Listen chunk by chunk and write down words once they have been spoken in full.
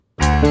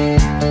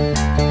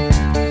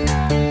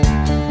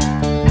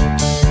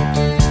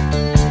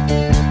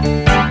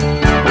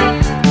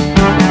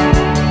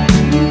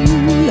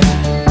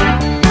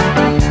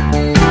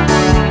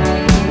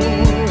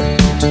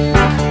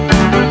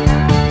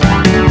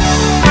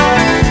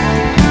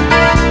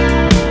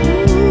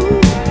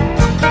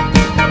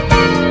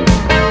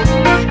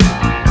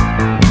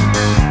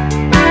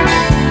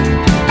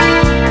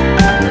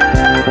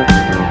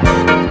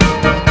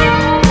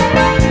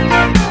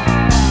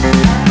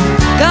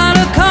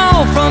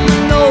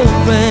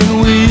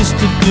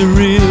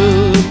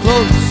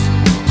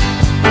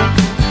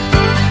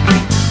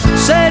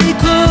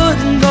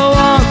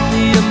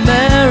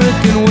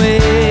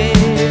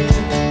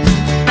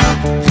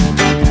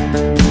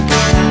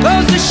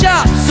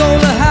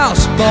sold a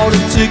house, bought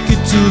a ticket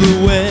to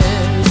the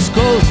West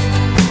Coast.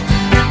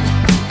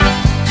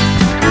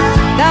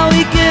 Now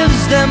he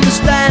gives them a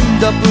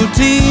stand-up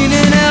routine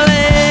in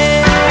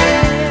L.A.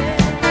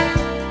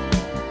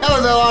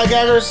 Hello there,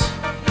 Lollygaggers.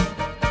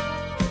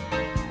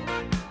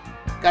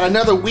 Got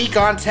another week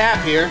on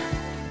tap here.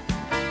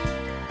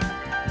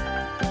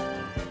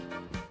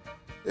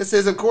 This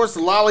is, of course,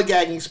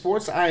 Lollygagging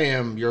Sports. I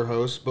am your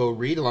host, Bo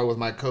Reed, along with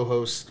my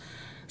co-hosts,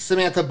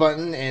 Samantha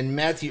Button and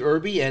Matthew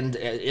Irby. And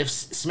if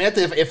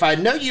Samantha, if I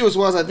know you as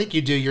well as I think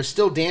you do, you're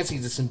still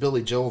dancing to some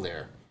Billy Joel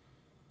there.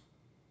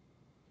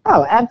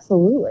 Oh,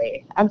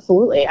 absolutely.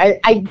 Absolutely.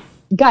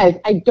 Guys,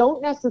 I don't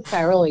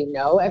necessarily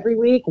know every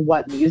week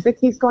what music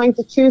he's going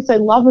to choose. I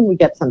love when we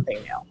get something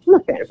new.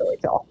 I'm a fan of Billy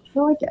Joel. I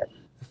like it.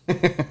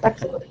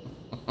 Excellent.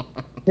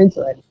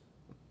 Into it.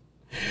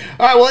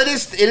 All right, well, it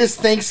is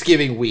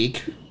Thanksgiving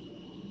week.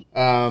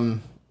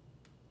 And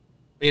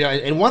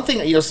one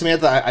thing,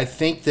 Samantha, I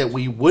think that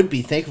we would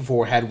be thankful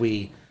for had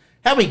we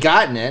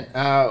gotten it,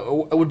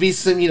 would be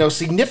some,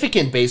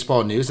 significant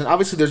baseball news. And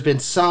obviously there's been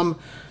some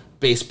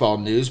baseball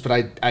news, but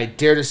I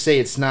dare to say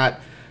it's not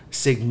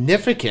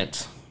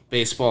significant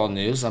baseball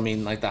news. I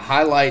mean, like, the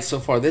highlight so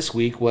far this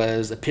week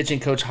was a pitching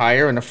coach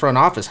hire and a front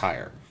office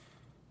hire.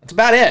 That's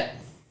about it.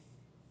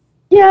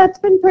 Yeah, it's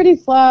been pretty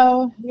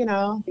slow.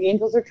 The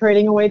Angels are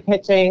trading away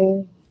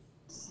pitching,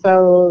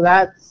 so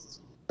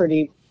that's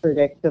pretty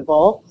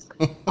predictable.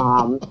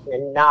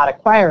 And not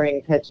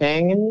acquiring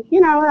pitching. And,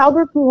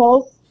 Albert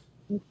Pujols,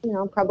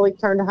 probably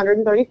turned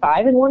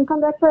 135 and won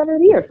comeback player of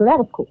the year. So that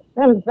was cool.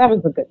 That was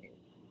the good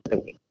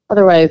news.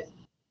 Otherwise,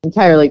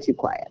 entirely too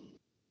quiet.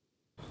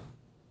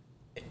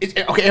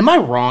 Okay, am I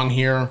wrong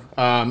here?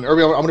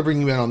 Irby, I'm going to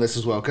bring you in on this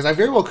as well, because I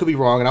very well could be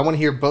wrong, and I want to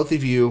hear both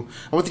of you.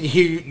 I want to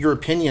hear your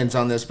opinions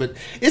on this, but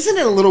isn't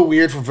it a little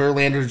weird for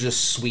Verlander to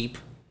just sweep?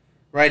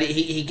 Right?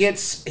 He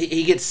gets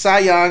Cy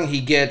Young,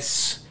 he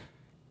gets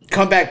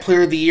comeback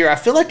player of the year. I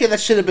feel like that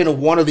should have been a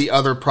one or the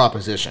other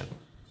proposition.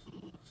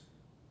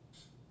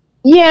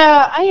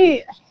 Yeah,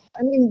 I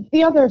mean,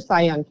 the other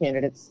Cy Young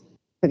candidates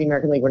for the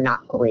American League were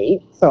not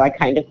great, so I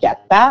kind of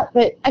get that.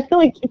 But I feel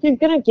like if you're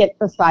going to get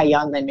the Cy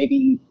Young, then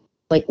maybe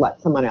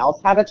let someone else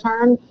have a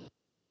turn.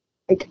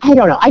 I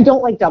don't know. I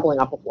don't like doubling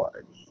up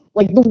awards.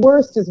 The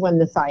worst is when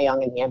the Cy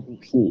Young and the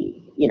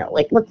MVP,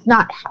 let's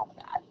not have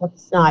that.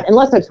 Let's not,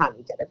 unless Ohtani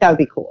did it. That would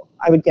be cool.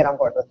 I would get on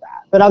board with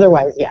that. But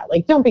otherwise, yeah,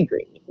 don't be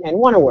greedy. And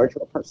one award to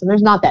a person.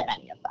 There's not that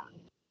many of them.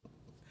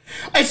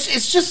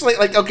 It's just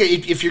like okay,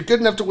 if you're good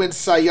enough to win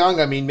Cy Young,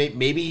 I mean,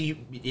 maybe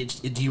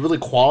do you really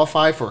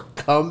qualify for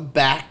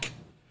comeback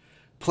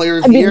player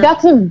of the year?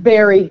 That's a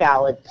very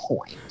valid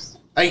point.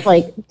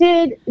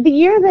 Did the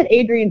year that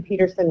Adrian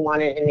Peterson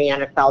won it in the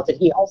NFL, did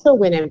he also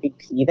win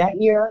MVP that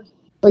year?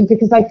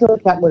 Because I feel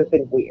like that would have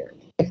been weird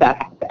if that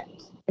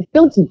happened. I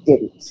feel like he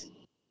didn't.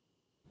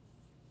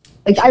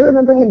 I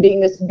remember him being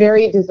this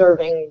very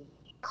deserving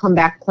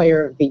comeback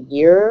player of the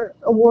year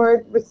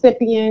award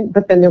recipient,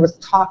 but then there was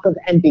talk of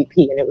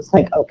MVP, and it was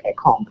okay,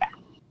 calm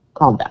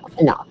down,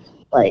 enough.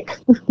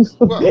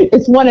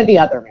 It's one or the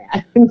other,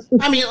 man.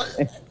 I mean,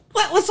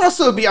 let's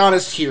also be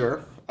honest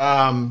here.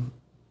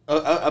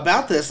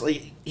 About this,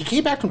 he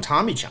came back from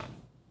Tommy John.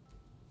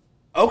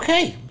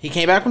 Okay, he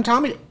came back from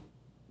Tommy.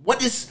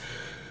 What is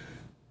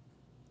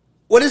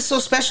so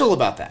special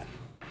about that?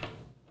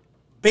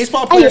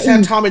 Baseball players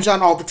have Tommy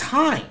John all the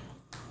time.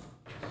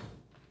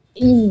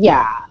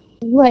 Yeah,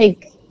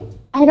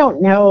 I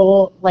don't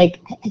know. I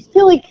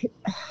feel like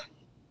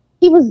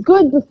he was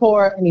good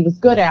before and he was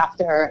good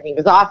after, and he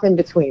was off in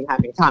between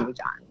having Tommy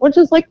John, which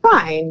is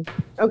fine.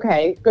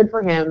 Okay, good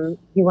for him.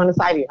 He won a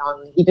Cy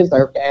Young. He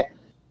deserved it.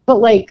 But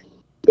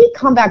big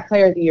comeback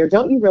player of the year,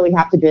 don't you really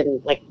have to be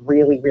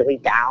really, really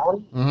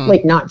down?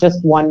 Mm-hmm. Not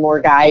just one more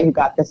guy who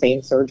got the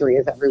same surgery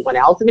as everyone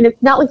else. I mean,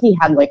 it's not like he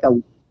had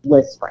a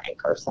list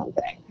rank or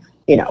something,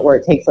 where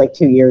it takes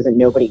 2 years and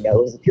nobody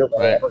knows if you're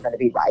really ever going to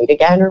be right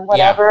again or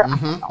whatever. Yeah.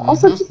 Mm-hmm,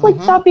 also, just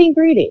stop being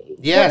greedy.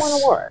 Yes. You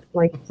don't want an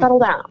award. Settle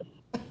down.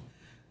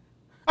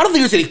 I don't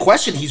think there's any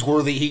question he's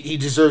worthy. He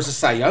deserves a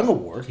Cy Young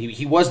award.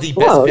 He was the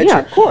best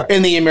pitcher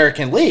in the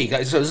American League.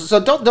 So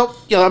don't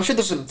I'm sure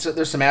there's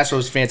some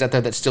Astros fans out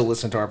there that still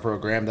listen to our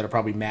program that are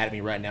probably mad at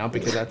me right now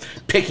because I'm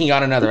picking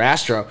on another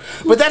Astro.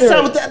 But that's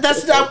not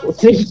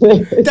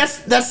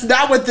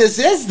what this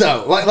is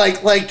though.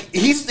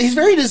 He's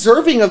very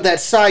deserving of that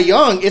Cy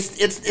Young.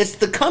 It's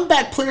the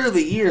comeback player of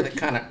the year that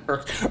kind of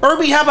irks.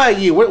 Irby, how about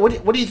you?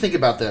 What do you think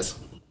about this?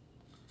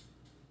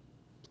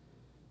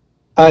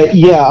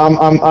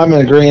 I'm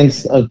in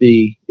agreement of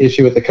the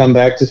issue with the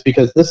comeback, just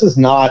because this is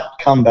not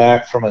come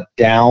back from a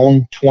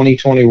down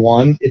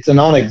 2021. It's a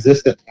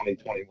non-existent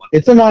 2021.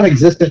 It's a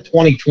non-existent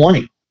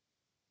 2020.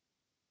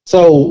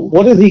 So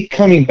what is he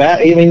coming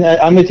back? I mean,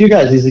 I'm with you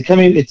guys. Is he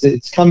coming?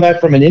 It's come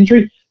back from an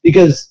injury?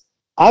 Because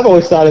I've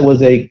always thought it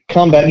was a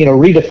comeback,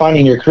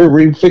 redefining your career,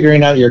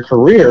 refiguring out your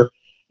career.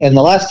 And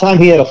the last time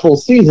he had a full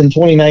season,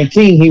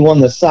 2019, he won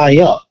the Cy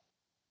Young.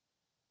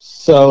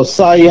 So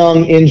Cy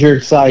Young,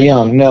 injured Cy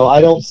Young. No,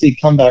 I don't see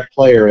comeback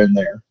player in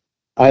there.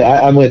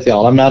 I'm with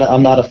y'all. I'm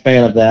not a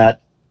fan of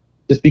that.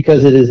 just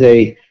because it is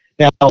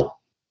now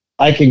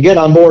I can get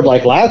on board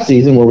like last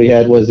season where we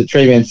had was that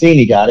Trey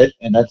Mancini got it,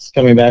 and that's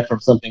coming back from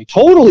something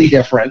totally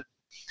different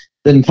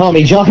than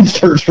Tommy John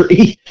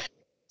surgery.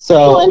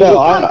 So and he's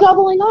not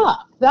doubling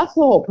up. That's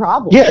the whole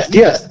problem.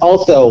 Yes.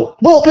 Also,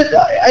 well, but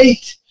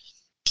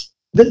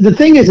the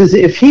thing is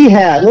if he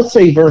had, let's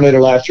say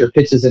Verlander last year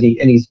pitches and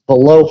he's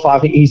below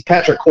 5, he's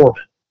Patrick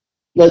Corbin.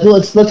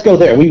 Let's go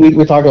there. We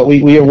talked about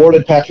we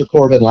awarded Patrick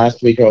Corbin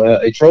last week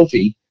a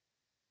trophy.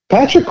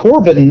 Patrick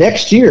Corbin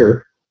next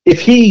year,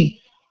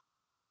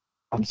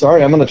 I'm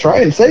sorry, I'm going to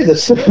try and say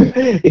this.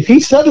 If he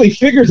suddenly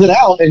figures it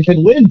out and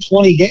can win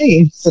 20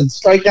 games and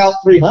strike out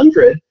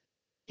 300,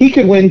 he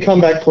could win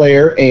comeback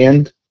player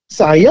and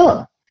Cy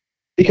Young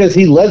because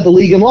he led the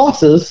league in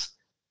losses.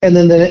 And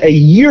then a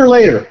year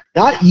later,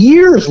 not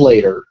years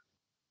later,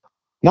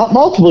 not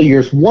multiple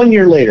years, 1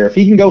 year later, if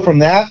he can go from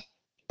that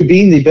to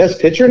being the best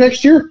pitcher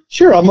next year,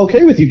 sure, I'm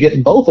okay with you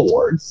getting both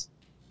awards.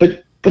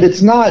 But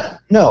it's not.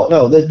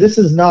 No. This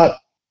is not.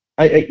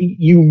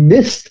 You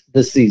missed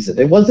the season.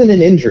 It wasn't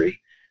an injury.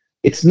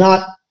 It's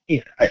not.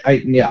 At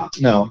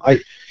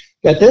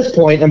this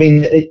point, I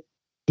mean,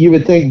 you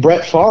would think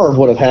Brett Favre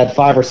would have had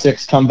 5 or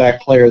 6 comeback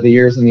player of the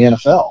years in the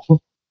NFL.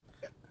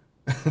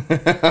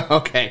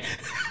 Okay.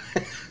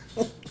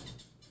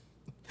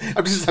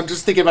 I'm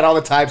just thinking about all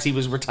the times he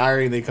was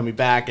retiring and then coming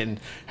back and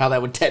how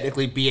that would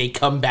technically be a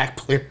comeback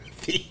player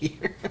of the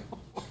year.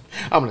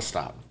 I'm gonna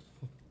stop.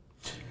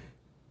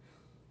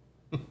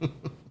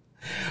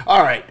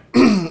 All right.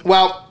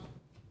 Well,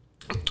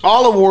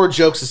 all award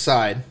jokes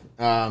aside,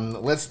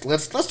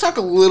 let's talk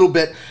a little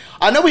bit.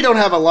 I know we don't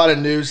have a lot of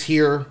news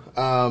here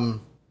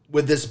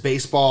with this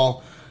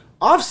baseball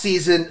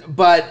offseason,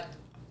 but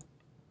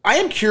I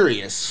am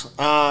curious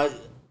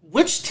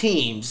which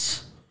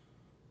teams.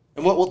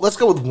 And let's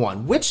go with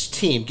one. Which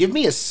team? Give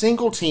me a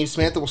single team.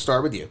 Samantha, we'll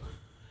start with you.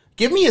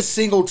 Give me a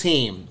single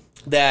team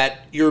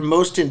that you're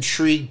most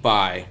intrigued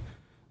by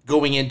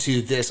going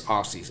into this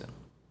offseason.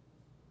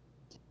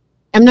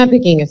 I'm not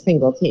picking a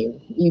single team.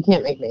 You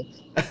can't make me.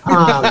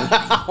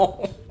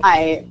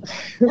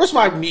 Where's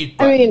my mute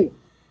button? I mean,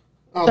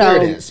 there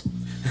it is.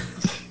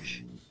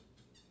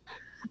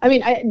 I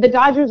mean, the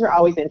Dodgers are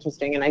always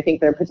interesting, and I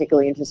think they're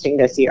particularly interesting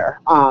this year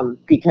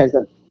because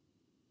of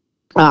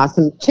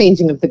some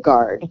changing of the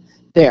guard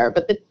there.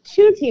 But there's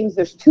two teams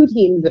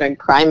that I'm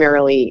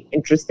primarily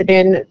interested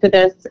in for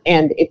this,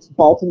 and it's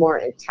Baltimore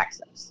and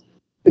Texas.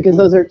 Because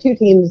those are two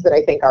teams that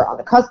I think are on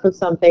the cusp of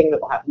something,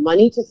 that will have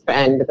money to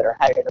spend, that are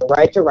headed in the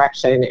right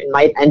direction, and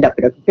might end up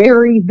in a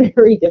very,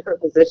 very different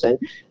position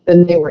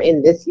than they were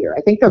in this year.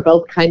 I think they're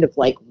both kind of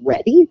like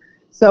ready.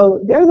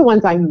 So they're the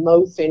ones I'm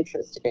most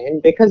interested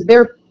in because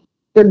they're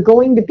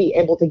going to be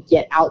able to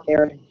get out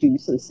there and do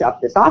some stuff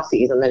this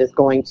offseason that is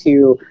going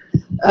to,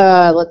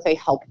 let's say,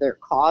 help their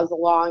cause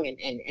along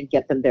and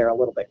get them there a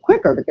little bit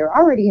quicker. But they're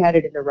already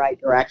headed in the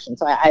right direction.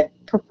 So I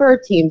prefer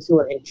teams who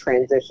are in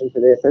transition to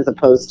this as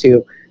opposed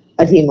to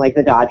a team like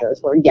the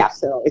Dodgers where,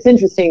 yes, so it's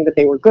interesting that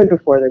they were good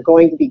before. They're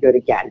going to be good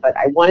again. But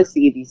I want to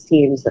see these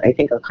teams that I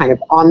think are kind of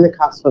on the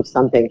cusp of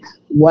something.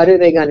 What are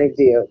they going to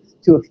do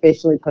to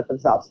officially put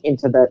themselves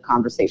into the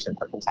conversation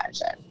for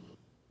contention?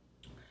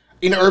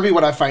 You know, Irby,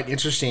 what I find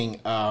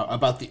interesting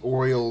about the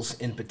Orioles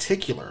in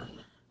particular,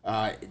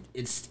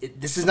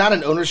 this is not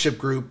an ownership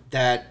group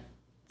that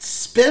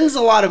spends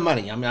a lot of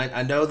money. I mean,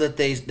 I know that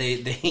they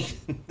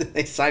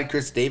they signed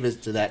Chris Davis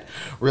to that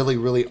really,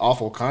 really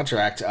awful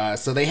contract.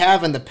 So they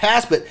have in the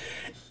past, but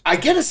I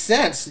get a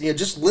sense, you know,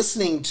 just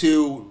listening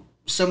to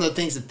some of the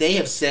things that they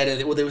have said, and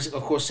they was,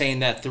 of course, saying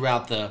that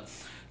throughout the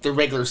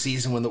regular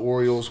season when the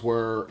Orioles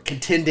were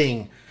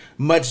contending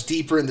much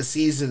deeper in the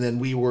season than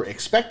we were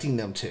expecting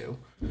them to.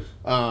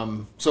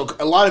 So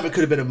a lot of it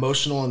could have been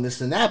emotional and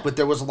this and that, but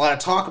there was a lot of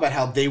talk about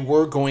how they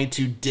were going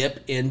to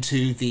dip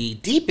into the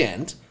deep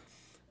end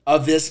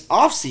of this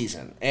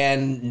offseason.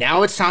 And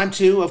now it's time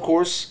to, of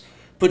course,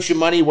 put your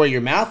money where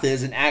your mouth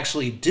is and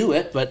actually do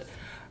it. But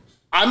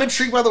I'm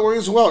intrigued by the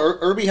Orioles as well.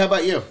 Irby, how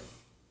about you?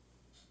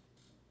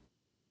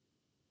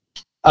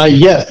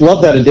 Yes,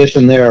 love that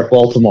addition there at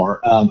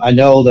Baltimore. I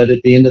know that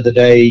at the end of the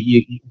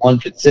day, one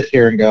could sit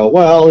here and go,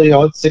 well, you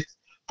know, it's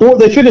 6-4.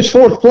 They finished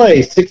 4th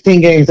place, 16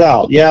 games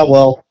out. Yeah,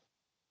 well,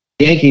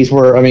 the Yankees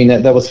were, I mean,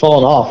 that was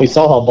falling off. We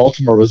saw how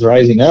Baltimore was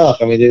rising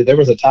up. I mean, there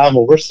was a time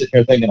where we're sitting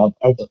here thinking, are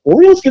the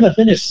Orioles going to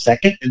finish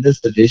 2nd in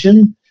this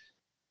division?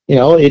 You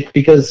know,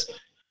 because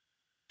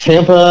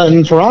Tampa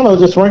and Toronto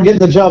just weren't getting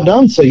the job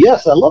done. So,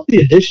 yes, I love the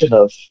addition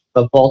of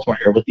Baltimore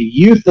here with the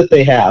youth that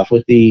they have,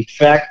 with the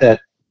fact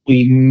that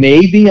we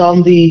may be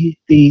on the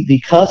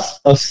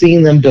cusp of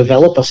seeing them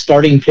develop a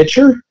starting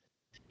pitcher.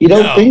 You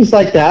know, things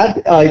like that.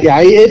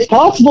 Yeah, it's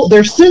possible.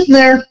 They're sitting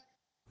there.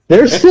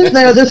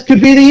 This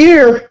could be the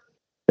year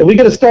that we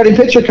get a starting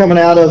pitcher coming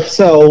out of.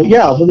 So,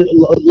 yeah,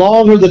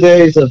 long are the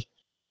days of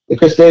the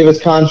Chris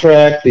Davis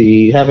contract,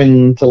 the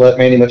having to let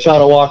Manny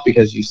Machado walk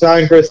because you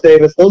signed Chris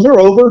Davis. Those are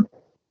over.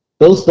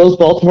 Those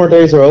Baltimore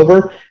days are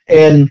over.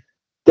 And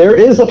there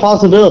is a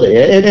possibility,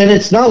 and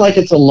it's not like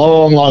it's a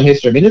long, long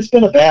history. I mean, it's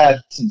been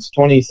bad since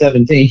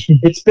 2017.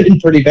 It's been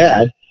pretty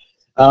bad.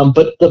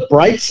 But the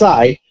bright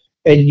side,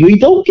 and you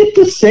don't get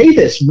to say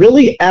this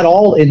really at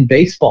all in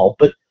baseball,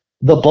 but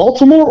the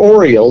Baltimore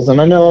Orioles,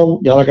 and I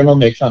know y'all are going to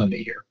make fun of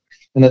me here,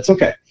 and that's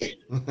okay.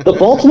 The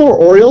Baltimore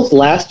Orioles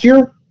last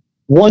year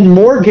won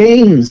more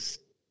games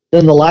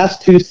than the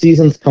last 2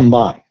 seasons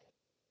combined.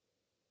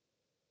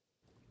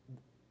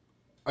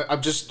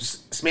 I'm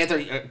just,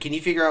 Samantha, can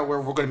you figure out where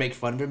we're going to make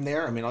fun of him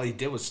there? I mean, all he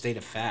did was state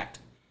a fact.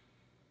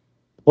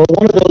 Well,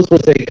 one of those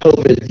was a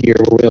COVID year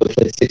where we only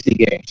played 60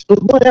 games.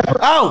 But whatever.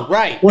 Oh,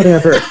 right.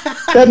 Whatever.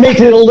 That makes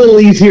it a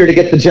little easier to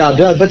get the job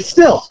done. But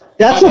still,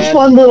 that's a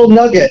fun little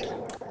nugget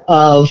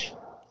of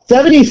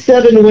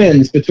 77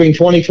 wins between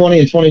 2020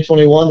 and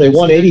 2021. They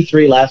won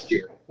 83 last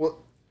year. Well,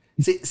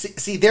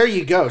 see, there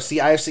you go. See,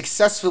 I have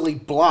successfully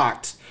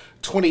blocked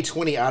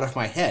 2020 out of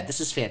my head. This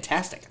is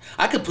fantastic.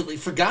 I completely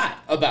forgot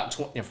about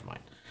 20. Never mind.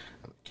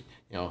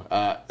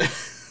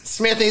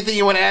 Samantha, anything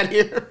you want to add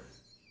here?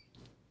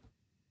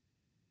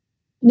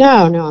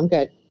 No, I'm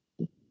good.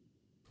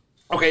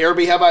 Okay,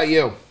 Irby, how about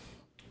you?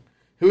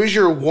 Who is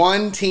your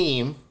one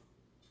team,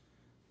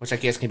 which I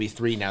guess can be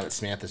 3 now that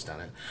Samantha's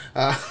done it,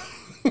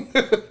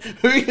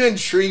 who are you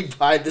intrigued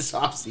by this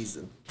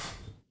offseason?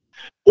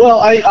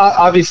 Well, I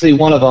obviously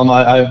one of them,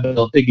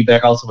 I'll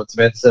piggyback also what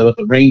Samantha said with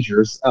the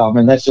Rangers,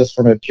 and that's just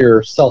from a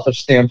pure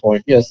selfish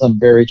standpoint. Yes, I'm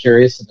very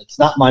curious, and it's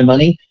not my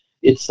money.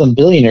 It's some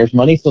billionaires'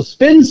 money, so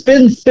spin,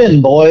 spin,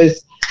 spin,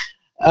 boys.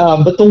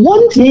 But the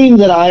one team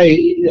that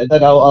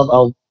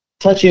I'll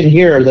touch in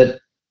here that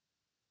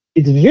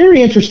it's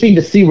very interesting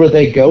to see where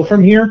they go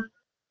from here.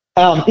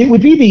 It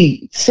would be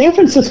the San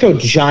Francisco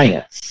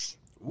Giants.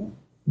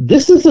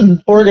 This is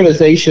an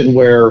organization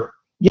where,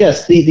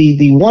 yes,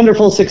 the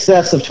wonderful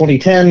success of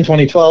 2010,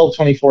 2012,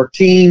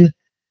 2014,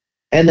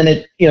 and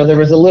then there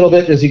was a little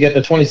bit as you get to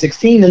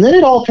 2016, and then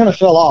it all kind of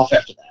fell off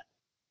after that.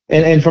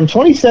 And from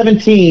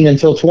 2017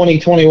 until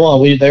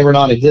 2021, they were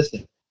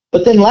non-existent.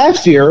 But then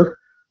last year,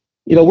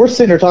 we're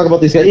sitting here talking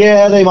about these guys.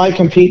 Yeah, they might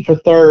compete for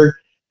third,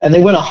 and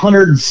they win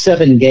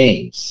 107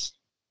 games.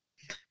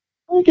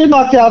 They get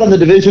knocked out in the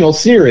divisional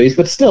series,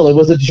 but still, it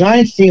was a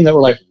Giants team that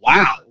were like,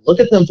 wow, look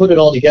at them put it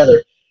all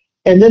together.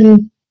 And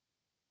then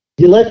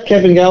you let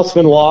Kevin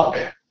Gausman walk.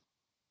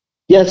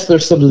 Yes,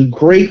 there's some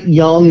great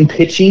young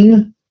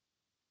pitching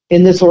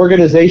in this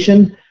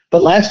organization,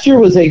 but last year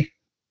was a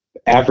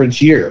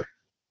average year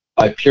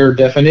by pure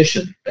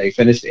definition. They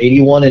finished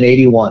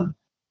 81-81,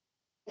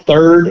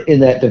 third in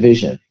that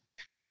division.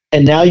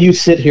 And now you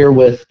sit here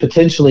with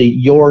potentially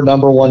your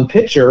number one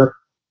pitcher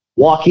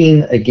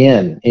walking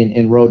again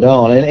in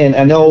Rodon. And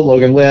I know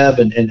Logan Webb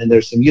and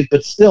there's some youth,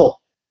 but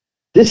still,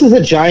 this is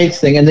a Giants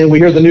thing. And then we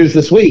hear the news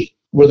this week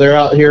where they're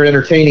out here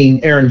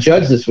entertaining Aaron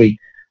Judge this week.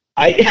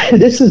 I'm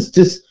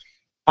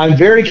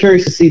very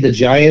curious to see the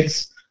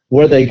Giants,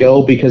 where they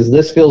go, because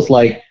this feels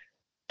like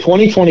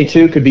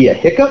 2022 could be a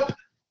hiccup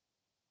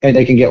and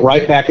they can get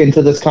right back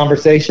into this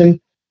conversation,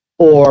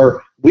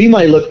 or we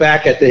might look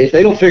back at if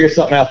they don't figure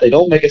something out, they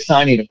don't make a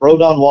signing, if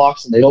Rodon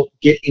walks and they don't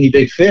get any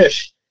big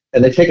fish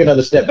and they take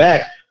another step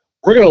back,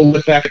 we're going to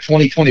look back at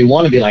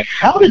 2021 and be like,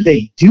 how did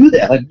they do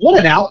that? Like, what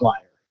an outlier.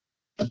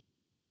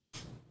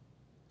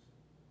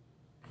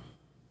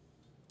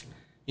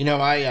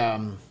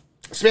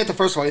 Samantha,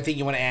 first of all, anything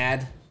you want to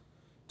add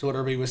to what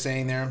everybody was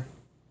saying there?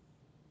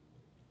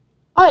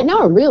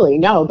 Not really,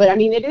 no. But, I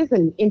mean, it is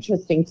an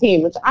interesting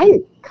team, which I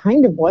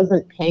kind of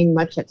wasn't paying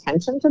much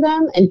attention to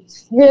them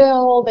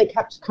until they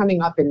kept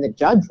coming up in the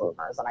Judge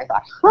rumors. And I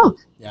thought,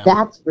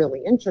 that's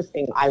really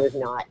interesting. I was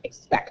not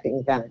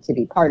expecting them to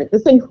be part of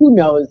this. And who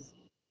knows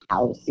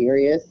how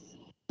serious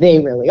they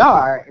really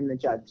are in the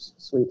Judge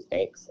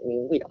sweepstakes. I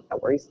mean, we don't know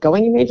where he's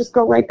going. He may just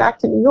go right back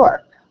to New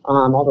York.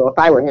 Although if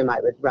I were him, I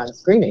would run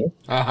screaming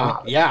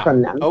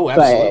from them. Oh,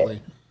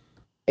 absolutely.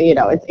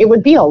 But, it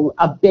would be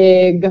a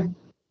big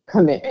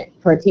commitment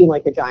for a team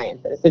like the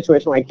Giants in a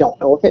situation where I don't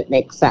know if it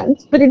makes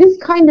sense, but it is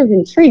kind of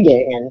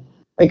intriguing. And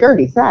like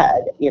Gertie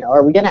said,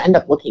 are we going to end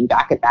up looking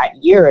back at that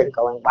year and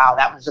going, wow,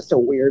 that was just a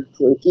weird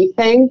fluky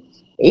thing?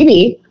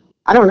 Maybe.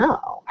 I don't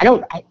know. I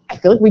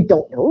feel like we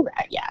don't know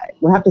that yet.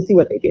 We'll have to see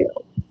what they do.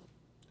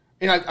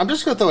 I'm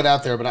just going to throw it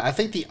out there, but I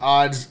think the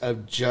odds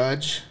of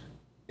Judge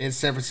in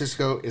San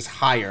Francisco is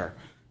higher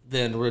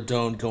than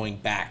Rodon going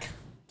back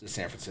to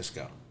San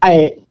Francisco.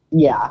 I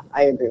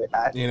agree with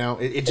that.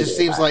 It just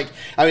seems like,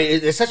 I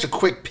mean, it's such a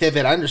quick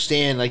pivot. I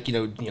understand,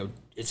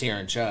 it's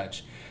Aaron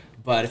Judge,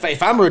 but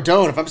if I'm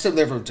Rodon, if I'm sitting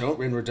there in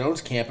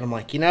Rodon's camp, and I'm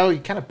like, you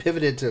kind of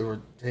pivoted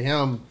to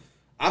him,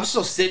 I'm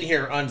still sitting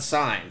here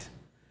unsigned.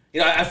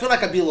 I feel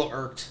like I'd be a little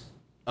irked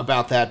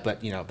about that,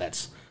 but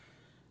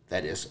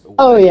that is.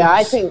 Oh yeah,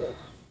 I think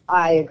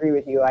I agree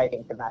with you. I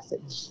think the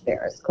message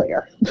there is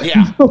clear.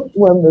 Yeah.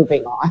 We're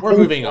moving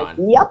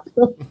on. Yep.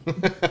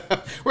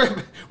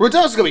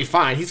 Rodon's gonna be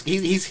fine.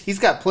 He's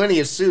got plenty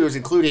of suitors,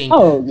 including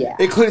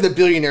the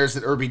billionaires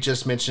that Irby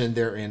just mentioned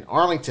there in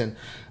Arlington.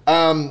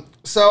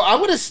 So I'm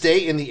gonna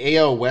stay in the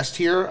AL West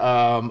here.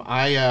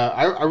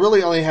 I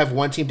really only have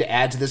one team to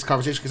add to this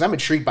conversation because I'm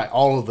intrigued by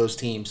all of those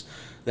teams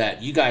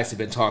that you guys have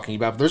been talking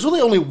about. But there's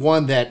really only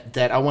one that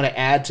I want to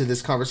add to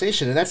this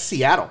conversation, and that's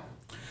Seattle.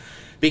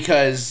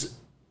 because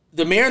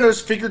the Mariners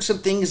figured some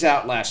things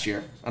out last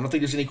year. I don't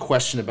think there's any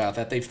question about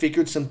that. They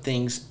figured some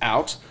things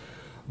out,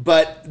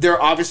 but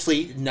they're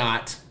obviously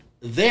not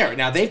there.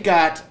 Now,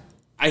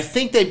 I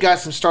think they've got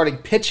some starting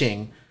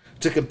pitching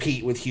to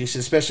compete with Houston,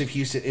 especially if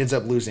Houston ends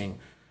up losing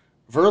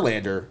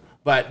Verlander.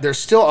 But there's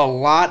still a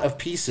lot of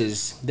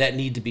pieces that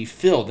need to be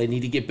filled. They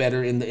need to get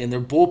better in their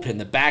bullpen.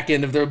 The back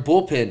end of their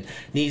bullpen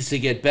needs to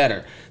get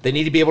better. They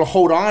need to be able to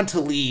hold on to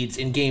leads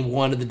in Game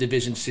 1 of the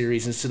division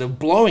series instead of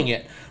blowing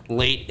it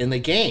late in the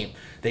game.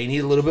 They need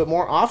a little bit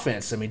more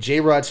offense. I mean,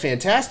 J-Rod's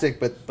fantastic,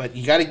 but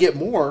you got to get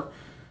more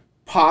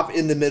pop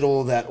in the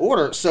middle of that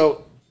order.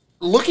 So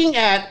looking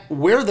at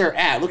where they're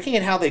at, looking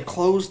at how they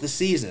closed the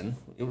season,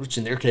 which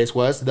in their case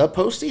was the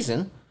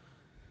postseason,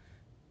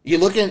 you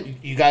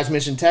guys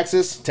mentioned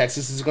Texas.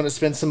 Texas is going to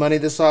spend some money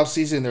this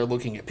offseason. They're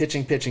looking at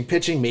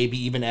pitching, maybe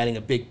even adding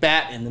a big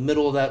bat in the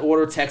middle of that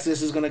order.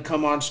 Texas is going to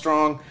come on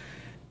strong.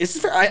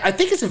 I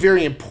think it's a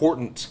very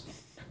important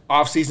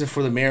offseason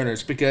for the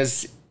Mariners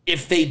because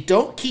if they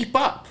don't keep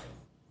up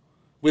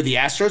with the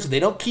Astros, if they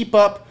don't keep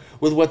up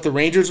with what the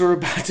Rangers are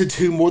about to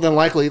do, more than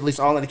likely, at least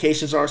all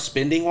indications are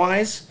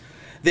spending-wise,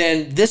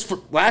 then this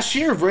last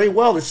year very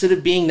well, instead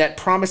of being that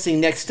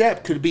promising next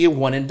step, could be a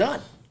one and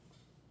done.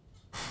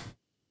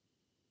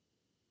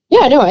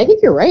 Yeah, no, I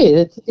think you're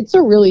right. It's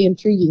a really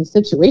intriguing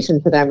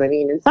situation for them. I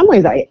mean, in some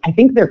ways, I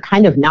think they're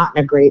kind of not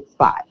in a great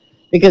spot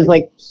because,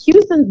 like,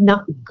 Houston's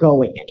not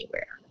going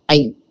anywhere.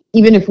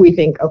 Even if we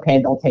think,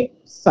 okay, they'll take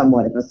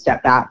somewhat of a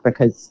step back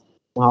because,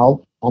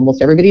 well,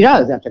 almost everybody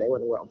does after they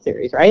win the World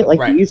Series, right? Like,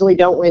 right. You usually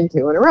don't win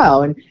 2 in a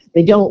row, and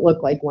they don't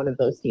look like one of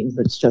those teams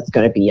that's just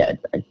going to be a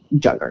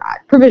juggernaut.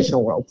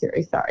 Provisional World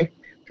Series, sorry.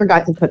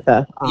 Forgot to put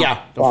the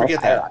don't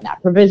forget that. on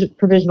that.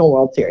 Provisional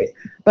World Series.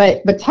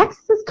 But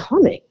Texas is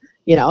coming.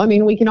 I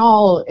mean, we can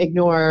all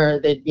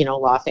ignore the,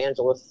 Los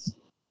Angeles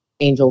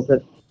Angels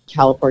of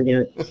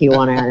California,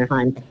 Tijuana,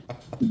 Anaheim,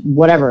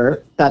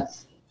 whatever.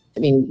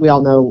 We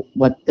all know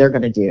what they're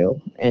going to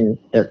do, and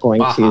they're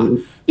going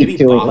to keep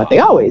doing what they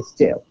always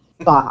do.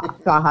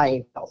 Baja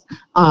Angels.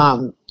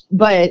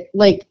 But,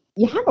 like,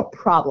 you have a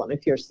problem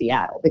if you're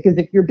Seattle, because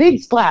if your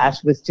big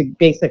splash was to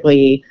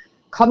basically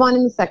come on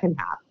in the second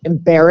half,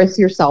 embarrass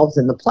yourselves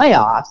in the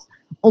playoffs,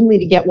 only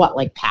to get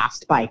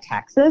passed by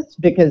Texas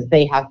because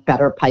they have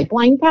better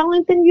pipeline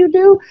talent than you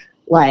do,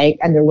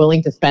 and they're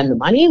willing to spend the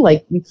money.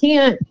 You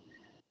can't,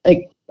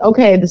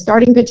 okay, the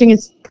starting pitching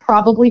is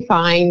probably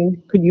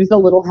fine, could use a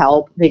little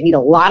help. They need a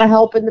lot of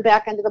help in the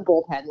back end of the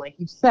bullpen, like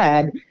you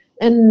said.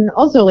 And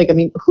also,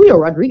 Julio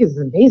Rodriguez is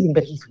amazing,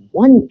 but he's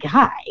one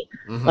guy.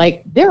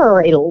 Mm-hmm. There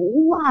are a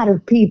lot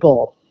of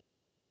people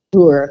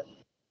who are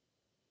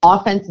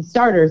offensive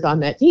starters on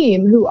that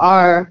team who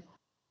are,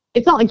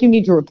 it's not like you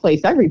need to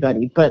replace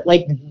everybody, but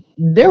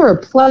there are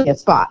plenty of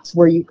spots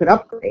where you could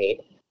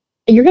upgrade,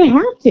 and you're going to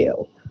have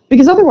to,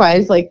 because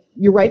otherwise,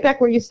 you're right back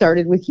where you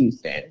started with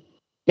Houston.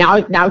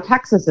 Now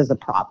Texas is a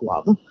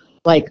problem.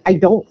 I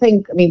don't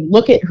think,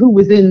 look at who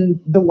was in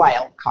the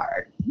wild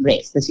card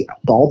race this year.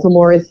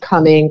 Baltimore is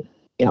coming.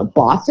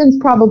 Boston's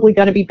probably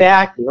going to be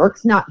back. New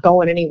York's not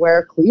going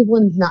anywhere.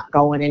 Cleveland's not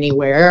going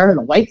anywhere.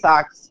 The White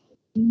Sox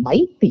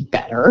might be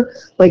better.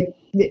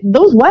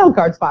 Those wild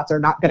card spots are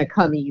not going to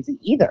come easy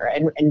either.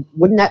 And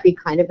wouldn't that be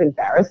kind of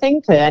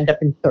embarrassing to end up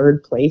in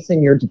third place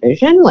in your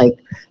division?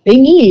 They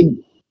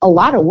need a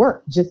lot of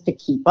work just to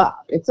keep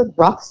up. It's a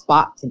rough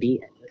spot to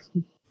be in.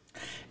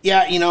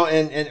 Yeah,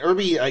 and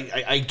Irby,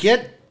 I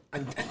get,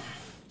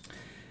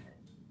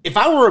 if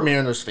I were a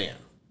Mariners fan,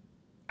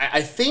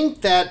 I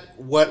think that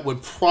what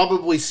would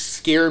probably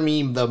scare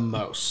me the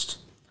most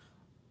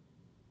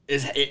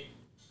is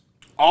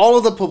all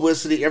of the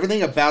publicity,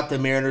 everything about the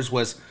Mariners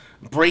was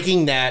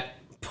breaking that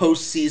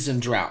postseason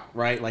drought,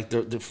 right?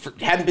 They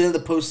hadn't been in the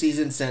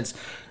postseason since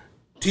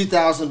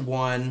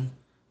 2001,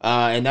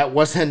 and that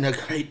wasn't a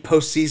great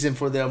postseason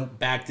for them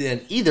back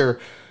then either.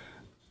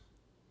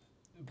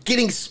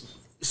 Getting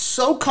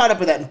so caught up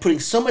with that and putting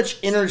so much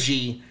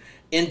energy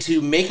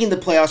into making the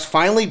playoffs,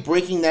 finally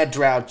breaking that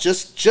drought,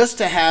 just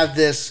to have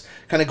this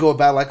kind of go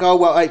about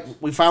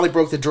we finally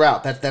broke the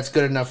drought. That's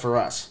good enough for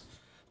us.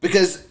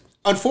 Because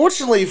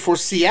unfortunately for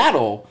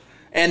Seattle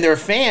and their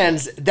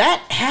fans, that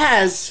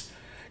has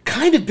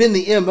kind of been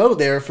the MO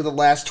there for the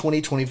last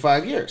 20,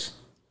 25 years.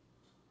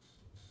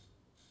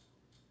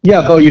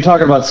 Yeah, Bo, you're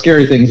talking about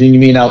scary things, and you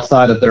mean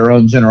outside of their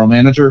own general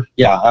manager?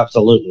 Yeah,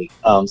 absolutely.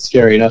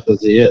 Scary enough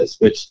as he is,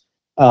 which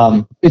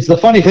it's the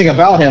funny thing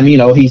about him, he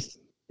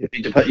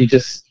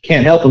just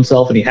can't help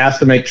himself, and he has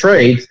to make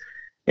trades.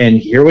 And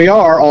here we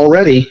are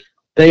already.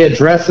 They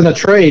address in a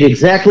trade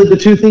exactly the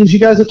two things you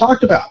guys have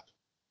talked about,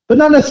 but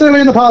not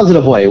necessarily in the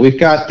positive way. We've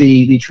got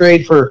the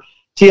trade for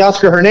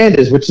Teoscar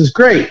Hernandez, which is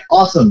great.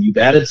 Awesome. You've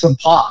added some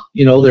pop.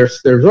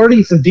 There's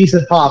already some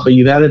decent pop, but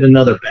you've added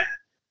another bat,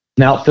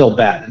 an outfield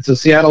bat. And so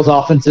Seattle's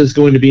offense is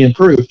going to be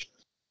improved.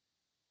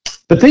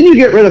 But then you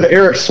get rid of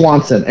Eric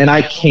Swanson, and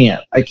I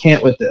can't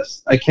with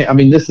this. I can't.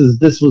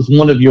 This was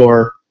one of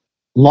your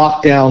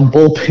lockdown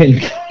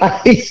bullpen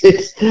guys.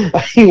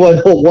 He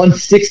went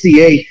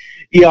 168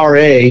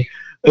 ERA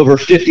over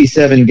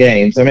 57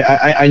 games. I mean,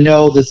 I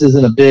know this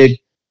isn't a big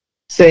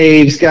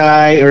saves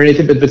guy or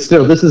anything, but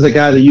still, this is a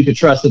guy that you could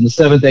trust in the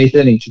 7th, 8th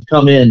inning to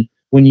come in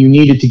when you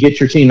needed to get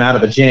your team out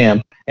of a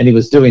jam, and he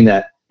was doing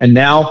that. And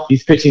now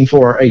he's pitching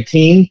for a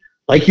team,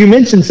 like you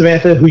mentioned,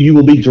 Samantha, who you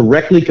will be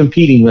directly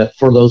competing with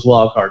for those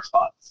wild card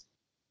spots.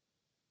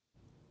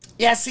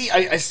 Yeah, see,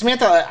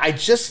 Samantha,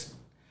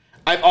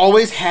 I've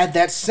always had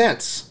that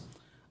sense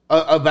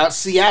about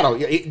Seattle.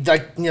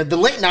 The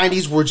late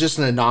 '90s were just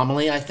an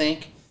anomaly, I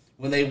think,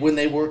 when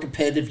they were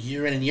competitive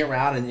year in and year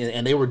out,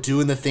 and they were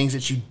doing the things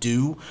that you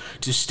do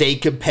to stay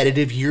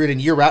competitive year in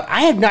and year out.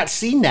 I have not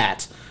seen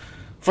that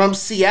from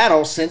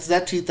Seattle since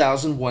that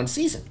 2001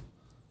 season.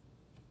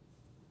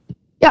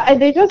 Yeah,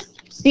 and they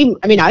just seem.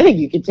 I mean, I think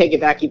you could take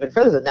it back even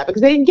further than that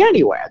because they didn't get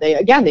anywhere.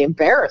 They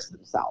embarrassed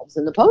themselves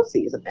in the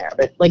postseason there.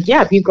 But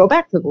if you go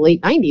back to the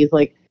late '90s,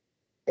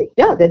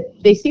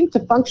 they seem to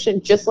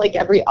function just like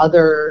every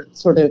other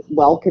sort of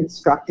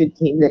well-constructed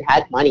team that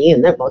had money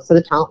and that most of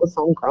the talent was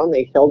homegrown.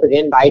 They filled it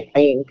in by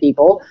paying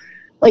people.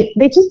 They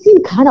just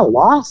seem kind of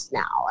lost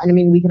now. And I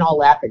mean, we can all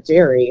laugh at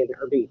Jerry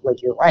or be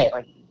like, you're right.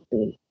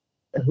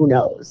 Who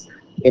knows?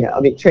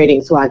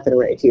 Trading Swanson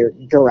Ray to your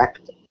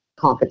direct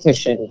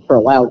competition for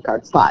a wild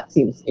card spot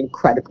seems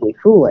incredibly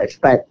foolish.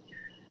 But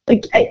they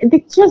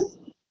just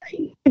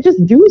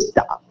do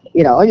stuff.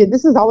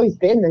 This has always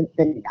been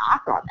the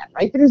knock on them,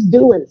 right? They're just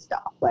doing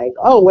stuff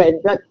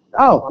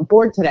I'm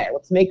bored today.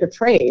 Let's make a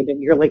trade.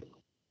 And you're like,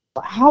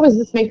 how is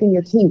this making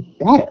your team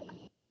better?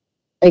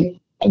 I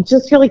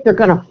just feel like they're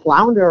going to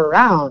flounder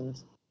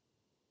around,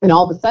 and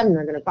all of a sudden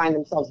they're going to find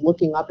themselves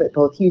looking up at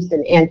both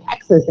Houston and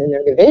Texas in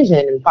their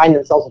division and find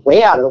themselves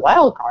way out of the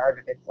wild card.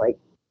 And it's like,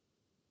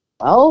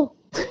 well,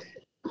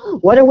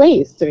 what a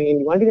waste. I mean,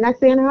 you want to be the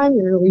next Anaheim?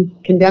 You really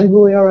condemn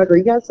Julio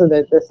Rodriguez so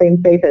that the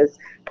same faith as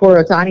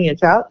poor Ohtani and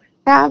Trout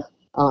have?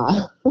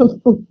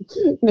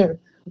 They're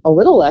a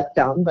little left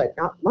down, but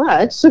not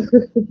much.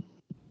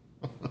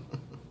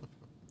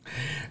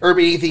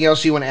 Irby, anything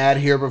else you want to add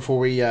here before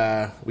we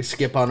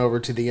skip on over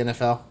to the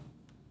NFL?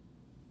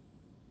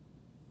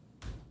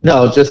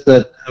 No, just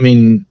that. I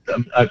mean,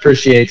 I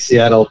appreciate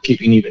Seattle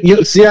keeping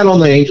even. Seattle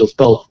and the Angels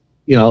both.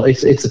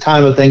 It's a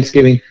time of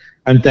Thanksgiving.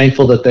 I'm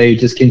thankful that they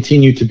just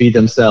continue to be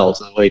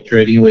themselves,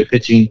 trading away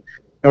pitching,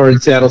 or in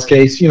Seattle's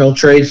case,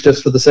 trades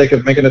just for the sake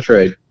of making a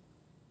trade.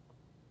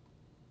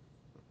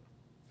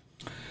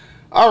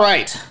 All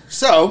right.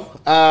 So,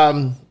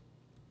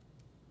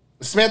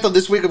 Samantha,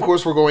 this week, of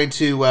course, we're going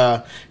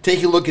to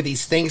take a look at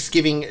these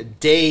Thanksgiving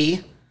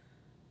Day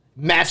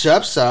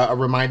matchups. A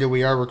reminder,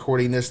 we are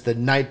recording this the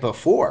night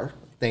before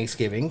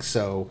Thanksgiving,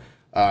 so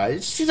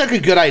it seems like a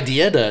good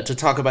idea to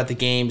talk about the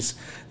games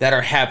that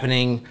are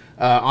happening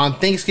on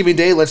Thanksgiving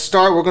Day. We're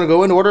going to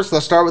go in order, so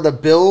let's start with the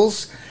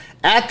Bills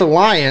at the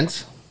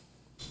Lions.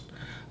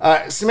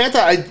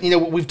 Samantha,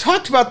 we've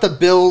talked about the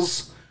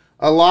Bills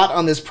a lot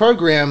on this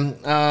program,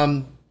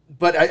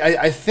 but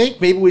I think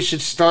maybe we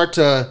should start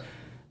to,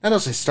 I don't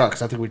say start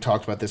because I think we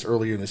talked about this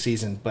earlier in the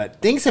season,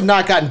 but things have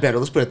not gotten better.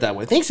 Let's put it that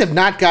way. Things have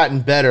not gotten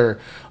better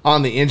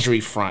on the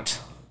injury front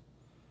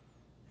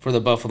for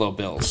the Buffalo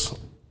Bills.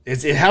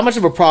 How much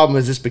of a problem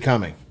is this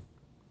becoming?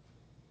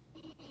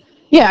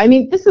 Yeah, I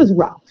mean, this is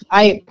rough.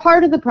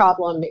 Part of the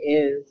problem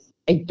is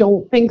I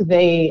don't think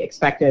they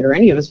expected, or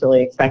any of us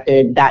really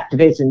expected, that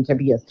division to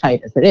be as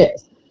tight as it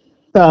is.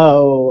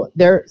 So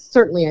they're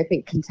certainly, I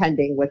think,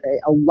 contending with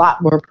a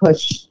lot more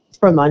push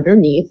from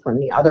underneath from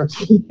the other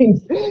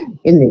teams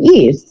in the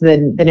East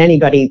than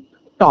anybody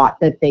thought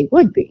that they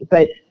would be.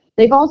 But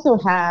they've also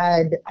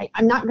had,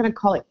 I'm not going to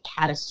call it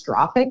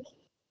catastrophic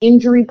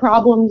injury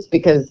problems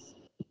because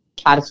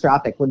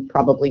catastrophic would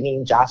probably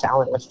mean Josh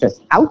Allen was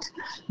just out.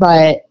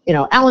 But,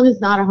 Allen is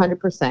not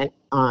 100%,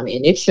 and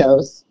it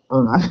shows.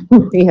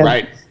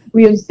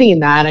 We have seen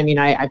that. I mean,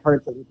 I've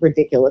heard some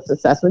ridiculous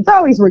assessments.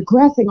 Oh, he's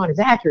regressing on his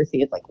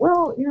accuracy. It's like,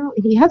 well,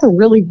 he has a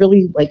really,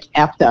 really,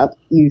 effed up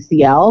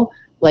UCL.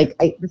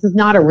 This is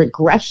not a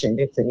regression.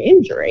 It's an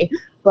injury.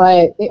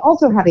 But they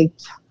also have a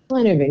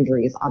ton of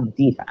injuries on the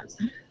defense.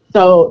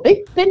 So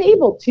they've been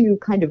able to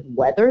kind of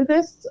weather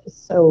this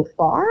so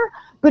far,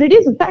 but it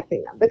is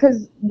affecting them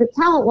because the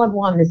talent level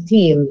on this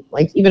team,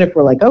 even if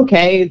we're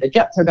okay, the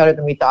Jets are better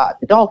than we thought,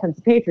 the Dolphins,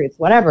 the Patriots,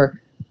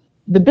 whatever,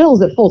 the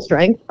Bills at full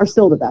strength are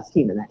still the best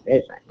team in that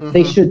division.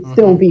 They should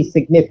still be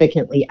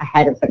significantly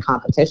ahead of the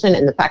competition,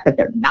 and the fact that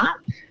they're not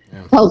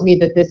tells me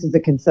that this is a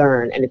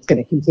concern, and it's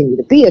going to continue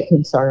to be a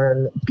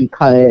concern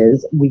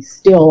because we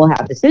still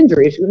have this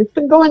injury issue, and it's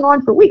been going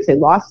on for weeks. They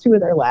lost 2 of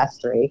their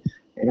last 3.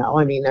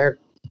 They're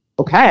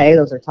okay.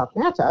 Those are tough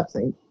matchups.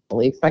 I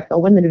fully expect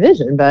they'll win the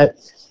division, but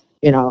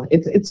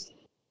it's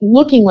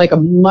looking like a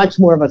much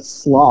more of a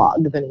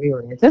slog than we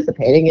were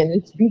anticipating, and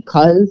it's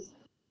because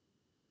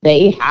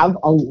they have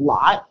a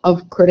lot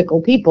of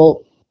critical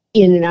people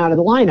in and out of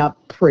the lineup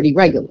pretty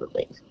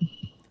regularly.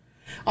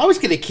 I always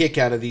get a kick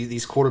out of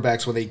these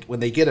quarterbacks when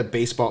they get a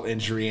baseball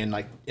injury, and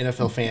like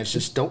NFL fans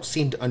just don't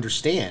seem to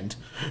understand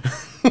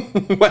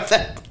what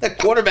that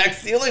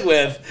quarterback's dealing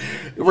with.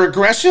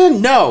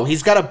 Regression? No,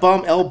 he's got a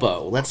bum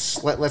elbow.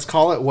 Let's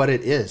call it what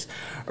it is.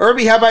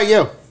 Irby, how about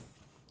you?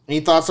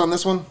 Any thoughts on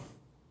this one?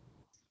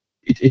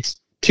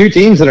 It's two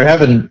teams that are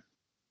having.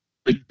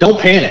 Don't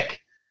panic.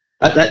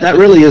 That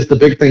really is the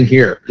big thing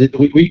here.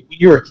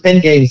 You are 10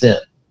 games in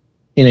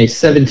a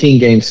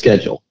 17-game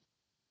schedule.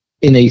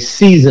 In a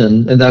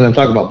season, and then I'm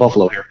talking about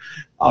Buffalo here,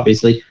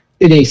 obviously,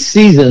 in a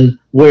season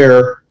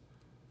where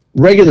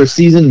regular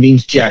season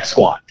means jack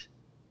squat.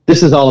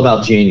 This is all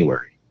about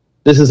January.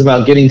 This is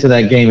about getting to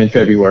that game in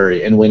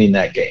February and winning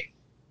that game.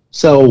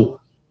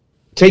 So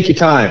take your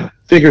time,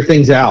 figure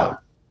things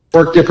out,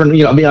 work different.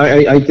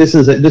 This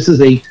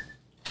is a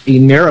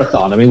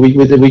marathon. I mean,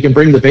 we can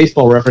bring the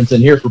baseball reference in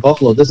here for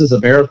Buffalo. This is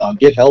a marathon.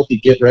 Get healthy,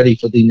 get ready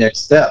for the next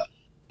step.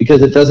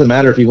 Because it doesn't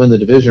matter if you win the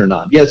division or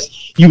not.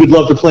 Yes, you would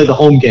love to play the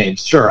home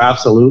games. Sure,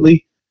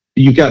 absolutely.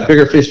 You've got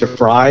bigger fish to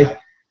fry,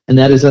 and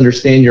that is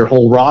understand your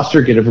whole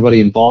roster, get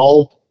everybody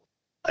involved.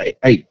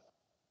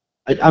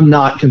 I'm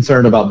not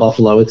concerned about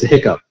Buffalo. It's a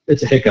hiccup.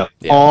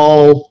 Yeah.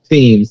 All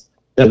teams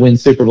that win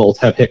Super Bowls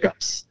have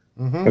hiccups.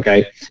 Mm-hmm.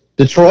 Okay.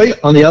 Detroit,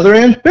 on the other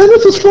end, man,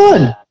 this is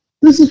fun.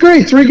 This is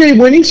great. 3-game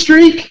winning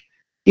streak.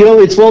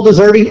 It's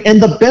well-deserving.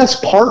 And the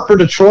best part for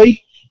Detroit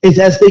is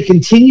as they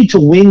continue to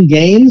win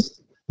games,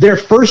 their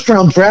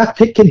first-round draft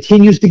pick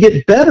continues to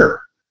get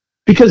better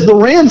because the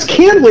Rams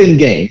can win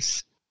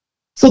games.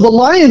 So the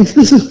Lions,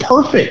 this is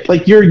perfect.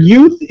 Like, your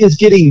youth is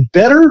getting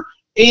better,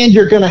 and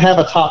you're going to have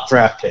a top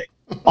draft pick.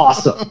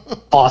 Awesome.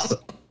 Awesome.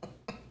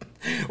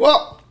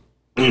 Well,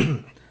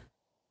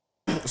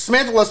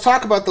 Samantha, let's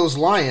talk about those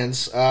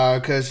Lions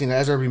because,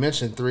 as already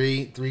mentioned,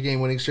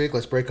 three-game winning streak.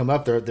 Let's break them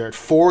up. They're at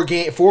 4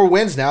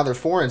 wins now. They're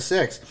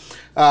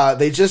 4-6.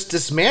 They just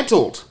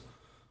dismantled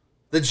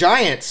the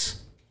Giants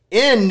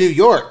in New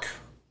York,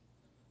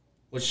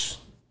 which,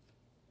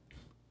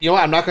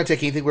 I'm not going to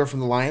take anything away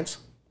from the Lions.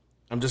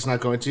 I'm just not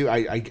going to.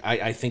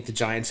 I think the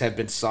Giants have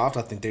been soft.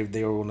 I think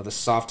they were one of the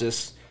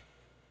softest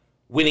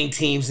winning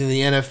teams in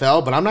the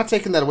NFL, but I'm not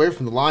taking that away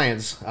from the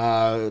Lions.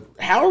 How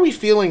are we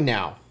feeling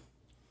now?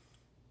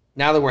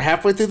 Now that we're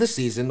halfway through the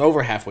season,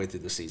 over halfway through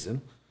the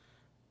season,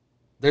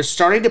 they're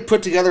starting to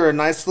put together a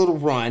nice little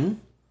run.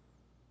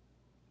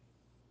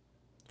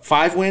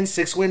 5 wins,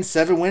 6 wins,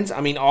 7 wins. I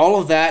mean, all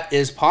of that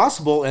is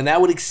possible, and that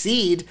would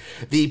exceed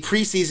the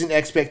preseason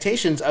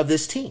expectations of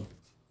this team.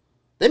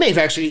 They may have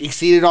actually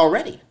exceeded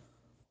already.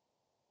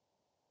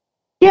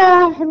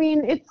 Yeah, I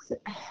mean,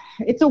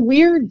 it's a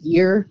weird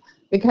year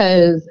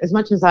because as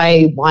much as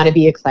I want to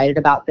be excited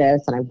about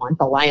this and I want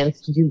the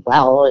Lions to do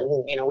well,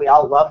 and, we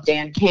all love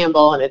Dan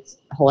Campbell, and it's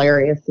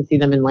hilarious to see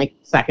them in,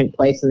 second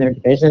place in their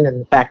division,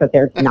 and the fact that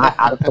they're not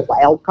out of the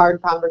wild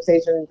card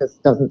conversation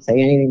just doesn't say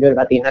anything good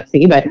about the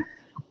NFC, but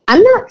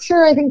I'm not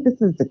sure I think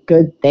this is a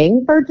good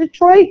thing for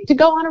Detroit to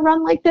go on a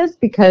run like this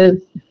because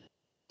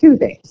 2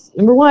 things.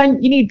 Number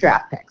one, you need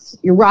draft picks.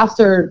 Your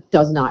roster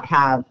does not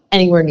have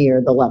anywhere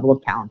near the level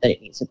of talent that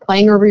it needs. You're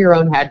playing over your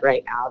own head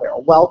right now. They're a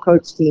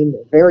well-coached team.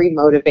 They're very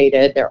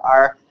motivated. There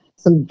are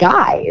some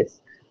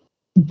guys,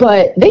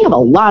 but they have a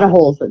lot of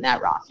holes in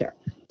that roster.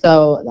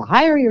 So the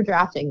higher you're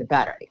drafting, the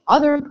better. The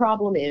other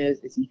problem is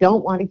you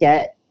don't want to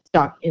get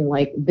stuck in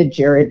the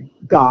Jared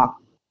Goff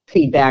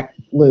feedback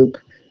loop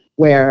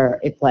where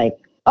it's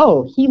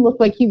he looked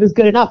like he was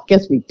good enough.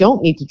 Guess we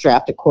don't need to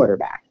draft a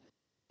quarterback.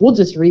 We'll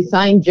just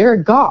re-sign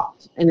Jared Goff.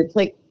 And it's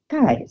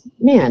guys,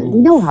 man, we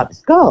know how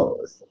this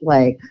goes.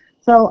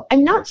 So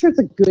I'm not sure it's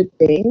a good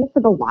thing for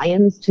the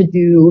Lions to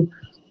do.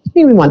 I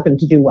think we want them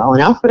to do well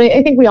enough, but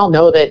I think we all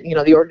know that,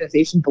 the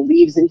organization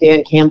believes in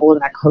Dan Campbell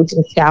and that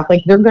coaching staff.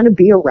 They're going to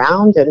be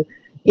around, and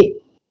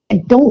I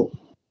don't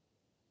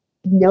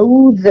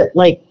know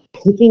that,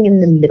 picking in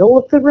the middle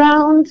of the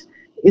round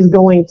is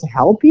going to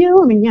help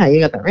you. I mean, yeah, you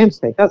got the Rams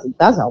pick. That's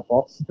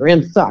helpful. The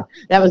Rams suck.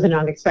 That was an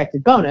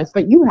unexpected bonus,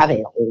 but you have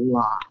a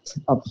lot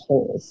of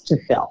holes to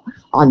fill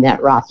on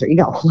that roster. You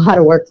got a lot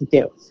of work to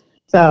do.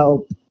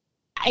 So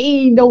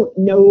I don't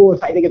know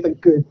if I think it's a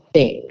good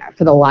thing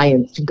for the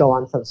Lions to go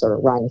on some sort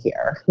of run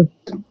here.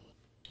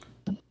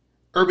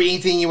 Irby,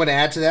 anything you want to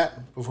add to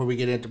that before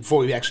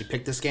we actually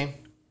pick this game?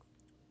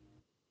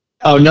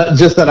 Oh, no,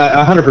 just that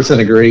I 100%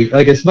 agree.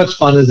 As much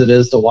fun as it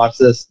is to watch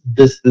this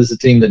is a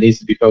team that needs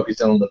to be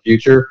focused on the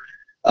future.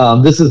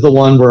 This is the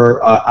one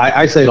where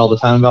I say it all the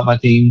time about my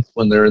teams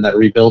when they're in that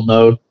rebuild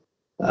mode.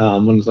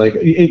 When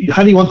it's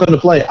how do you want them to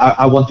play?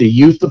 I want the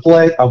youth to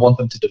play. I want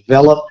them to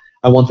develop.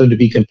 I want them to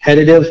be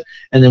competitive.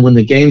 And then when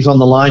the game's on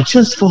the line,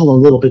 just fall a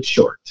little bit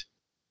short.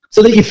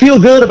 So that you feel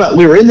good about,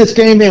 we were in this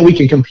game, man, we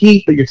can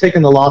compete, but you're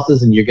taking the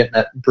losses and you're getting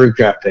that improved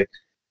draft pick.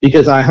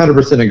 Because I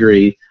 100%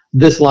 agree.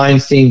 This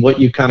Lions team, what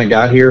you kind of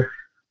got here,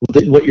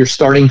 what you're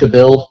starting to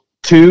build,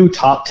 2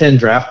 top 10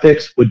 draft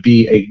picks would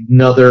be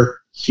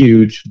another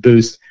huge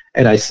boost.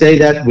 And I say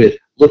that with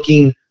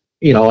looking,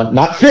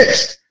 not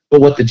fixed, but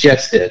what the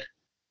Jets did.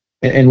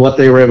 and what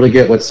they were able to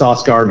get with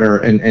Sauce Gardner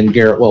and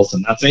Garrett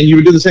Wilson. Not saying you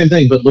would do the same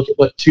thing, but look at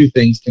what two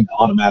things can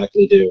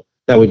automatically do.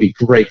 That would be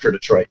great for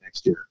Detroit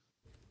next year.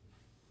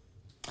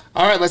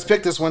 All right, let's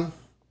pick this one.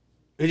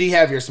 Who do you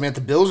have here,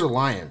 Samantha? Bills or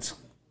Lions?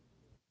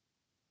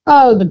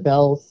 Oh, the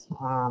Bills.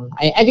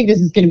 I think this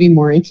is going to be a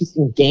more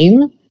interesting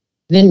game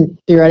than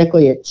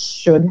theoretically it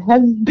should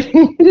have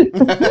been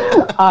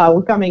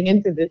coming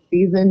into this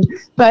season.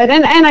 But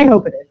and I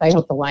hope it is. I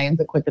hope the Lions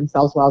acquit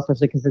themselves well,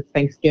 especially because it's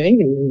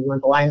Thanksgiving and we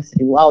want the Lions to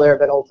do well there.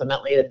 But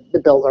ultimately, the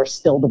Bills are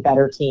still the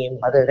better team,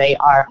 whether they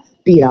are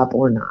beat up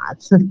or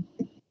not.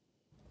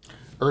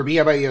 Irby,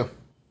 how about you?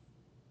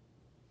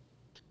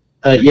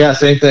 Yeah,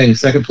 same thing.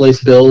 Second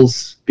place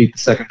Bills beat the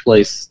second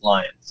place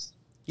Lions.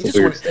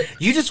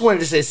 You just wanted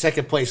to say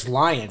second place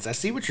Lions. I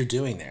see what you're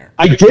doing there.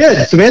 I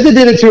did. Samantha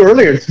did it too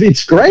earlier.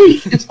 It's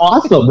great. It's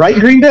awesome. Right,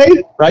 Green Bay?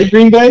 Right,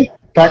 Green Bay?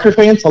 Packer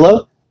fans,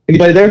 hello?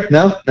 Anybody there?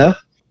 No?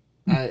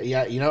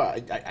 Yeah,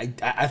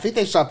 I think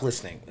they stopped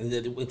listening.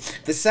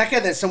 The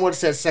second that someone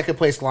says second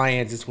place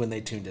Lions is when they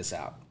tuned us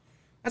out.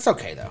 That's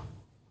okay, though.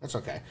 That's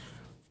okay.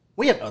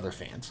 We have other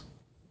fans.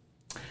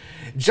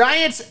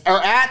 Giants are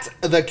at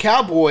the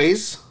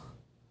Cowboys.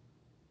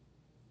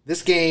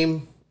 This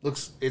game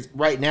looks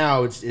right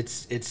now. I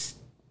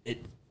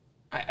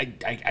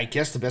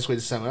guess the best way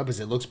to sum it up is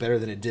it looks better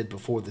than it did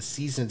before the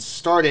season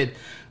started.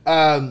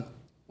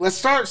 Let's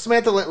start,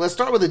 Samantha. Let's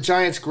start with the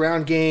Giants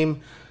ground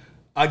game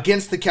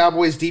against the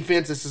Cowboys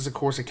defense. This is, of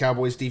course, a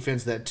Cowboys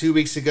defense that 2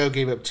 weeks ago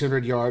gave up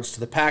 200 yards to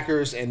the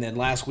Packers, and then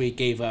last week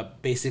gave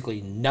up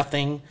basically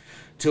nothing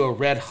to a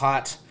red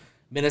hot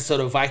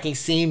Minnesota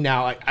Vikings team.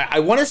 Now,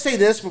 I want to say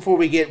this before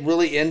we get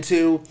really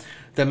into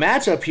the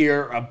matchup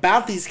here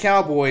about these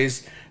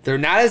Cowboys. They're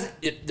not as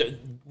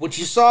what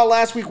you saw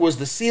last week was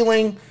the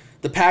ceiling.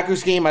 The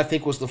Packers game, I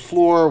think, was the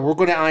floor. We're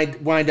going to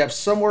wind up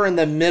somewhere in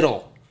the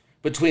middle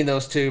between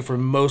those two for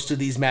most of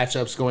these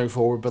matchups going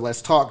forward. But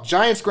let's talk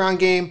Giants ground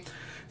game.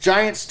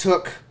 Giants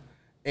took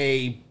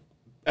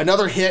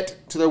another hit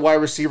to their wide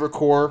receiver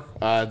core.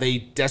 They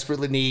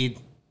desperately need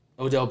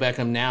Odell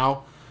Beckham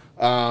now.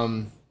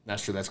 Not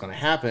sure that's going to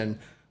happen,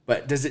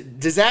 but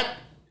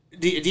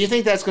do you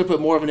think that's going to put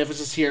more of an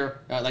emphasis here?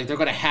 Like they're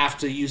going to have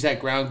to use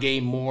that ground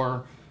game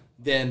more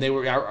than they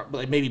were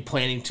maybe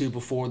planning to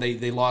before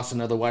they lost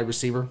another wide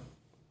receiver?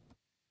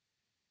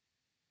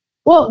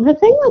 Well, the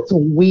thing that's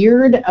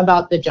weird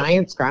about the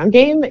Giants ground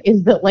game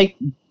is that like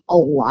a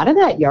lot of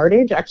that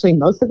yardage, actually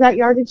most of that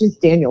yardage is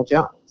Daniel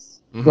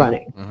Jones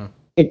running. Mm-hmm.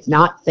 It's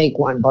not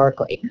Saquon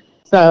Barkley.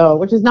 So,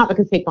 which is not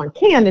because Saquon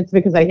can, it's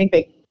because I think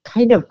they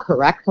kind of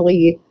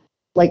correctly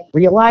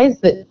realize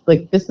that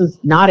this is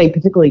not a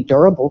particularly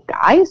durable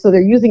guy, so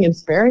they're using him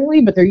sparingly,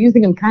 but they're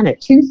using him kind of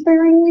too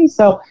sparingly.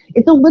 So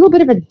it's a little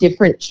bit of a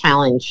different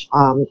challenge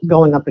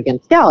going up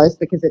against Dallas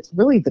because it's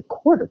really the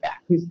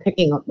quarterback who's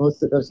picking up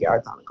most of those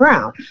yards on the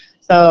ground.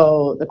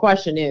 So the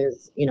question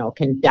is,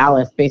 can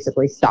Dallas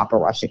basically stop a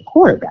rushing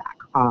quarterback,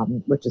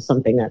 which is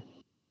something that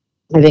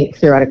I think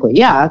theoretically,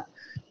 yes.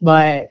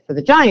 But for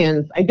the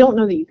Giants, I don't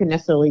know that you can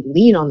necessarily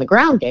lean on the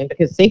ground game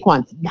because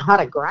Saquon's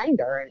not a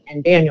grinder,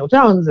 and Daniel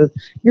Jones is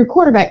your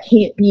quarterback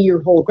can't be your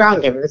whole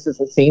ground game. And this is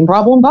the same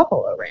problem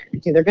Buffalo ran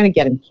into. They're going to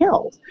get him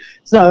killed.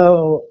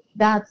 So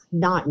that's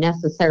not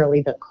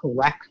necessarily the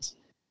correct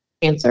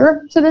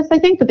answer to this, I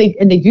think, but they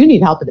do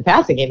need help in the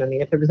passing game. I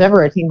mean, if there was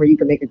ever a team where you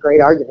could make a great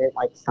argument,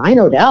 sign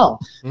Odell.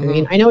 Mm-hmm. I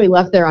mean, I know he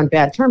left there on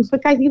bad terms,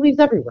 but guys, he leaves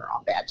everywhere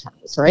on bad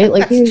terms, right?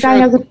 The guy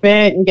has a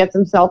fit and gets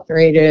himself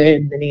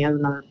traded, then he has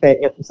another fit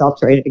and gets himself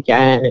traded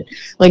again.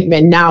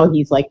 And now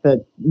he's like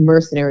the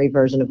mercenary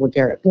version of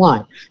LeGarrette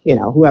Blount.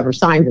 Whoever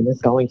signs him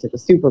is going to the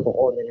Super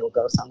Bowl and then he'll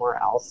go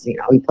somewhere else.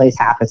 He plays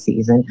half a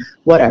season,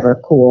 whatever,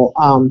 cool.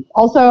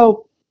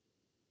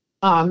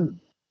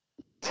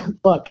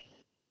 Look,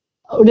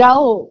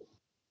 Odell,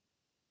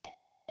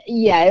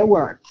 yeah, it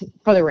worked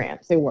for the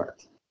Rams. It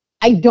worked.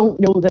 I don't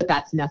know that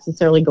that's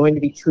necessarily going to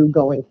be true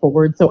going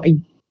forward. So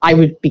I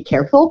would be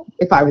careful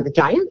if I were the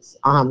Giants,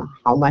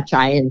 how much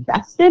I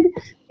invested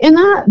in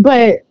that.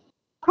 But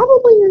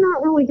probably you're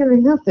not really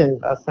going to have to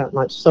invest that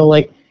much. So,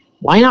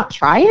 why not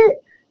try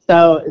it?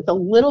 So it's a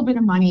little bit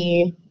of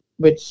money,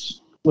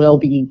 which will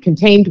be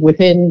contained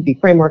within the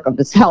framework of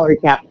the salary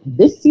cap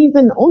this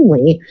season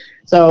only.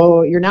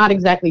 So you're not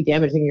exactly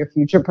damaging your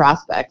future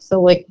prospects. So,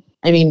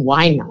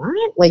 why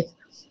not?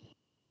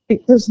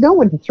 There's no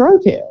one to throw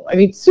to. I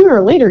mean, sooner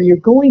or later, you're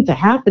going to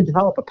have to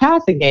develop a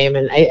passing game.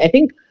 And I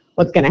think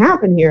what's going to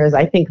happen here is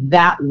I think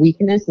that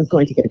weakness is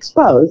going to get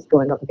exposed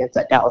going up against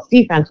that Dallas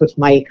defense, which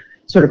might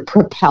sort of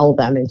propel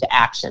them into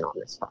action on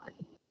this front.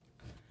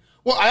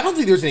 Well, I don't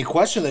think there's any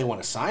question they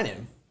want to sign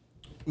him.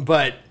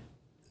 But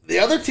the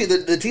other team,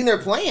 the team they're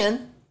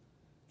playing,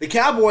 the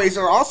Cowboys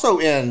are also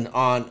in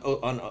on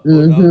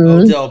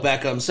Odell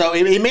Beckham. So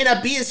it may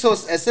not be as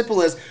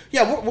simple as,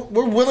 yeah,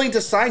 we're willing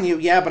to sign you.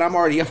 Yeah, but I'm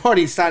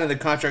already signing the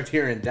contract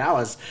here in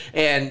Dallas.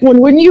 And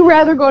wouldn't you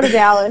rather go to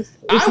Dallas?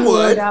 I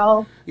would.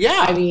 Odell?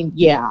 Yeah. I mean,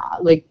 yeah.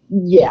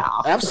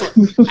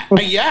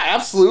 Absolutely. Yeah,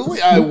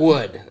 absolutely. I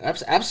would.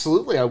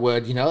 Absolutely, I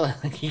would. You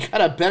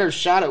got a better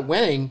shot at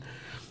winning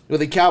with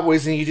the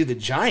Cowboys than you do the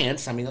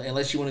Giants. I mean,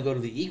 unless you want to go to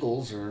the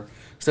Eagles or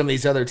some of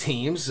these other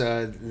teams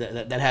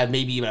that have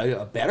maybe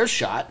a better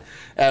shot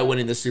at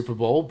winning the Super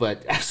Bowl.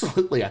 But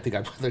absolutely, I think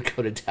I'd rather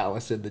go to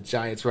Dallas than the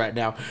Giants right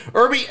now.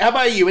 Irby, how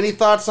about you? Any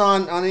thoughts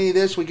on any of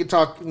this? We could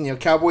talk,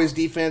 Cowboys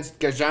defense,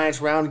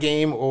 Giants round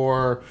game,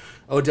 or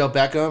Odell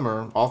Beckham,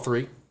 or all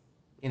three.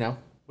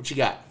 What you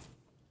got?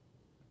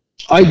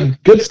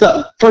 Good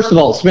stuff. First of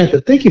all,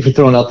 Samantha, thank you for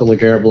throwing out the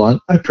LeGarrette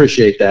Blount. I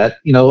appreciate that.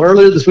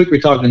 Earlier this week we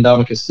were talking to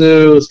Ndamukong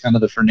Suh. It's kind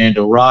of the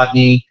Fernando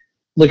Rodney.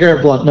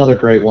 LeGarrette Blount, another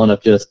great one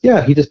of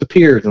he just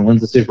appears and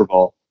wins the Super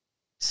Bowl.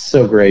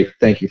 So great.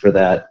 Thank you for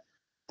that.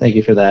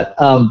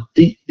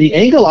 The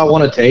angle I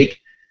want to take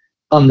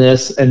on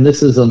this, and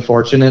this is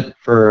unfortunate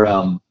for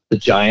the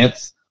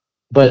Giants,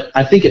 but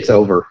I think it's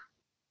over.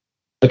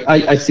 Like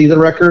I see the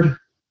record,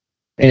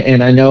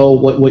 and I know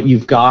what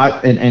you've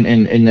got, and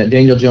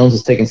Daniel Jones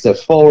is taking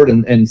steps forward,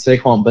 and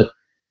Saquon, but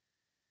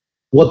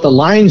what the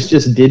Lions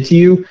just did to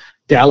you,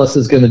 Dallas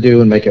is going to do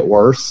and make it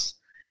worse.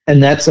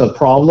 And that's a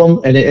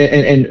problem.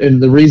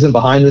 And the reason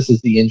behind this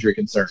is the injury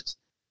concerns,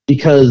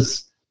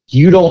 because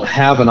you don't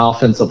have an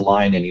offensive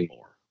line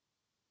anymore.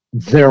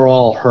 They're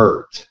all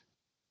hurt.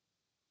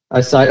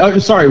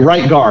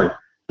 Right guard.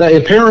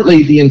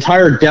 Apparently the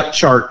entire depth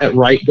chart at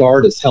right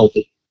guard is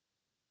healthy.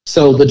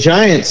 So the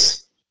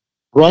Giants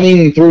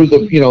running through the,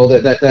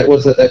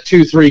 that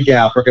 2-3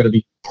 gap are going to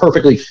be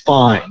perfectly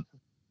fine.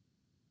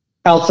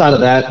 Outside of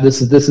that,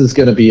 this is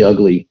going to be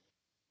ugly.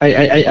 When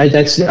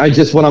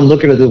I'm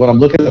looking at the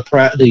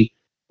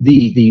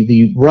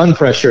run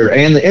pressure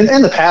and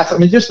the pass, I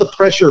mean, just the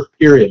pressure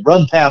period,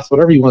 run pass,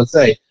 whatever you want to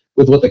say,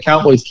 with what the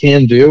Cowboys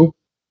can do,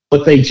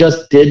 what they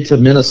just did to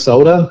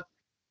Minnesota,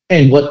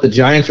 and what the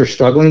Giants are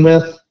struggling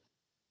with,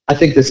 I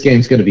think this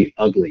game's going to be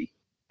ugly.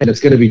 And it's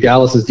going to be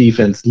Dallas's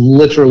defense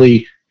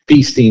literally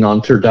feasting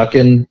on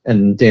Turducken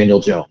and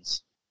Daniel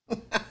Jones.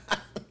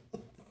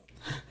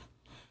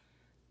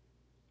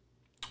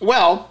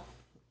 Well,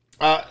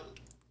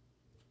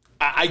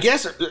 I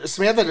guess,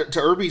 Samantha, to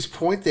Irby's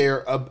point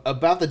there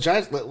about the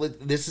Giants,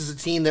 this is a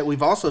team that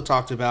we've also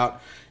talked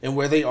about and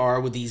where they are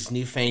with these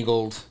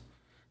newfangled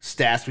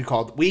stats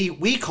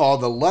we call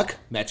the luck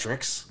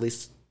metrics. At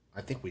least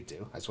I think we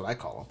do. That's what I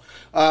call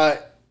them.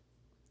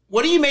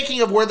 What are you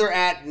making of where they're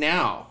at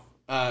now,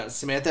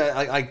 Samantha?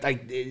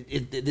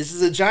 This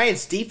is a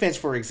Giants defense,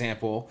 for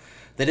example,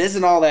 that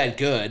isn't all that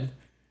good,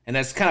 and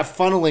that's kind of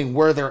funneling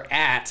where they're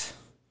at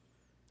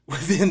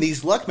within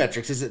these luck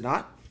metrics, is it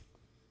not?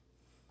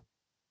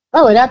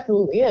 Oh, it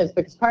absolutely is,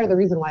 because part of the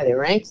reason why they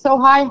rank so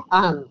high,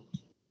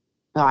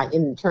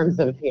 in terms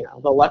of,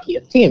 the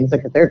luckiest teams,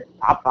 because they're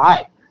top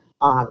 5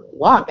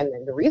 luck, and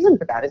then the reason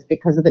for that is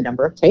because of the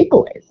number of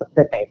takeaways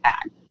that they've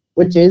had,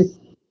 which is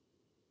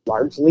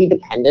largely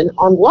dependent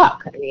on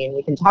luck. I mean,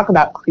 we can talk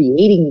about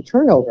creating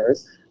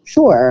turnovers,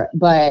 sure,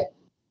 but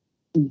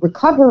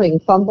recovering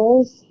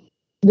fumbles,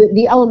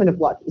 the element of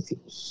luck is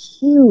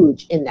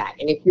huge in that.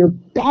 And if you're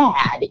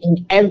bad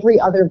in every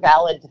other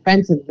valid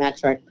defensive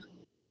metric,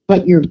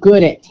 but you're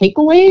good at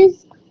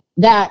takeaways,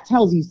 that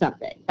tells you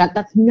something.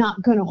 That's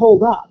not going to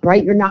hold up,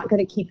 right? You're not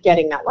going to keep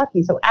getting that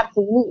lucky. So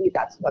absolutely,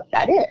 that's what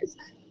that is.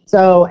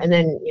 So, and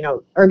then,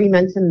 Irby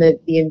mentioned the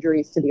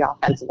injuries to the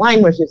offensive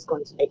line, which is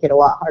going to make it a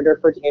lot harder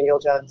for Daniel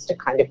Jones to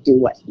kind of do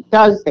what he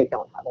does. They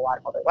don't have a lot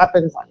of other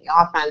weapons on the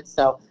offense.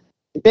 So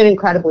they've been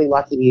incredibly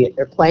lucky.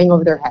 They're playing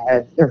over their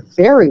heads. They're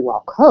very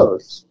well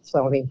coached.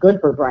 So, I mean, good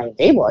for Brian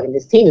Dable. I mean,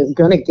 this team is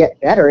going to get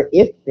better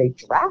if they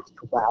draft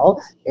well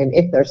and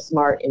if they're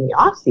smart in the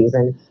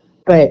offseason.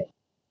 But,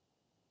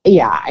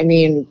 yeah, I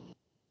mean,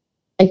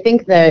 I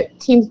think that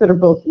teams that are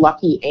both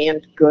lucky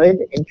and good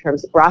in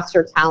terms of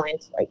roster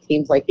talent, like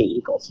teams like the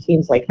Eagles,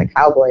 teams like the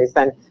Cowboys,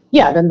 then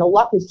the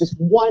luck is just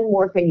one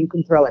more thing you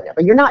can throw in there.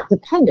 But you're not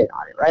dependent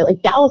on it, right?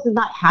 Like Dallas is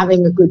not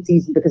having a good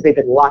season because they've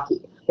been lucky.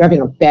 They're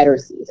having a better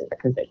season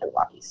because they've been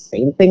lucky.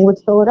 Same thing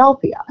with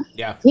Philadelphia.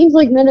 Yeah. Teams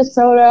like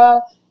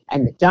Minnesota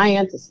and the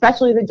Giants,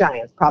 especially the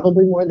Giants,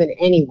 probably more than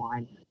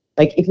anyone,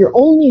 like if you're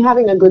only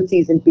having a good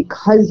season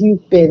because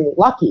you've been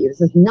lucky,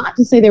 this is not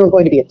to say they were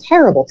going to be a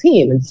terrible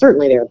team, and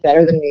certainly they were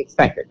better than we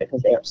expected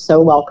because they are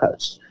so well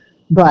coached.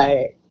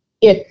 But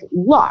if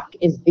luck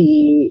is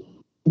the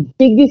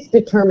biggest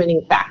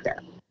determining factor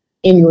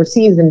in your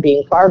season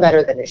being far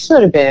better than it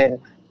should have been,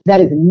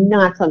 that is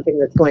not something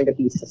that's going to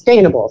be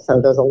sustainable.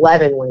 So those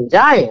 11-win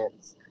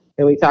Giants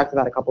that we talked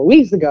about a couple of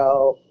weeks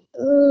ago,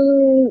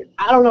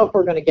 I don't know if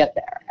we're going to get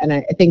there. And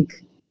I think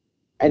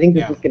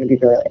this is going to be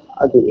a really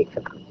ugly week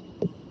for them.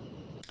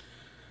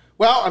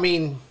 Well, I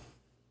mean,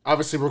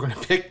 obviously we're going to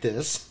pick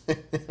this.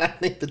 I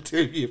think the two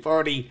of you have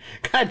already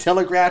kind of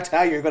telegraphed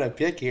how you're going to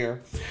pick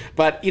here.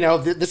 But,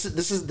 this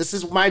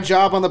is my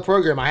job on the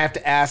program. I have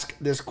to ask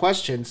this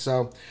question.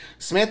 So,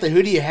 Samantha,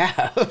 who do you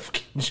have?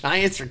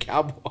 Giants or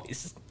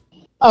Cowboys?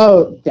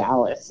 Oh,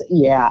 Dallas.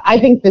 Yeah. I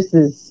think this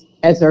is,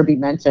 as Irby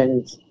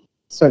mentioned,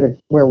 sort of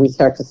where we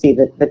start to see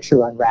the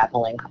true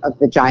unraveling of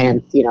the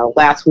Giants.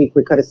 Last week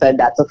we could have said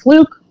that's a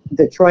fluke.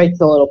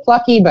 Detroit's a little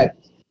plucky, but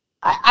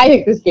I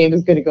think this game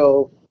is going to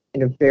go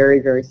in a very,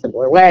 very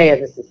similar way.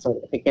 And this is sort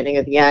of the beginning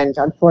of the end,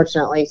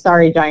 unfortunately.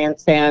 Sorry,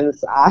 Giants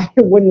fans. I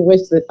wouldn't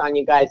wish this on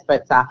you guys,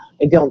 but I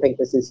don't think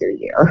this is your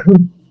year.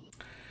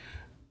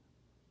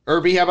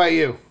 Irby, how about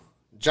you?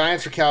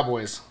 Giants or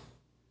Cowboys?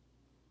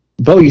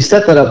 Bo, you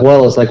set that up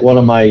well as like one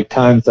of my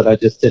times that I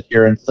just sit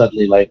here and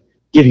suddenly like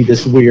give you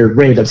this weird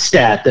random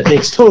stat that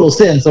makes total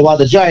sense of why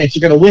the Giants are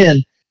going to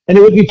win, and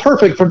it would be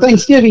perfect for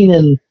Thanksgiving.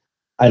 And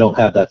I don't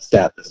have that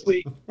stat this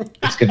week.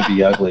 It's going to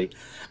be ugly.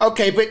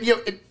 Okay, but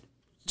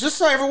just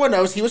so everyone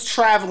knows, he was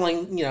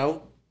traveling,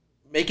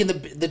 making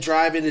the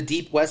drive into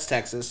deep West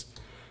Texas.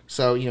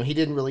 So, he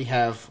didn't really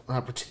have an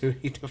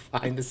opportunity to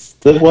find this.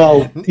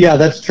 Well, yeah,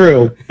 that's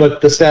true.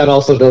 But the stat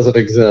also doesn't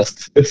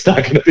exist. It's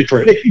not going to be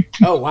pretty.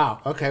 Oh,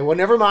 wow. Okay, well,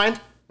 never mind.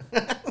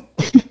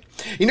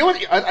 You know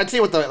what? I'd say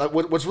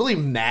what's really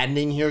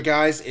maddening here,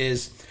 guys,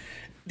 is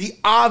the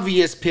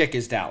obvious pick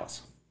is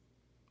Dallas.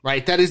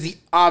 Right? That is the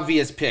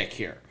obvious pick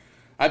here.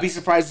 I'd be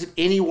surprised if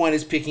anyone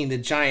is picking the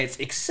Giants,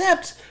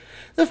 except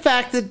the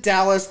fact that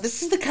Dallas,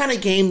 this is the kind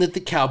of game that the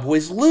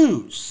Cowboys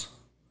lose.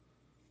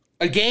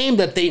 A game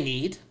that they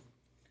need.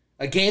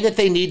 A game that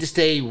they need to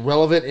stay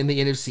relevant in the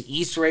NFC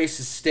East race,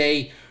 to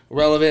stay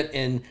relevant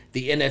in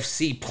the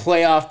NFC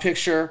playoff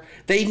picture.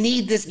 They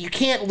need this. You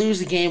can't lose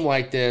a game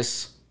like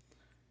this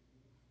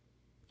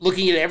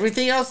looking at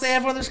everything else they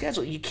have on their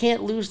schedule. You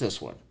can't lose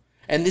this one.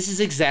 And this is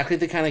exactly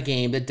the kind of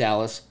game that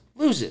Dallas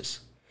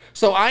loses.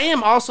 So I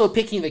am also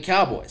picking the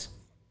Cowboys.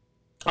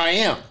 I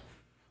am.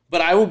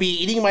 But I will be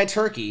eating my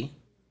turkey,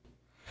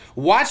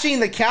 watching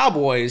the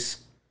Cowboys,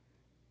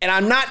 and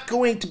I'm not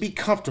going to be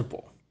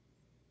comfortable.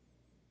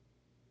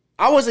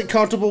 I wasn't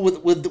comfortable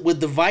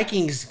with the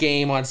Vikings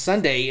game on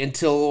Sunday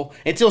until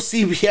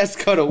CBS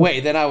cut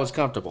away. Then I was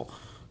comfortable.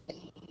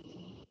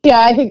 Yeah,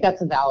 I think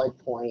that's a valid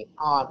point.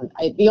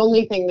 The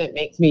only thing that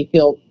makes me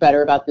feel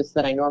better about this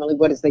than I normally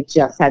would is they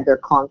just had their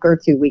conquer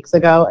 2 weeks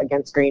ago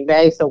against Green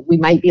Bay. So we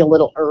might be a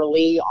little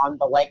early on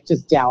the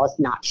just Dallas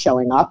not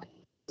showing up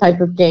type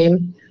of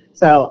game.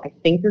 So I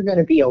think you're going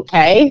to be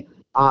okay.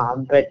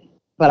 But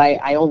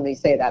I only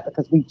say that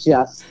because we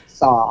just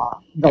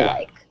saw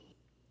the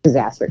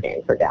disaster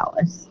game for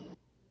Dallas.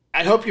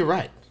 I hope you're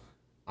right.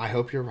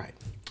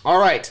 All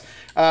right.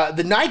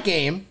 The night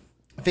game,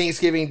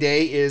 Thanksgiving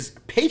Day, is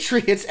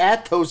Patriots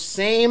at those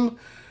same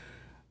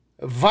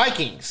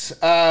Vikings.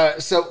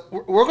 So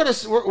we're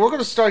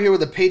gonna start here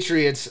with the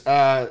Patriots.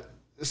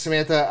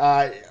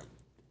 Samantha,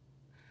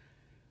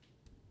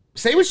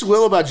 say what you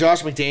will about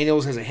Josh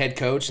McDaniels as a head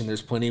coach, and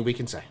there's plenty we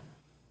can say.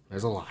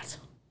 There's a lot.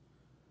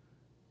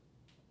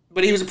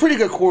 But he was a pretty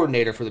good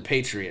coordinator for the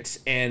Patriots.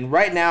 And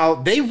right now,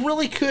 they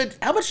really could.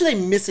 How much are they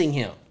missing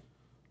him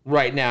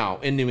right now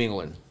in New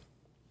England?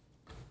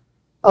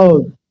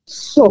 Oh,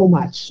 so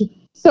much.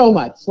 So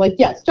much.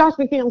 Yes, Josh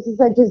McDaniels is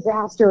a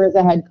disaster as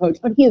a head coach,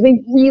 but he is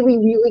a really,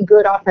 really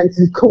good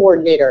offensive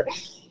coordinator.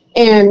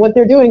 And what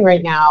they're doing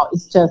right now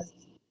is just,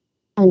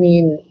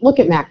 look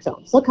at Mac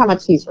Jones. Look how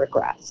much he's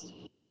regressed.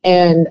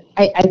 And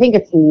I think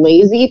it's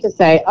lazy to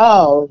say,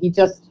 oh, he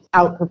just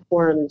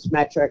outperformed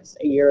metrics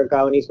a year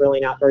ago and he's really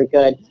not very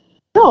good.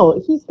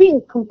 No, he's being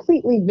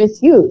completely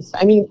misused.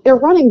 They're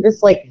running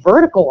this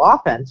vertical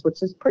offense,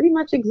 which is pretty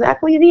much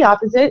exactly the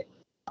opposite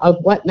of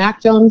what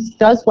Mac Jones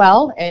does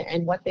well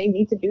and what they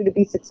need to do to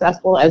be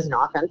successful as an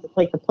offense.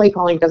 It's the play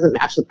calling doesn't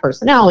match the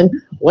personnel. And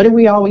what do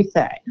we always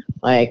say?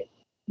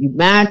 You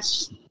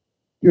match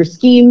your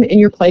scheme and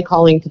your play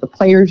calling to the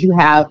players you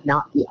have,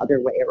 not the other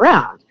way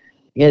around.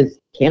 Because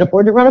can't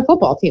afford to run a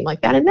football team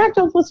like that. And Mac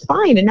Jones was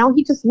fine. And now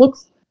he just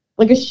looks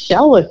like a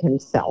shell of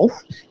himself.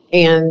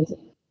 And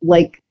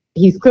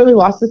he's clearly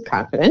lost his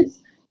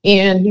confidence.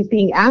 And he's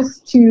being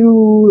asked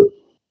to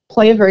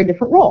play a very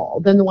different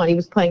role than the one he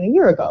was playing a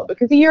year ago.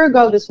 Because a year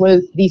ago, this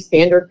was the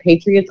standard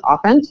Patriots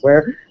offense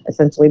where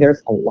essentially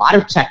there's a lot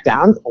of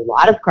checkdowns, a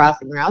lot of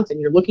crossing routes, and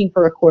you're looking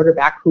for a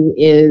quarterback who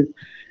is,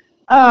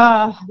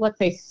 let's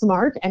say,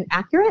 smart and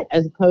accurate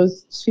as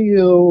opposed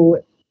to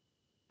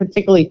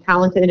particularly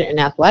talented and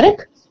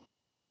athletic.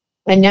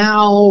 And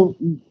now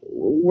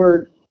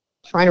we're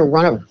trying to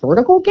run a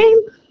vertical game?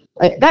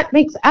 That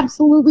makes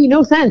absolutely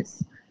no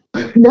sense.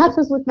 Not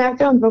just with Mac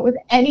Jones, but with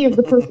any of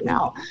the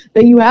personnel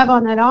that you have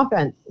on that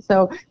offense.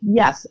 So,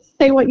 yes,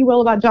 say what you will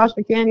about Josh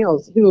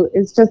McDaniels, who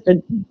is just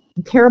a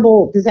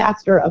terrible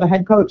disaster of a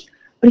head coach,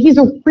 but he's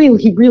a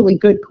really, really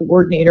good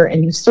coordinator,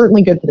 and he's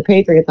certainly good for the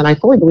Patriots. And I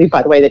fully believe,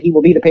 by the way, that he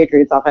will be the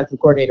Patriots offensive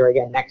coordinator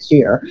again next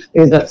year,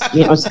 because that's,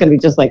 it's going to be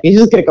just he's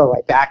just going to go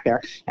right back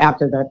there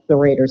after the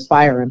Raiders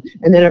fire him,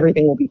 and then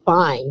everything will be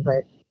fine.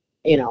 But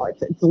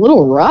it's a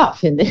little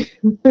rough in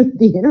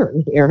the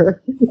interim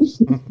here.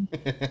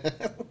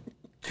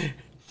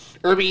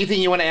 Irby,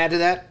 anything you want to add to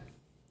that?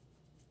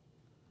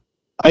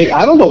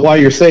 I don't know why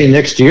you're saying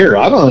next year.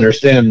 I don't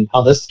understand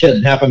how this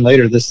couldn't happen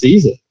later this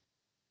season.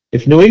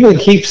 If New England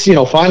keeps,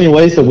 finding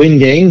ways to win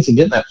games and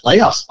get in that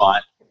playoff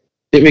spot,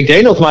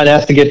 McDaniels might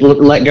have to get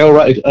let go.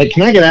 Right?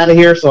 Can I get out of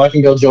here so I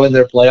can go join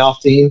their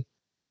playoff team?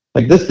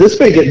 This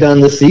may get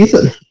done this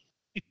season.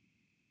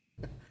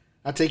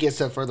 I'll take it a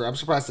step further. I'm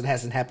surprised it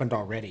hasn't happened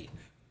already.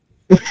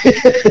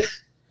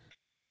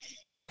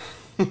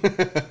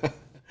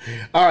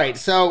 All right,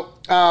 so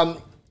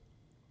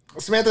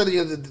Samantha,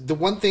 the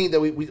one thing that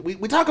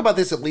we talk about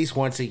this at least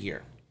once a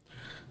year.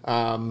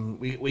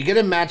 We get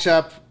a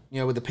matchup,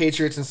 with the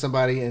Patriots and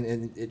somebody,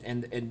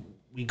 and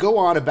we go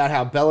on about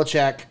how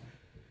Belichick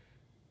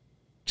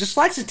just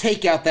likes to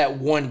take out that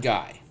one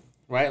guy,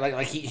 right?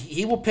 Like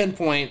he will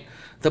pinpoint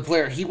the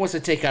player he wants to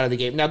take out of the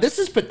game. Now, this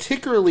is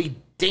particularly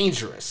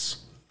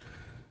dangerous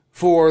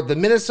for the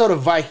Minnesota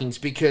Vikings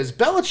because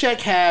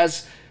Belichick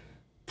has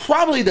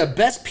probably the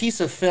best piece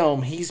of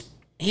film he's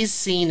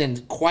seen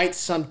in quite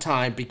some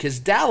time because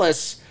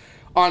Dallas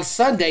on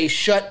Sunday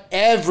shut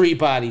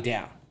everybody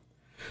down.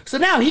 So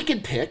now he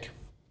can pick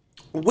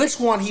which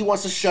one he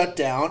wants to shut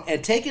down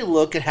and take a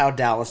look at how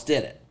Dallas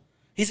did it.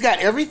 He's got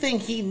everything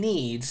he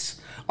needs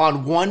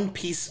on one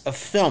piece of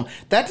film.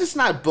 That does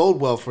not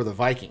bode well for the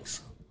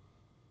Vikings.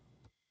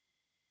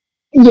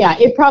 Yeah,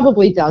 it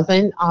probably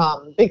doesn't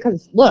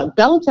because, look,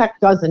 Belichick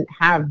doesn't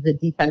have the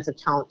defensive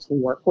talent to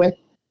work with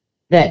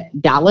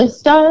that Dallas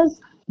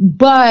does.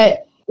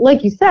 But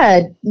like you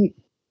said,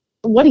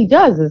 what he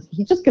does is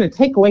he's just going to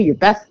take away your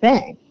best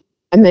thing,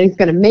 and then he's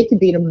going to make you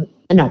beat him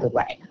another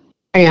way.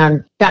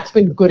 And that's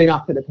been good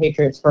enough for the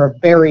Patriots for a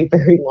very,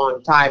 very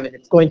long time, and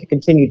it's going to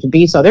continue to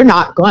be so. They're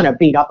not going to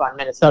beat up on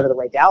Minnesota the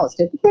way Dallas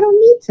did, but they don't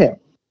need to.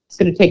 It's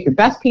going to take your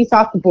best piece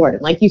off the board.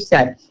 And like you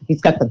said, he's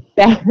got the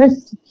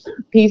best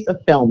piece of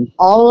film,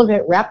 all of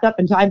it wrapped up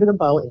and tied to the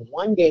bow in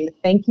one game.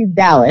 Thank you,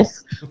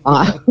 Dallas,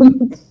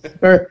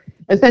 for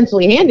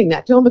essentially handing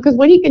that to him, because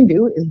what he can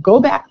do is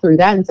go back through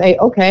that and say,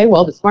 okay,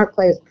 well, the smart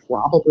play is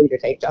probably to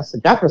take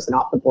Justin Jefferson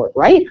off the board,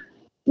 right?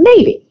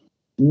 Maybe.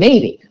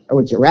 Or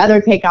would you rather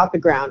take out the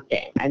ground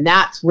game? And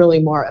that's really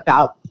more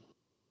about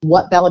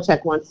what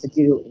Belichick wants to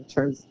do in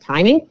terms of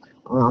timing.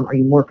 Are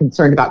you more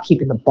concerned about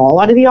keeping the ball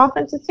out of the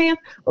offensive stance,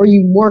 or are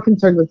you more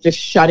concerned with just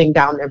shutting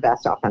down their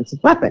best offensive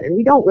weapon? And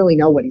we don't really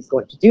know what he's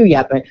going to do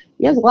yet, but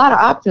he has a lot of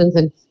options,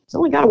 and he's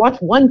only got to watch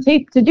one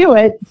tape to do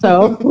it.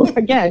 So,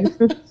 again,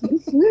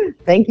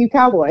 thank you,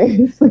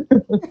 Cowboys.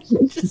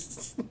 You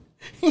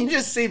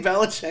just see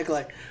Belichick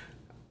like,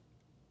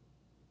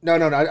 no,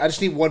 I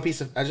just need one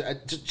piece of,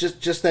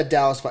 just that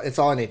Dallas. It's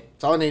all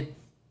I need.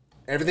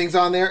 Everything's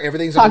on there.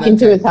 Everything's talking on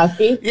that to his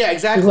husky. Yeah,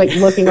 exactly.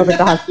 He's like looking over at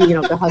the husky,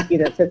 the husky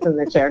that sits in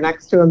the chair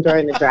next to him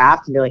during the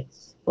draft, and be like,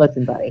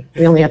 "Listen, buddy,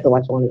 we only have to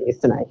watch one of these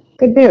tonight.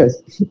 Good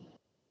news."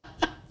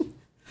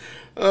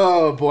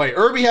 Oh boy,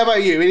 Irby, how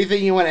about you?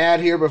 Anything you want to add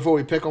here before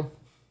we pick them?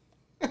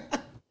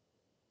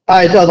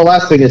 The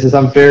last thing is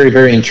I'm very,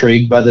 very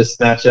intrigued by this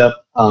matchup,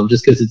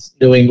 just because it's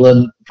New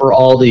England. For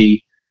all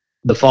the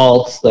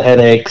faults, the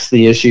headaches,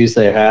 the issues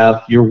they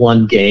have, you're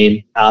one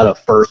game out of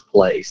first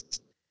place.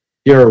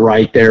 You're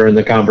right there in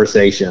the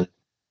conversation,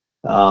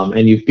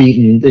 and you've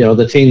beaten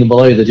the team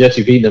below you, the Jets.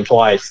 You've beaten them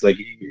twice. Like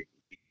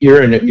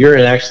you're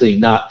in actually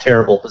not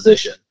terrible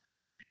position,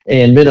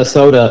 and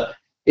Minnesota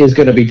is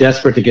going to be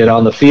desperate to get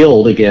on the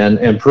field again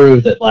and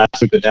prove that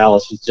last week with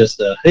Dallas was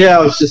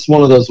it was just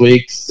one of those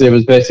weeks. It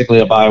was basically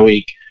a bye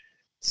week.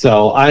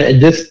 So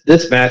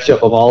this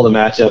matchup of all the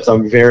matchups,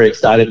 I'm very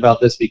excited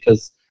about this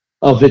because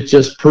of it.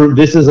 Just prove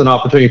this is an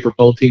opportunity for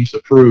both teams to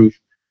prove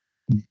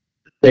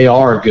they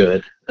are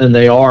good. And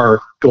they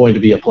are going to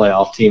be a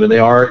playoff team, and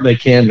they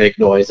can make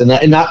noise, and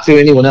not to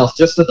anyone else,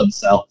 just to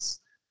themselves.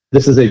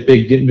 This is a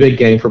big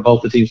game for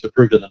both the teams to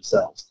prove to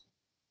themselves.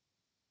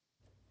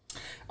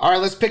 All right,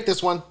 let's pick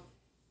this one.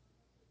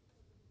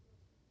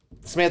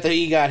 Samantha, who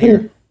you got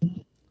here?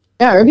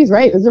 Yeah, Irby's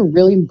right. This is a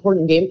really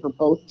important game for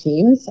both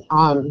teams.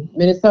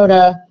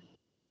 Minnesota,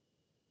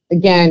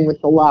 again, with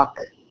the luck.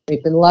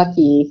 They've been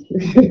lucky.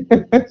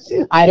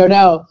 I don't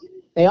know.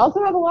 They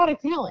also have a lot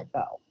of talent,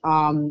 though.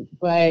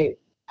 But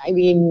I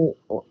mean,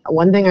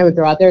 one thing I would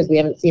throw out there is we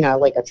haven't seen a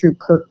true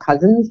Kirk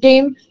Cousins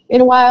game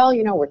in a while,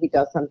 where he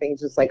does something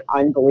just like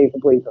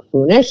unbelievably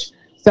buffoonish.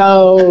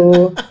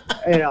 So,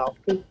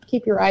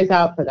 keep your eyes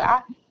out for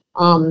that.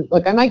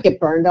 Look, I might get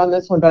burned on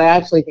this one, but I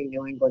actually think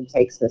New England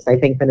takes this. I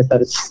think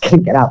Minnesota's just going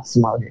to get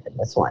outsmarted in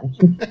this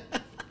one.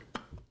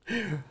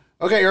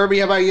 Okay, Irby,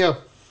 how about you?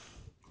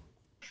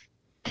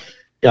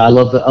 Yeah, I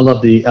love the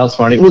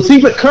outsmarting. Well,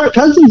 see, but Kirk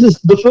Cousins is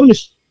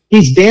buffoonish.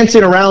 He's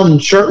dancing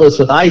around shirtless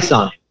with ice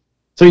on him.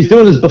 So he's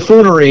doing his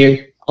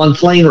buffoonery on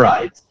plane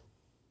rides,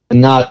 and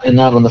not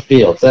on the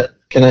field.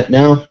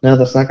 No,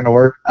 that's not going to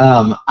work.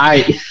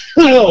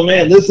 Oh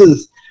man, this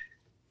is.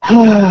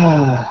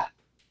 I'm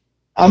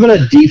going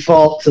to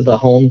default to the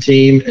home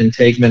team and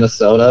take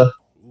Minnesota.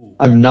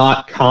 I'm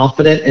not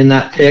confident in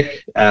that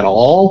pick at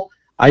all.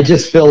 I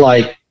just feel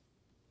like,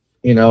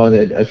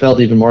 I felt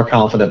even more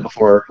confident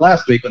before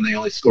last week when they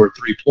only scored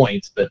 3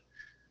 points, but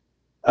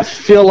I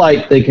feel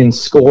like they can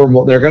score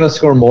more. They're going to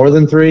score more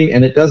than 3,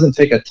 and it doesn't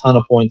take a ton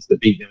of points to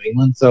beat New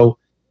England. So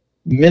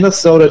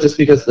Minnesota, just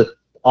because the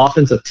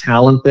offensive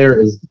talent there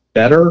is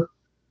better,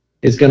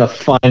 is going to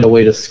find a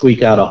way to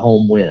squeak out a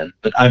home win.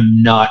 But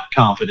I'm not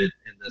confident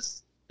in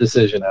this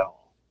decision at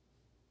all.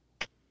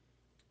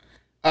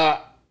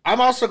 I'm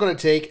also going to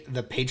take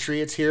the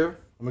Patriots here.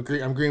 I'm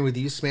agreeing with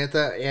you,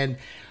 Samantha. And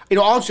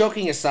all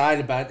joking aside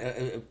about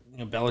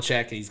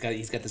Belichick, and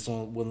he's got this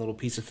one little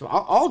piece of film.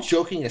 All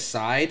joking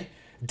aside,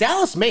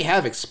 Dallas may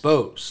have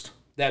exposed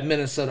that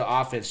Minnesota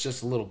offense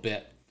just a little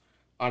bit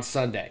on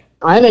Sunday.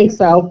 I think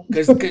so.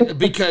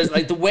 Because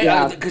like the way,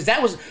 because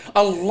that was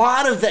a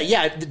lot of that.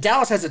 Yeah,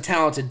 Dallas has a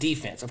talented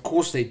defense. Of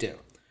course they do.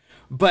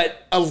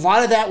 But a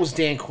lot of that was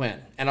Dan Quinn.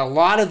 And a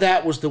lot of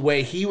that was the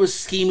way he was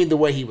scheming, the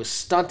way he was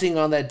stunting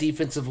on that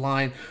defensive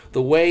line,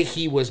 the way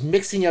he was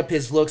mixing up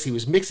his looks. He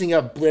was mixing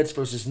up blitz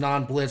versus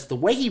non-blitz. The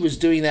way he was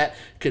doing that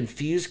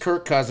confused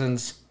Kirk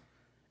Cousins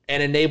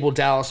and enabled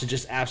Dallas to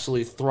just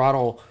absolutely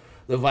throttle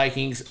the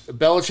Vikings.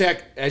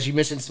 Belichick, as you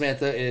mentioned,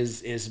 Samantha,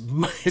 is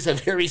a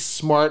very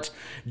smart,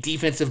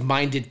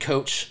 defensive-minded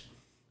coach.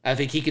 I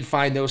think he could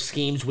find those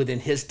schemes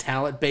within his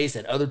talent base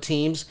at other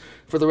teams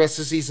for the rest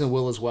of the season.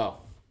 Will as well.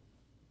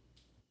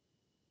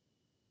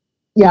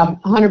 Yeah,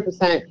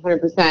 100%,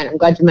 100%. I'm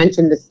glad you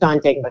mentioned the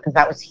stunting because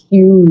that was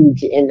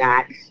huge in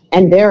that.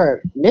 And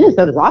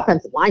Minnesota's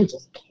offensive line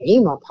just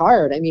came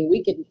apart. I mean,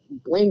 we could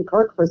blame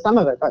Kirk for some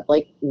of it, but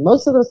like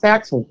most of those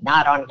sacks were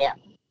not on him.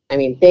 I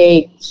mean,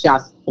 they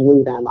just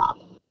blew them up.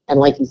 And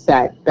like you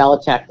said,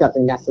 Belichick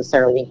doesn't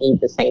necessarily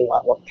need the same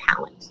level of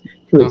talent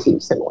to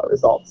achieve similar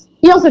results.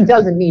 He also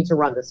doesn't need to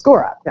run the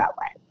score up that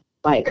way.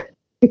 Like,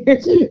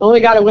 only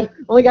got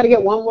to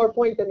get one more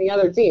point than the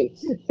other team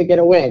to get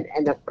a win,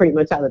 and that's pretty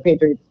much how the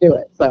Patriots do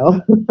it.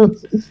 So,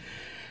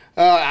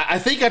 I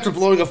think after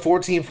blowing a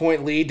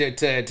 14-point lead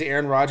to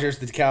Aaron Rodgers,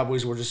 the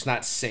Cowboys were just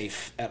not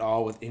safe at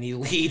all with any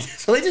lead,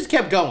 so they just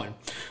kept going.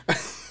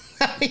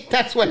 I think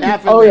that's what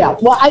happened. Oh yeah,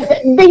 well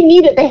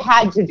they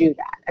had to do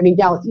that. I mean,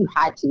 Dallas, you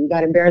had to. You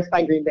got embarrassed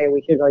by Green Bay a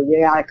week ago.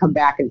 You got to come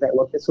back and say,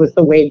 look, this was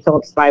the Wade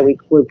Phillips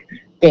bye-week fluke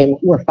game.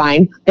 We're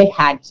fine. They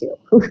had to.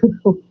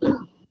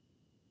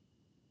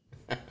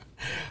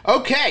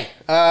 Okay,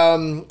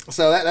 so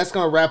that's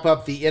going to wrap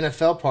up the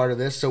NFL part of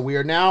this. So we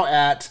are now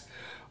at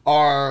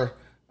our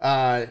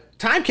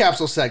time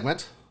capsule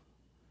segment.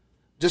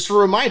 Just a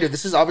reminder,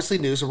 this is obviously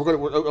new, so we're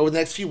over the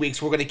next few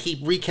weeks, we're going to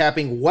keep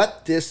recapping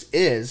what this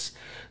is,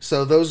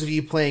 so those of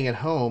you playing at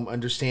home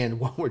understand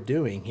what we're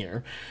doing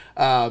here.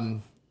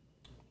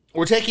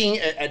 We're taking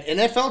an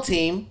NFL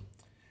team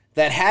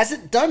that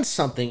hasn't done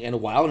something in a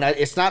while. Now,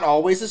 it's not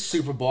always a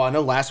Super Bowl. I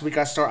know last week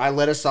I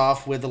led us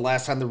off with the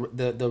last time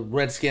the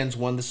Redskins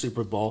won the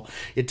Super Bowl.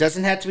 It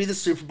doesn't have to be the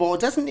Super Bowl.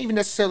 It doesn't even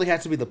necessarily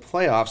have to be the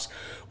playoffs.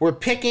 We're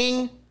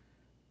picking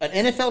an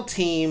NFL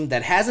team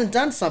that hasn't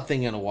done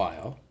something in a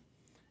while,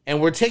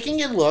 and we're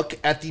taking a look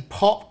at the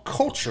pop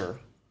culture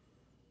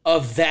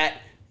of that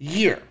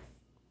year.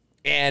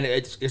 And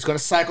it's going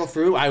to cycle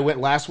through. I went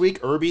last week.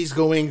 Irby's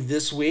going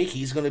this week.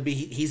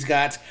 He's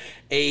got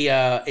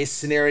a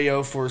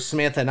scenario for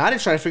Samantha and I to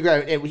try to figure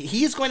out. And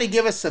he's going to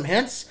give us some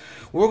hints.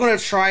 We're going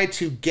to try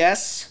to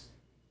guess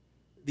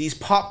these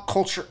pop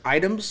culture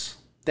items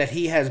that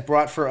he has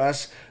brought for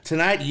us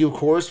tonight. You, of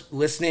course,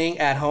 listening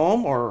at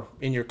home or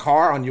in your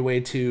car on your way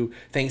to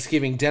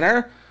Thanksgiving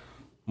dinner,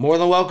 more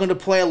than welcome to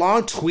play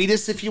along. Tweet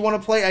us if you want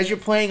to play as you're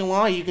playing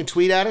along. You can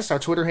tweet at us. Our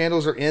Twitter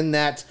handles are in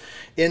that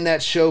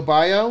show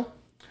bio.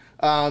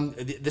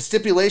 The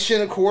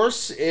stipulation, of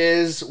course,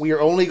 is we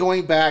are only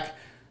going back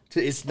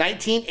to it's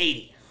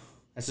 1980.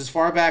 That's as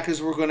far back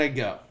as we're going to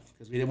go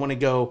because we didn't want to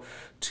go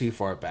too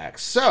far back.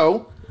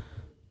 So,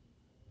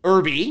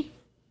 Irby,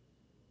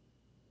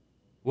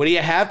 what do you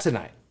have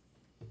tonight?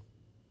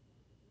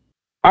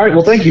 All right.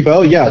 Well, thank you,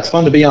 Bo. Yeah, it's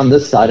fun to be on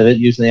this side of it.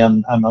 Usually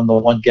I'm the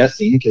one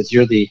guessing because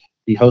you're the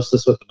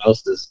hostess with the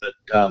mostest. But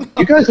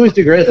you guys always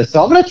do great at this.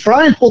 So I'm going to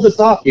try and pull this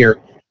off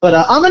here. But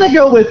I'm going to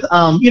go with,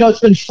 it's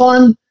been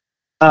fun.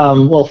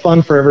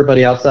 Fun for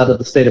everybody outside of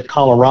the state of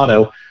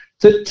Colorado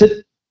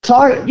to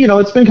talk.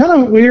 It's been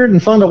kind of weird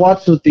and fun to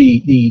watch with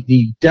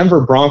the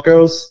Denver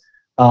Broncos.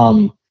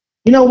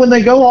 When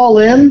they go all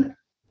in,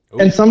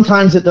 and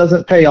sometimes it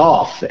doesn't pay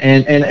off.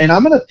 And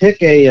I'm going to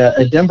pick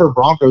a Denver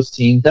Broncos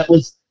team that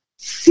was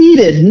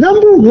seeded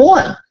number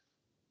one.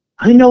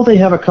 I know they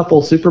have a couple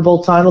Super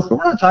Bowl titles, but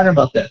we're not talking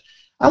about that.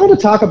 I want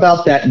to talk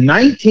about that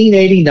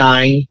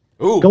 1989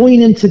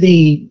 going into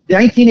the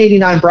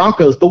 1989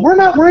 Broncos, but we're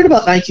not worried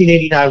about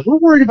 1989. We're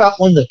worried about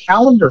when the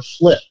calendar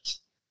flipped,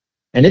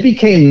 and it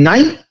became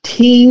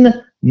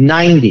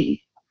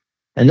 1990.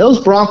 And those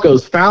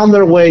Broncos found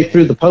their way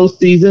through the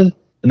postseason,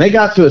 and they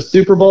got to a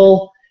Super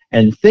Bowl,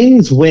 and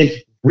things went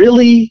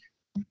really,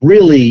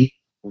 really,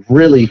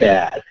 really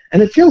bad.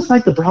 And it feels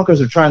like the Broncos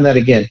are trying that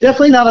again.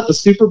 Definitely not at the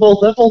Super Bowl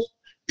level,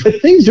 but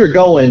things are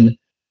going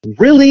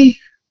really,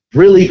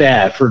 really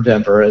bad for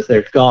Denver as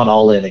they've gone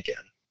all in again.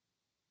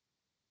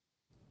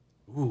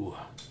 Ooh,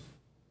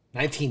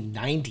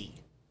 1990.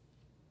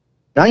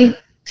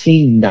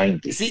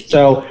 1990. See,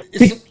 so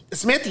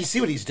Samantha, you see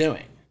what he's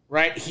doing,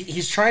 right?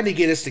 He's trying to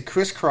get us to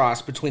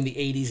crisscross between the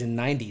 80s and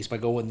 90s by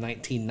going with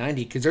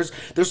 1990 because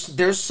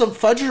there's some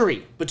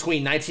fudgery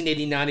between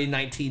 1989 and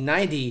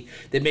 1990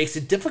 that makes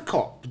it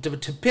difficult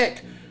to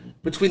pick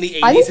between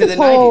the 80s and the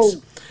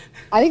 90s.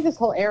 I think this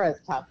whole era is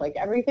tough. Like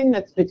everything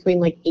that's between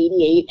like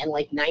 88 and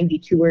like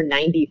 92 or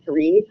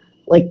 93,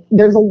 like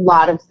there's a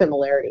lot of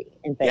similarity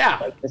in things, Yeah.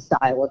 like the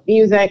style of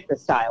music, the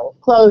style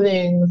of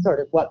clothing, sort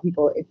of what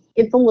people.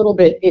 It's a little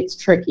bit. It's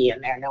tricky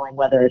in there knowing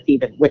whether it's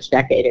even which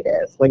decade it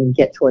is when you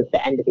get towards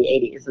the end of the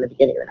 '80s and the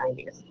beginning of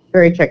the '90s.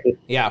 Very tricky.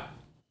 Yeah.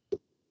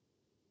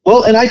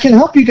 Well, and I can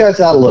help you guys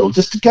out a little,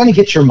 just to kind of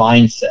get your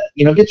mindset,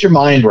 get your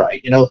mind right.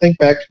 Think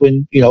back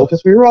when,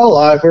 because we were all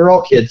alive, we were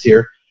all kids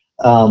here.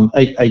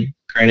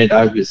 Granted,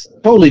 I was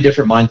totally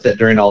different mindset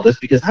during all this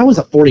because I was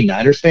a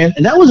 49ers fan,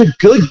 and that was a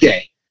good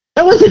game.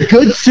 That was a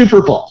good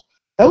Super Bowl.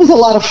 That was a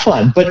lot of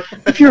fun. But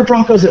if you're a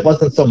Broncos, it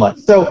wasn't so much.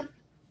 So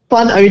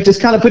fun. I mean, just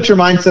kind of put your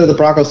mindset of the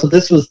Broncos. So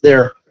this was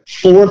their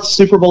 4th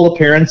Super Bowl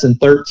appearance in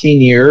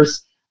 13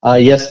 years.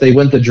 Yes, they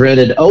went the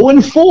dreaded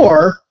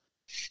 0-4.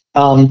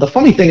 The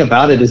funny thing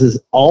about it is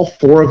all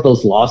 4 of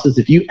those losses,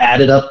 if you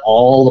added up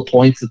all the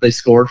points that they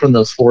scored from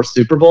those 4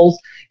 Super Bowls,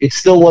 it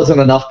still wasn't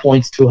enough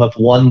points to have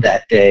won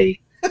that day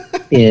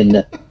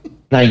in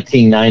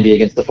 1990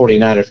 against the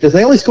 49ers, because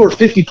they only scored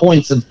 50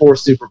 points in 4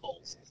 Super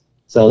Bowls.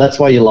 So that's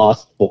why you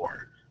lost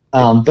 4.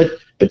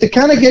 But to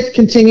kind of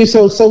continue,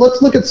 so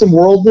let's look at some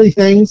worldly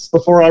things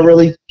before I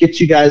really get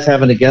you guys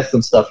having to guess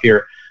some stuff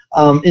here.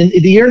 In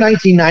the year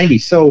 1990,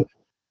 so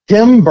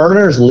Tim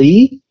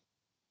Berners-Lee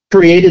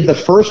created the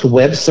first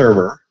web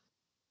server,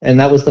 and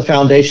that was the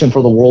foundation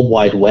for the World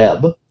Wide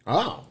Web.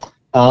 Oh.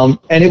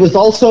 And it was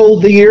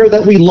also the year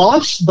that we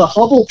launched the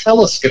Hubble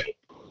telescope.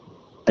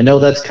 I know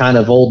that's kind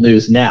of old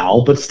news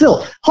now, but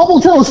still,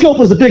 Hubble telescope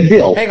was a big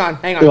deal. Hang on.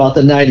 Throughout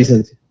the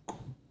 90s.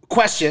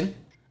 Question.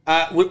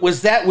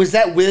 Was that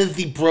with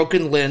the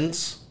broken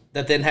lens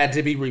that then had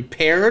to be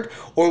repaired?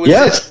 Or was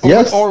yes.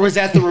 Or was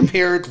that the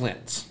repaired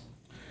lens?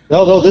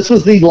 No, this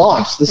was the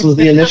launch. This was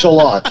the initial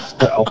launch.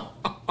 So.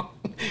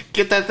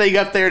 Get that thing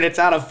up there and it's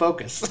out of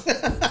focus.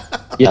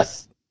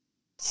 Yes.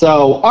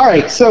 So, all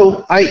right.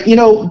 So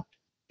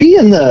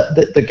being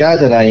the guy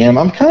that I am,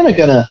 I'm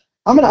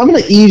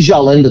gonna ease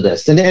y'all into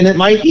this, and it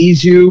might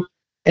ease you,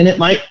 and it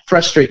might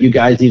frustrate you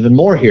guys even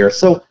more here.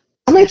 So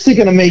I'm actually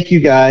gonna make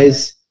you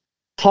guys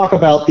talk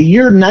about the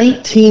year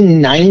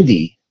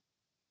 1990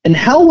 and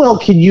how well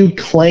can you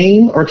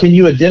claim or can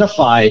you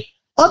identify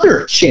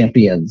other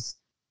champions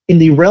in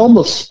the realm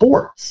of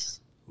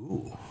sports.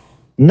 Ooh.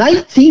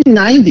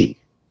 1990.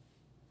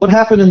 What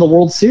happened in the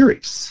World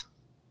Series?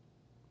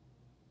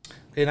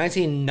 In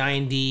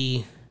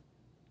 1990,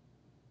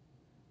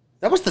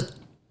 that was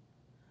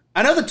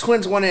I know the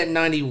Twins won it in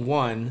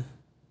 91.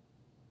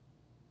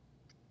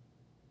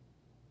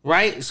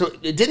 Right? So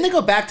didn't they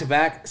go back to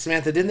back,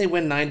 Samantha? Didn't they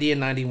win 90 and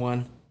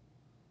 91?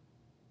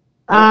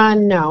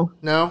 No.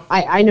 No?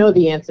 I know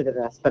the answer to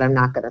this, but I'm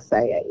not going to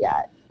say it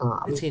yet.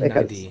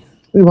 1990.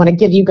 We want to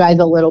give you guys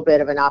a little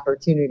bit of an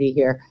opportunity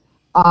here.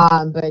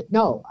 But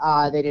no,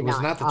 they did It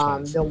was not the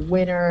Twins. The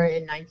winner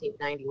in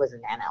 1990 was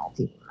an NL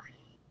team.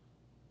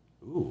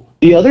 Ooh.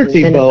 The other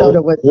team, though,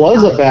 Minnesota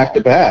was a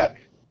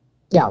back-to-back.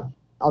 Yeah,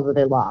 although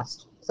they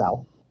lost.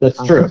 So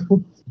That's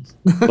true.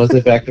 Was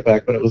it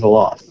back-to-back, but it was a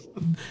loss.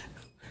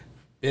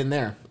 Been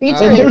there.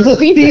 Featuring there's a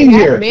theme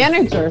here.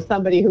 manager,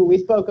 somebody who we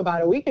spoke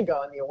about a week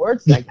ago in the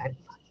awards segment.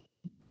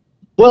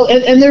 Well,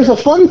 and there's a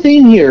fun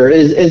theme here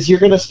as you're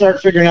going to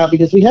start figuring out,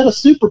 because we had a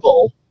Super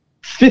Bowl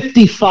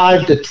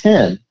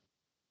 55-10.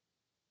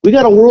 We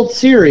got a World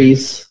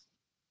Series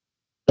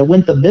that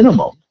went the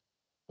minimum.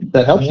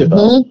 That helps you,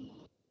 Bill.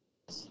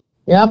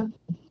 Yep.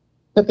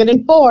 Took it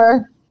in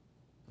 4.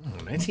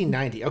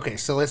 1990. Okay,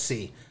 so let's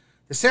see.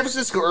 The San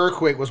Francisco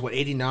earthquake was what,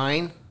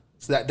 89?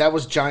 So that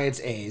was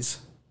Giants A's.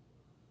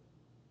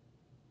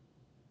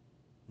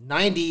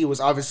 90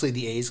 was obviously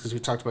the A's because we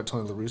talked about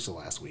Tony La Russa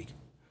last week.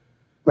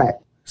 Right.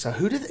 So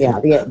who did Yeah,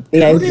 the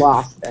A's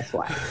lost this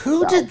one.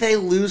 Who did they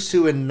lose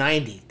to in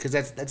 90? Because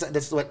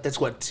that's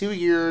what 2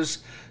 years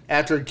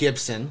after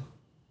Gibson.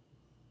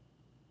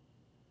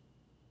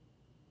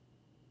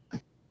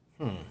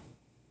 Who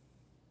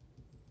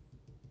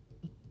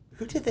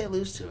did they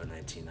lose to in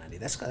 1990?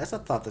 That's a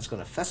thought that's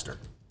going to fester.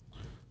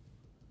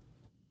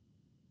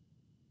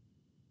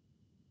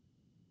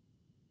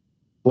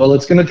 Well,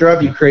 it's going to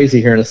drive you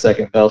crazy here in a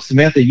second, Bill.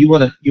 Samantha, you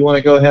want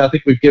to go ahead? I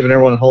think we've given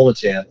everyone at home a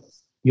chance.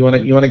 You want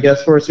to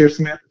guess for us here,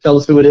 Samantha? Tell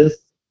us who it is.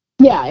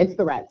 Yeah, it's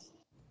the Reds.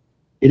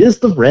 It is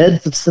the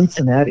Reds of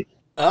Cincinnati.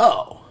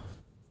 Oh.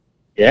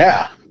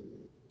 Yeah.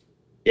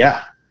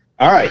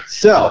 All right.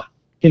 So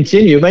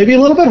continue. Maybe a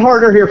little bit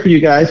harder here for you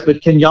guys, but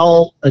can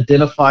y'all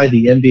identify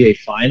the NBA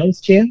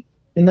Finals champ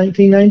in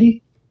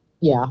 1990?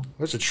 Yeah. It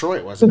was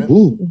Detroit, wasn't it?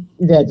 Ooh.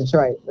 Yeah,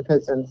 Detroit, the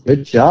Pistons.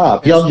 Good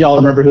job. Y'all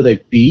remember who they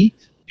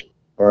beat?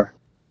 Or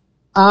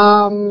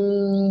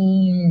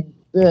Portland,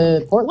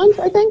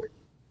 I think.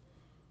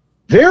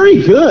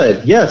 Very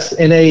good. Yes,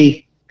 in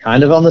a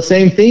kind of on the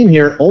same theme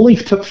here. Only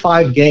took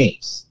 5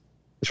 games.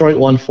 Detroit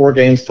won 4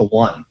 games to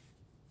 1.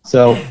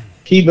 So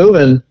keep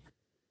moving.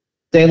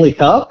 Stanley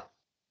Cup.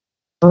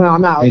 Oh,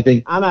 I'm out.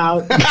 Anything? I'm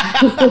out.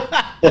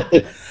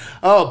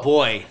 Oh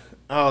boy.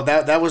 Oh,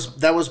 that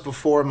was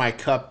before my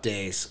Cup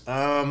days.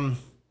 Who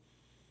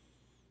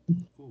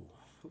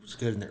was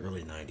good in the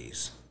early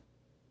 90s?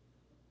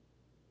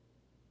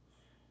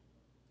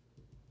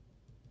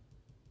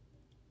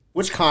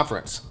 Which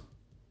conference?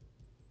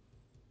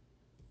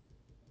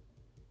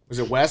 Was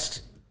it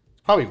West?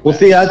 Probably West. Well,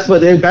 see, that's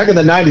what back in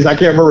the 90s, I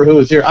can't remember who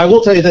was here. I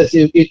will tell you this.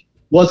 It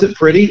wasn't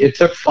pretty. It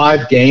took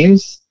 5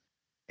 games,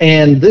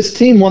 and this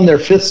team won their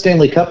 5th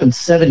Stanley Cup in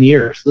 7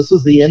 years. This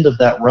was the end of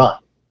that run.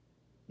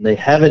 And they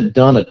haven't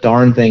done a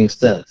darn thing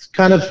since.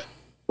 Kind of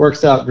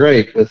works out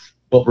great with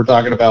what we're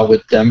talking about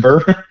with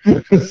Denver,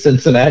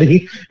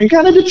 Cincinnati, and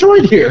kind of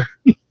Detroit here.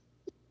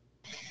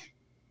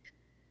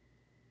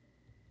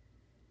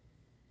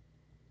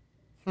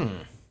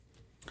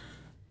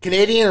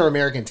 Canadian or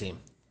American team?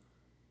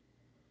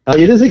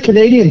 It is a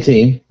Canadian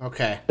team.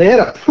 Okay. They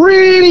had a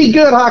pretty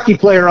good hockey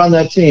player on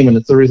that team, and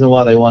it's the reason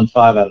why they won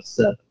 5 out of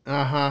 7.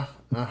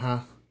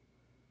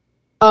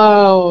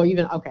 Oh,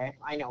 even okay.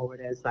 I know who it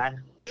is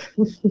then.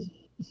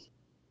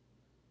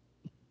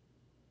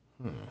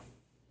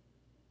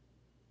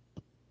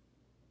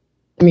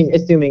 I mean,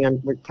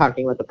 assuming we're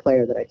talking about the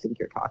player that I think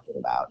you're talking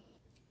about.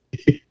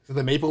 So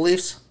the Maple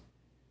Leafs?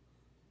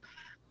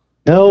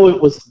 No,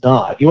 it was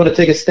not. You want to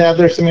take a stab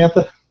there,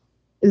 Samantha?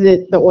 Is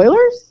it the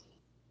Oilers?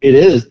 It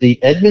is the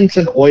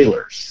Edmonton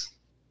Oilers.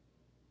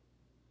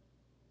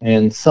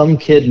 And some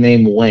kid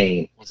named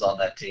Wayne was on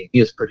that team.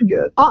 He was pretty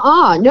good.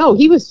 No,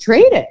 he was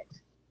traded.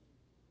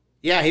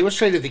 Yeah, he was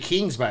traded to the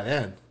Kings by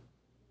then.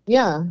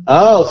 Yeah.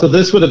 Oh, so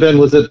this would have been,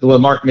 was it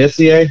when Mark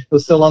Messier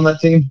was still on that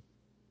team?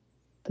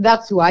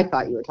 That's who I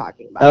thought you were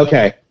talking about.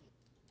 Okay.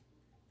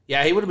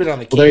 Yeah, he would have been on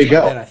the Kings Well, there you by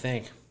go. then, I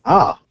think.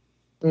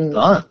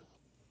 Done.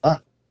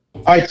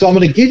 All right, so I'm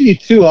going to give you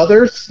 2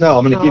 others. No,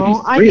 I'm going to give you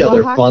 3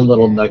 other fun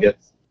little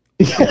nuggets.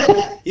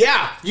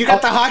 Yeah, you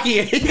got the hockey.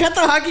 You got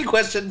the hockey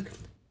question.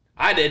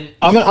 I didn't.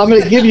 I'm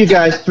going to give you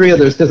guys 3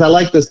 others because I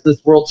like this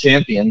world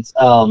champions.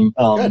 Good.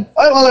 Well,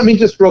 I mean,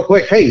 just real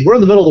quick. Hey, we're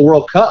in the middle of the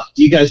World Cup.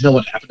 Do you guys know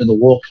what happened in the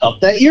World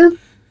Cup that year?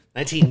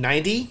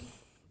 1990?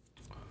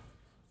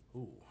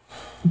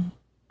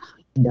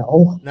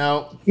 No.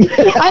 No.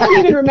 I don't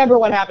even remember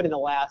what happened in the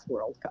last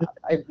World Cup.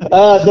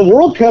 The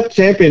World Cup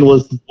champion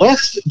was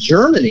West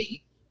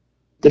Germany,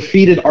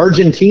 defeated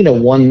Argentina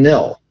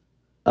 1-0.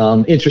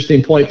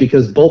 Interesting point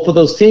because both of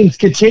those teams,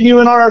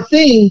 continuing on our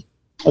theme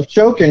of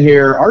choking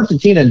here,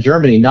 Argentina and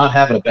Germany not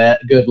having a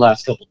good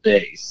last couple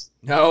days.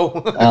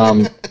 No.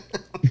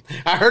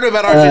 I heard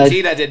about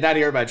Argentina. I did not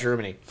hear about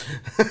Germany.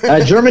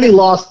 Germany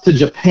lost to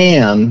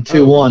Japan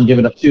 2-1,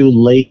 giving up 2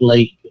 late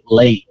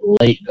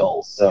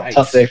goals. So Nice.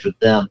 tough day for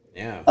them.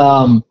 Yeah.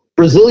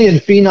 Brazilian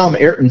phenom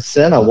Ayrton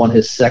Senna won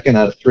his 2nd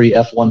out of 3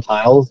 F1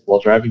 titles while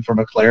driving for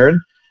McLaren.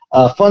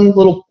 Fun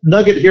little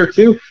nugget here,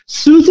 too.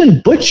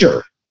 Susan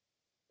Butcher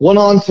went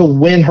on to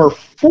win her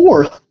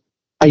 4th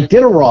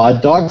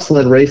Iditarod dog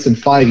sled race in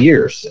 5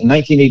 years. In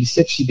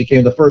 1986, she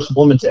became the first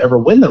woman to ever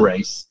win the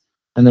race,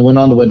 and then went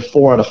on to win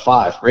 4 out of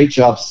 5. Great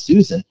job,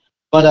 Susan.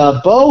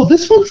 But, Bo,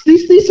 these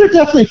are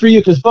definitely for you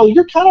because, Bo,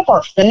 you're kind of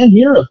our fan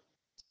here of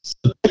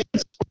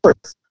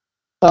sports.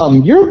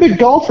 You're a big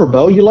golfer,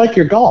 Bo. You like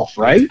your golf,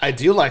 right? I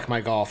do like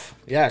my golf.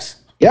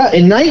 Yes. Yeah.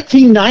 In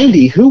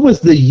 1990, who was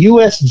the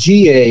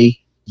USGA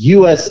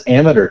U.S.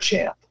 Amateur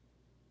champ?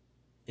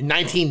 In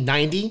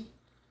 1990?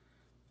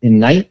 In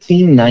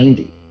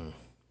 1990.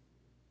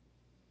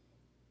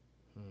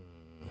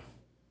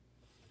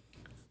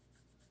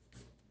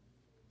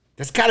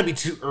 That's got to be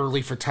too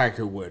early for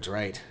Tiger Woods,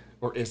 right?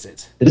 Or is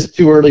it? It is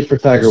too early for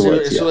Tiger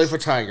Woods. It's too early for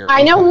Tiger.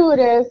 I know who it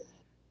is.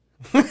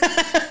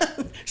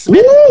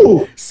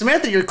 Woo!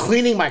 Samantha, you're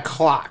cleaning my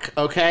clock,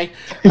 okay?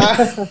 God,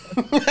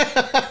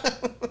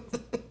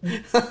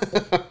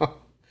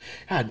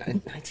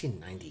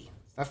 1990.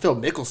 Not Phil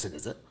Mickelson,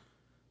 is it?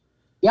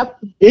 Yep.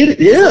 It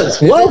is.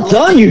 Well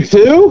done, you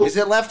two. Is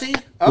it Lefty?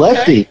 Okay.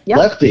 Lefty. Yep.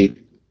 Lefty.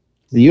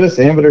 The U.S.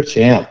 Amateur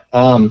champ.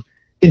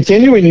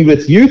 Continuing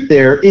with youth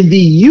there, in the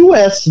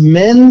U.S.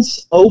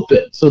 Men's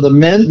Open, so the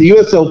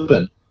U.S.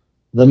 Open,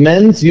 the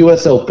men's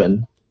U.S.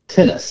 Open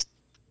tennis,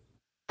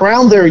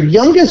 crowned their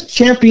youngest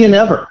champion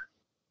ever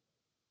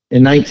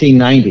in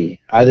 1990.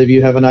 Either of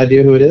you have an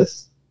idea who it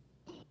is?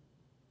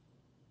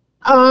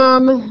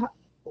 Well,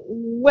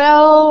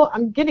 I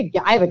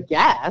have a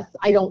guess.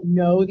 I don't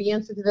know the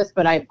answer to this,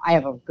 but I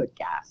have a good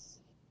guess.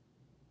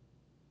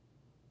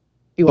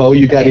 Oh,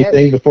 you got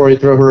anything before you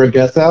throw her a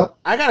guess out?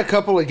 I got a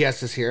couple of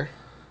guesses here.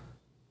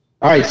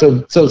 All right,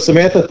 so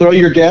Samantha, throw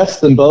your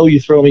guess, and Bo, you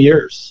throw me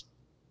yours.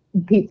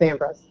 Pete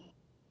Sampras.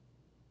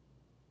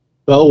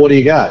 Bo, what do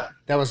you got?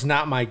 That was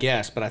not my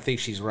guess, but I think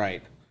she's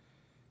right.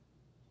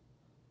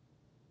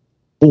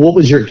 What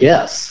was your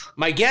guess?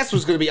 My guess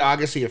was going to be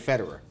Agassi or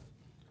Federer.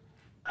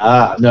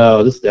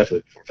 No, this is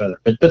definitely before Feather.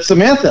 But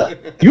Samantha,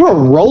 you are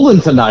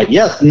rolling tonight.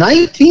 Yes,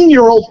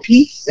 19-year-old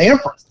Pete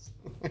Sampras.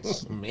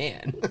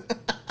 Man.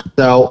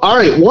 So, all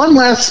right, one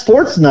last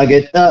sports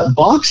nugget.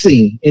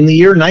 Boxing in the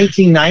year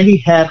 1990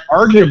 had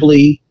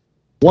arguably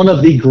one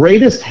of the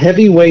greatest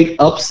heavyweight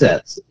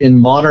upsets in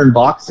modern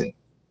boxing.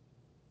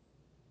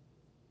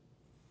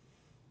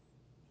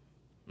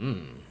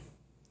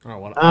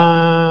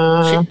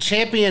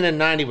 Champion in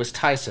 90 was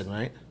Tyson,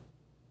 right?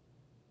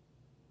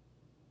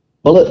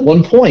 Well, at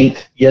one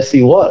point, yes,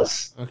 he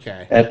was.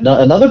 Okay. At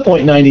another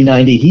point in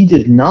 1990, he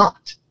did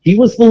not He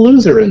was the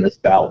loser in this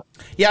bout.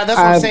 Yeah, that's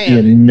what I'm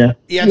saying.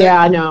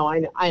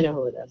 I know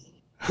who it is.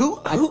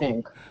 I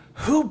think.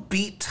 Who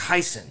beat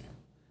Tyson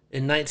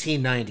in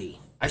 1990?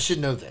 I should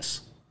know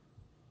this.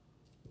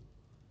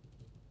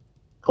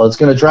 Well, it's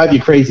going to drive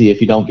you crazy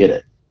if you don't get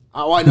it.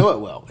 Oh, I know it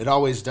will. It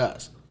always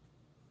does.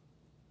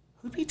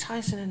 Who beat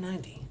Tyson in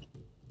 90?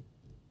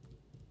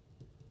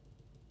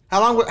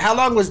 How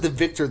long was the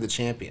victor the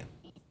champion?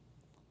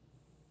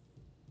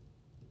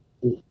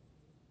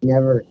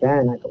 Never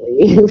again, I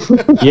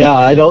believe. Yeah,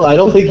 I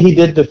don't think he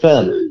did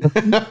defend.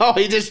 No,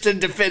 he just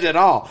didn't defend at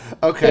all.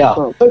 Okay.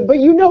 Yeah. But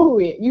you know who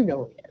he is.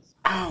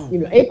 Oh. You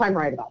know, if I'm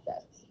right about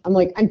this.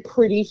 I'm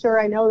pretty sure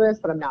I know this,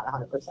 but I'm not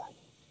 100%.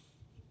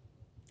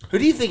 Who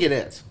do you think it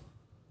is?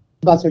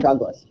 Buster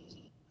Douglas.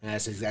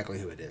 That's exactly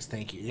who it is.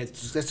 Thank you.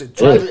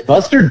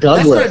 Buster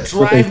Douglas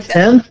with a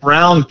 10th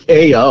round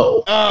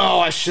KO. Oh,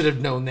 I should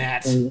have known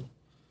that.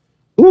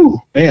 Ooh,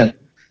 man.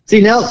 See,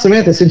 now,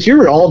 Samantha, since you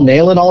were all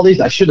nailing all these,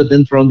 I should have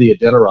then thrown the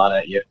Iditarod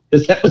at you,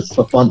 because that was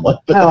the fun one.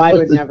 Oh, I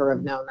would never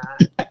have known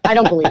that. I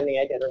don't believe in the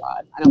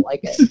Iditarod. I don't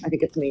like it. I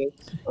think it's mean.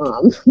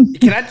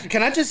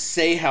 Can I just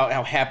say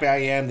how happy I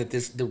am that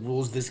the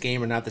rules of this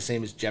game are not the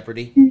same as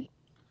Jeopardy?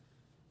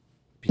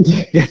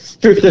 Yes,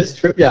 that's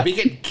true. Yeah. We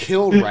get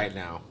killed right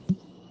now.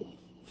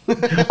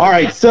 All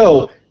right,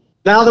 so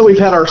now that we've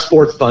had our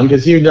sports fun,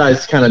 because you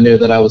guys kind of knew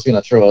that I was going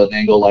to throw an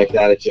angle like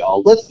that at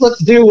y'all,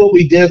 let's do what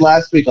we did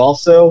last week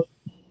also.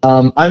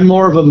 I'm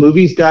more of a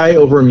movies guy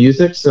over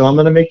music, so I'm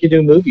going to make you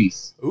do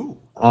movies. Ooh.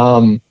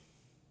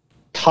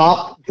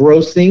 Top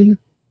grossing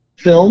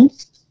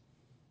films.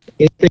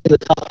 Anything in the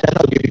top 10,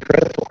 I'll give you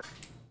credit for.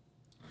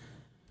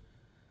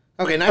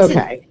 Okay,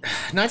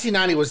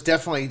 1990 was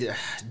definitely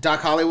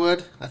Doc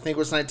Hollywood, I think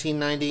was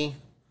 1990.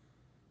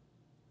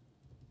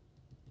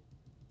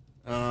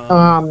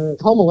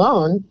 Home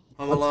Alone.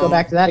 Let's go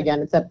back to that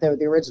again, except the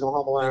original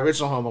Home Alone. The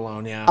original Home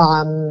Alone, yeah.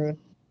 I'm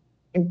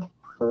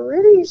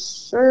pretty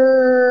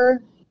sure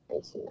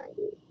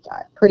 1990.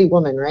 God, Pretty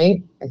Woman,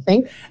 right? I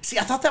think. See,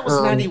 I thought that was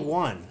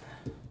 91.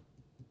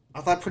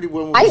 I thought Pretty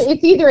Woman was...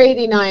 It's either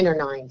 89 or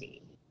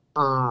 90.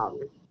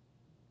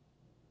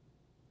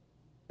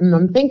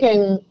 I'm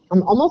thinking,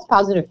 I'm almost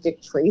positive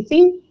Dick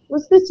Tracy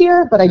was this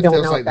year, but I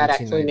don't know if that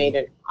actually made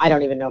it. I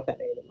don't even know if that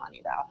made it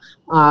money, though.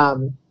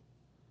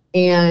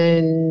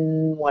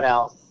 And what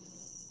else?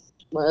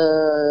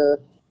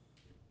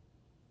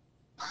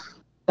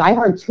 Die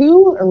Hard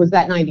 2, or was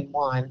that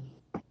 91?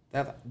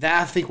 That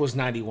I think was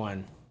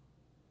 91.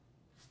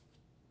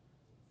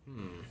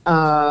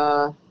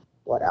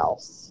 What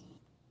else?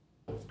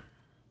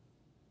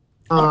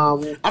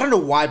 I don't know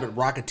why, but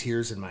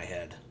Rocketeer's in my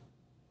head.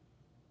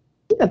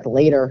 I think that's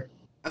later.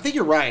 I think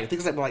you're right. I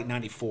think it's like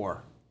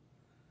 94.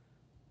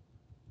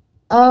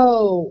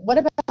 Oh, what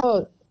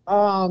about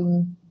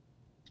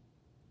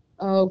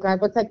oh God,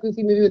 what's that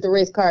goofy movie with the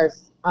race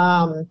cars?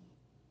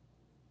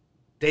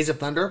 Days of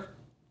Thunder?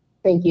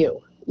 Thank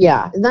you.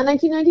 Yeah. Is that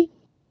 1990?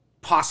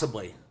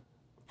 Possibly.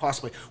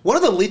 One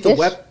of the lethal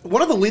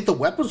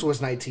weapons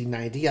was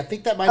 1990. I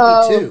think that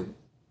might be 2.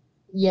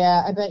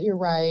 Yeah, I bet you're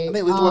right. I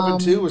think Lethal Weapon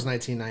 2 was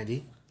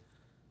 1990.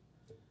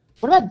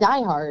 What about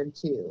Die Hard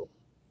 2?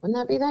 Wouldn't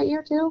that be that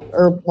year too?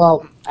 Or,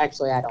 well,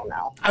 actually, I don't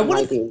know. It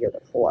might be a year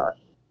before.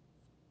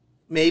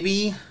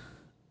 Maybe.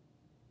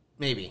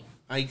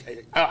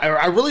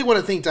 I really want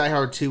to think Die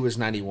Hard 2 was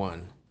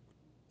 91.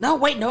 No,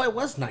 wait, no, it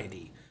was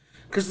 90.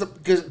 Because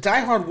Die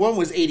Hard 1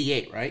 was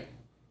 88, right?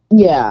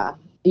 Yeah.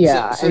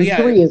 So and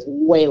 3 is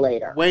way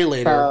later.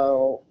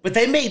 But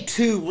they made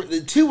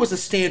 2. 2 was a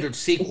standard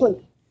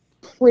sequel.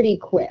 It's pretty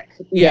quick.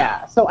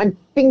 Yeah. So I'm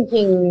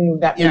thinking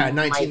that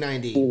 1990.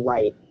 might be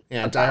right.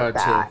 Yeah, Die Hard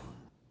 2.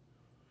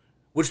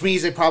 Which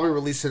means they probably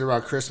released it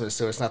around Christmas,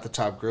 so it's not the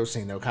top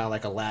grossing, though, kind of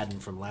like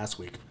Aladdin from last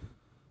week.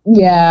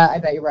 Yeah, I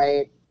bet you're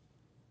right.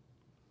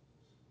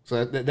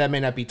 So that may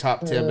not be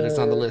top 10, but it's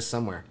on the list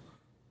somewhere.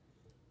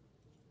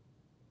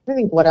 I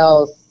think what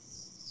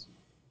else?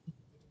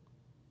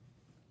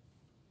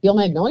 Steel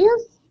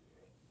Magnolias?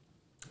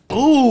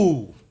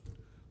 Ooh,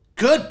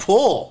 good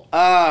pull.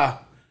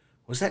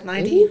 Was that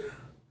 90?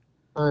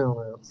 I don't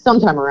know.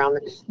 Sometime around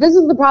there. This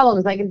is the problem,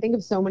 is I can think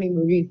of so many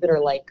movies that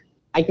are like,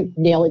 I could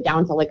nail it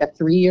down to like a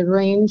 3-year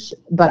range,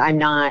 but I'm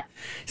not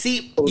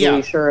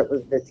really sure it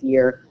was this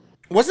year.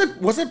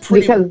 Wasn't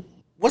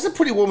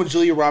Pretty Woman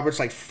Julia Roberts'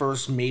 like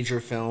first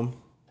major film?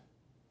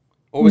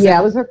 Or was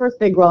it was her first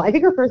big role. I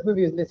think her first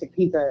movie was Mystic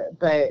Pizza,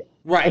 but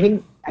I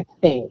think,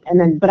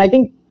 but I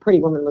think Pretty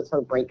Woman was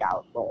her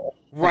breakout role.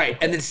 Right,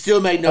 and then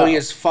Steel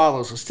Magnolias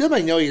follows. So Steel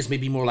Magnolias may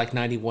be more like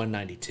 91,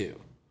 92.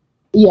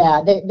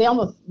 Yeah, they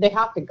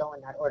have to go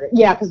in that order.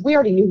 Yeah, because we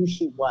already knew who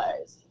she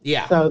was.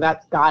 Yeah. So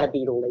that's got to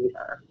be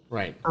later.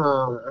 Right.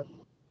 God,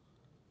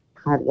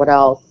 what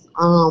else?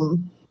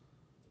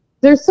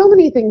 There's so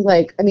many things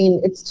like, I mean,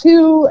 it's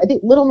 2, I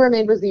think Little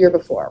Mermaid was the year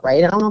before,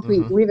 right? I don't know if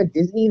we have a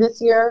Disney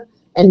this year,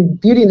 and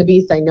Beauty and the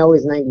Beast I know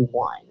is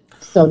 91.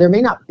 So there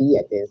may not be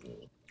a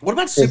Disney. What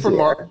about Super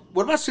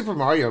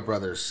Mario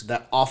Brothers?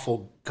 That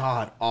awful,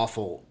 god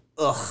awful,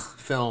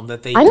 film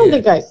that they I don't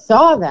did. think I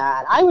saw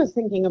that. I was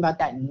thinking about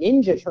that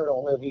Ninja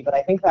Turtle movie, but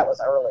I think that was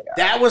earlier.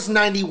 That was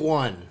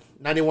 91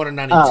 or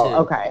 92. Oh,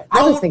 okay.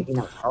 I was thinking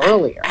that was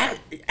earlier. I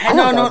thought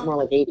that was more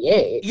like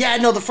 88. Yeah,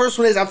 no, the first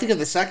one is, I'm thinking of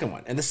the second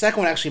one. And the second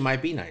one actually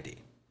might be 90.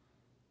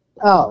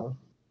 Oh.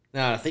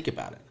 Now, think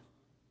about it.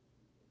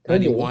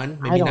 Maybe. 91,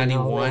 maybe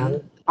 91.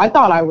 Know, I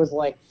thought I was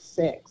like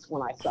 6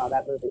 when I saw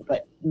that movie,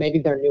 but maybe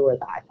they're newer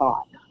than I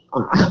thought.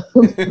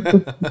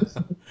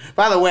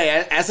 By the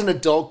way, as an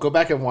adult, go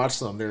back and watch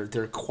them.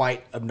 They're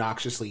quite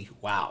obnoxiously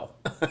wow.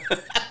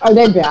 Are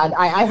they bad?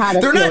 I had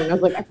a feeling. I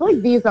was like, I feel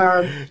like these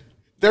are.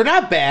 They're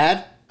not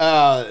bad.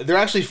 They're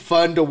actually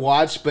fun to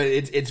watch, but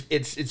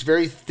it's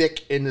very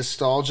thick in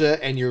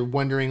nostalgia, and you're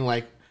wondering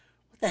like,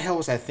 what the hell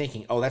was I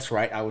thinking? Oh, that's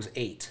right, I was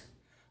 8.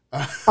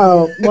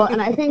 Oh well,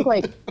 and I think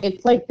like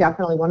it's like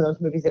definitely one of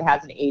those movies that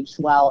hasn't aged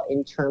well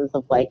in terms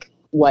of like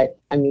what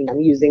I mean. I'm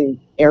using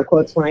air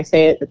quotes when I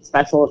say it. It's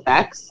special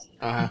effects,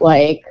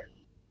 like,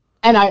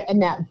 and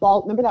that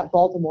remember that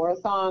Baltimore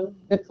song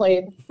that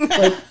played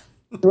like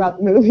throughout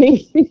the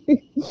movie.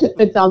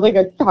 It sounds like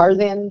a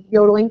Tarzan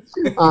yodeling.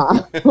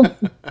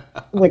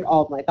 Like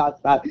all of my thoughts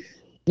about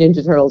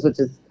Ninja Turtles, which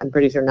is I'm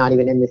pretty sure not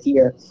even in this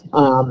year.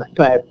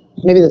 But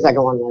maybe the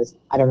second one was.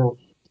 I don't know.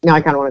 Now I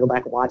kind of want to go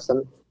back and watch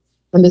them.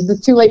 And this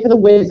is too late for The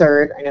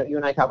Wizard. I know you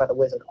and I talk about The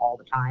Wizard all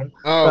the time.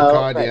 Oh,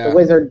 God, yeah. The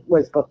Wizard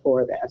was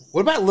before this.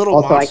 What about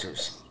Little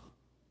Monsters?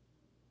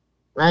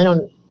 I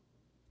don't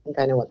think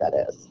I know what that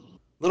is.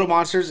 Little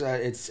Monsters,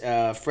 it's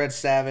Fred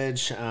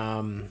Savage.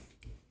 I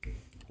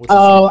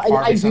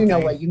do know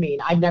what you mean.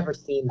 I've never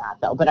seen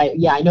that, though. But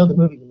I know the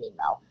movie you mean,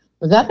 though.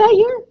 Was that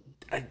year?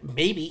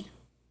 Maybe.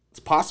 It's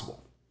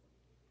possible.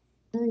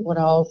 What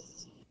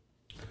else?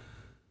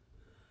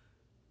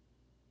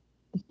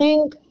 I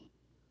think...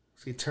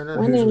 See, Turner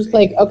one is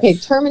like, okay,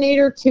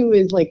 Terminator 2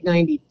 is like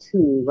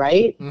 92,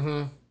 right?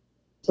 Mm-hmm.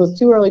 So it's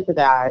too early for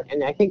that.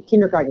 And I think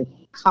Kindergarten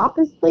Cop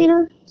is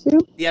later, too?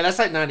 Yeah, that's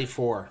like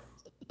 94.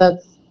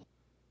 That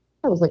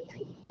was like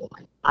 91.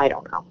 I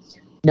don't know.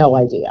 No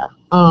idea.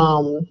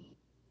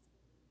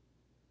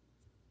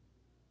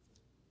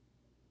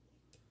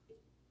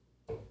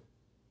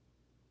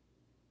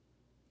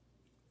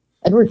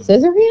 Edward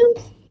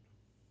Scissorhands?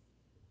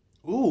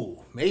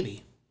 Ooh,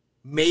 maybe.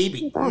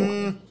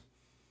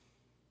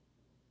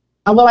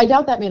 Although I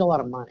doubt that made a lot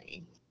of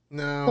money.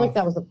 No, I feel like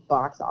that was a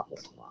box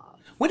office flop.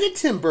 When did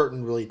Tim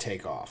Burton really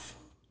take off?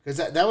 Because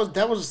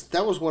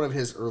that was one of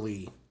his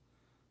early.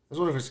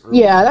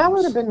 Yeah, that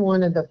would have been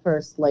one of the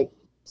first like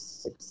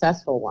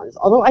successful ones.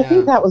 Although I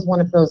think that was one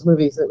of those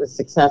movies that was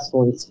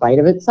successful in spite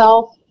of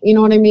itself. You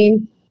know what I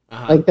mean?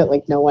 Like that,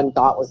 like no one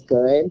thought was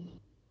good,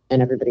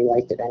 and everybody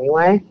liked it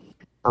anyway.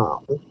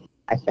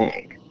 I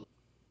think.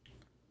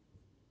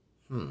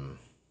 I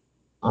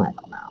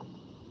don't know.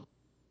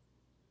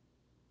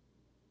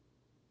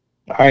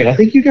 All right, I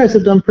think you guys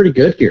have done pretty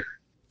good here.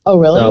 Oh,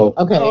 really? So,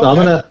 okay. So I'm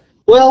gonna.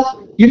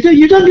 Well, you've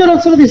done good on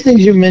some of these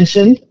things you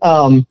mentioned.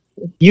 I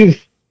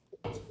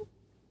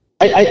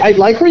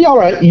like where y'all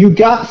are at. You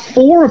got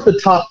 4 of the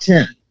top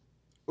 10.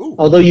 Ooh.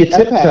 Although you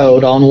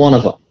tiptoed on one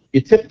of them.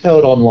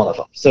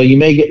 So you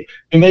may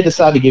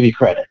decide to give you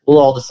credit. We'll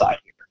all decide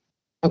here.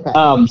 Okay.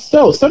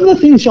 So some of the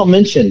things y'all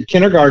mentioned,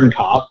 Kindergarten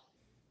Cop.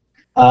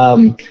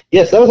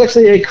 Yes, that was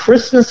actually a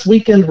Christmas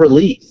weekend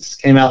release.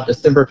 Came out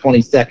December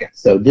 22nd,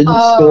 so didn't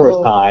score as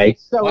high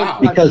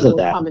because of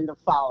that. Coming the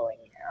following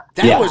year.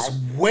 That was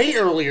way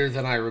earlier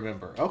than I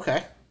remember.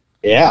 Okay.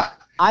 Yeah.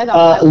 I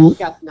thought that was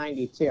just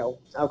 92.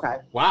 Okay.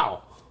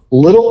 Wow.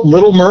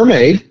 Little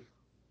Mermaid,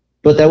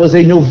 but that was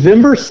a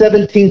November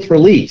 17th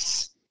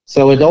release,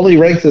 so it only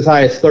ranks as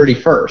high as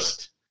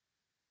 31st.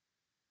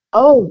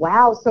 Oh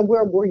wow! So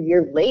we're a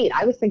year late.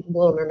 I was thinking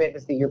Little Mermaid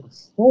was the year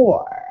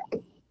before.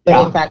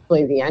 But it's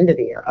actually the end of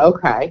the year.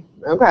 Okay.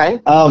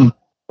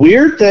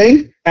 Weird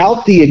thing,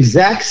 out the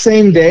exact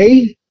same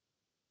day,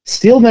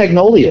 Steel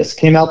Magnolias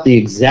came out the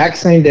exact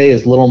same day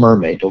as Little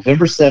Mermaid,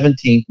 November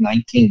 17th,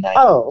 1990.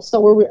 Oh,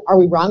 so are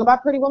we wrong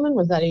about Pretty Woman?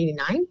 Was that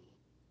 89?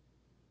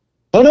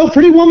 Oh, no,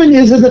 Pretty Woman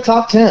is in the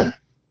top 10.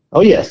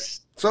 Oh, yes.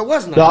 So it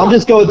wasn't. So I'm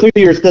just going through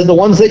yours, because the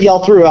ones that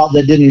y'all threw out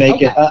that didn't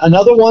make it.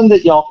 Another one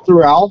that y'all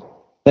threw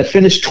out that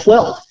finished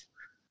 12th,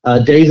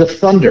 Days of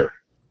Thunder.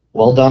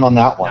 Well done on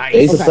that one. Nice.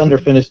 Days of Thunder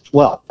finished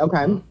 12th.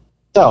 Okay.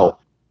 So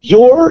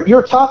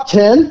your top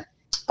 10,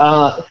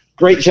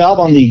 great job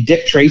on the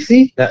Dick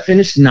Tracy. That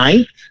finished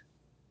 9th.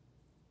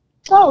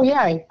 Oh,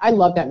 yeah. I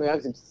love that movie. I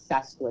was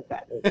obsessed with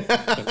that movie.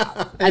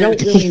 I don't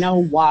really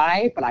know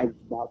why, but I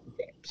loved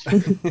it.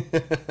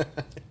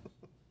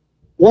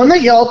 One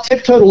that y'all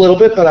tiptoed a little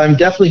bit, but I'm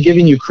definitely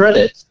giving you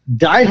credit.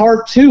 Die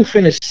Hard 2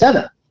 finished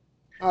 7th.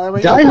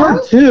 Die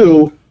Hard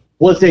 2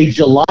 was a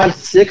July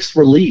 6th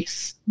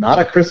release, not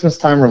a Christmas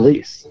time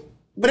release.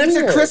 But it's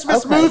a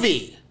Christmas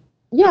movie.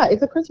 Yeah,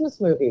 it's a Christmas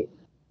movie.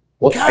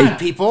 Well, God,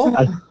 people.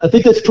 I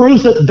think this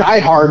proves that Die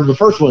Hard, the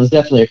first one, is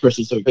definitely a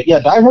Christmas movie. But yeah,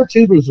 Die Hard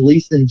 2 was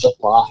released in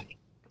July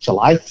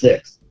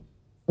 6th.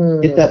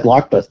 Hit that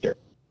blockbuster.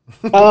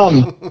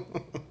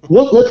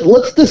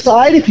 Let's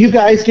decide if you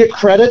guys get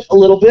credit a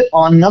little bit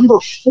on number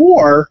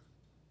 4.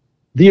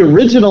 the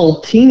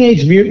original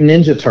Teenage Mutant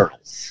Ninja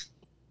Turtles.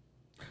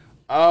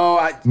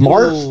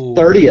 March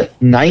 30th,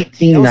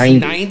 1990.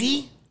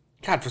 90?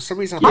 God, for some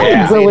reason, Yeah.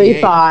 I was really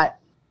 88. thought,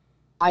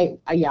 I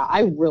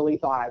really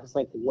thought I was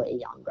like way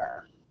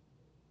younger.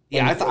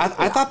 Yeah, I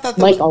thought that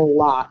Like was, a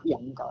lot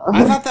younger.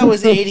 I thought that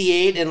was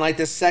 88, and like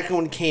the second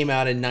one came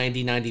out in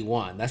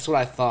 91. That's what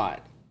I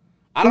thought.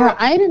 I don't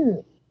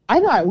know. I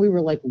thought we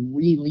were like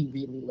really,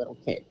 really little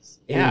kids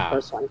when Yeah. the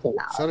first one came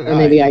out. So did or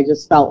maybe I. I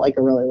just felt like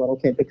a really little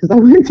kid because I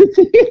went to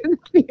see it in the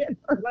theater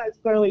when I was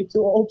clearly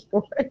too old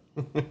for it.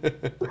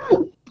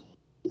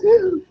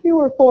 You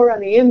were 4 on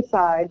the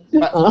inside.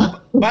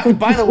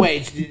 By the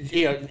way,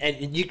 you know,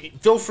 and you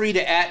feel free to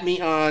 @ me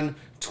on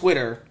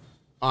Twitter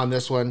on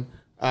this one.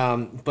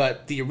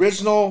 But the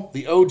original,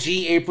 the OG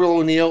April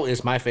O'Neil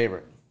is my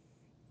favorite.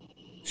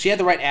 She had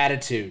the right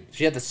attitude.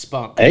 She had the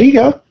spunk. There you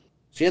go.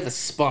 She had the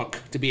spunk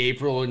to be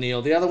April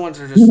O'Neil. The other ones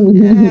are just,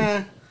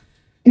 eh.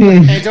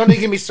 And don't even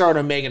get me started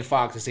on Megan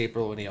Fox as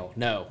April O'Neil.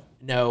 No.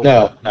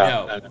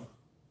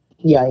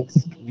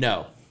 Yikes.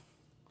 No.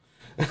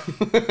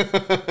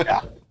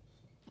 Yeah.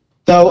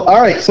 So,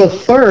 all right. So,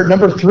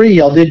 number 3,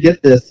 y'all did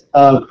get this.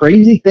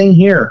 Crazy thing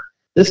here.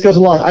 This goes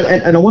along.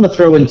 And I want to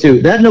throw in,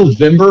 too, that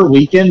November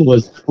weekend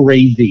was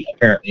crazy,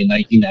 apparently, in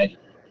 1990.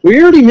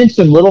 We already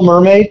mentioned Little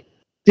Mermaid,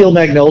 Steel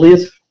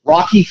Magnolias.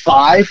 Rocky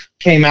V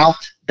came out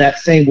that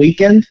same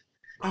weekend.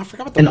 Oh, I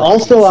forgot about the And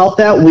Rockies. also out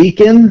that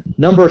weekend,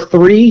 number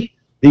 3,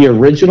 the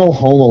original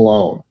Home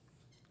Alone.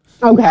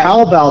 Okay.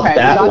 How about Okay,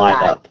 that we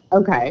got lineup? that.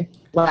 Okay.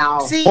 Wow.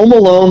 See, Home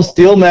Alone,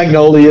 Steel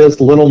Magnolias,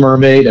 Little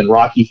Mermaid, and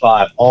Rocky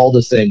V all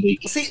the same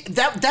week.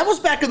 that was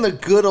back in the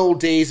good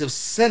old days of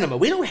cinema.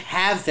 We don't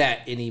have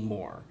that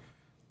anymore,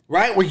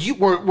 right? Where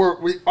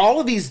all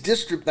of these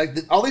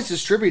all these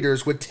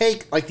distributors would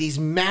take like these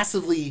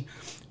massively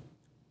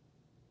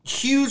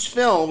huge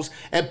films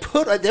and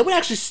they would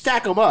actually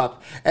stack them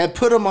up and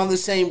put them on the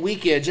same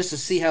weekend just to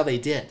see how they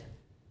did.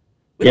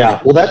 We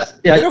don't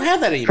have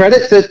that anymore.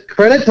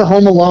 Credit to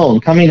Home Alone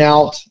coming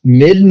out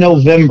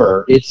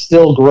mid-November. It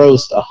still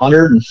grossed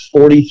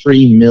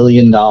 $143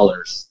 million in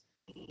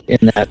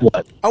that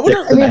I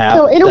wonder- 6.5,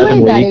 so in a way,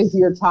 7 that weeks. is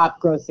your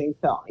top grossing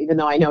film, even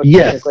though I know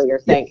Yes. technically you're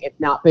saying it's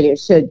not, but it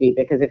should be,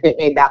 because if it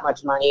made that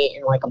much money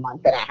in like a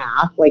month and a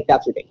half, like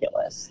that's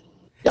ridiculous.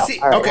 Yeah. See,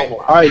 All right, okay. Home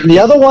Alone. All right, the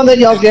other one that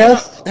y'all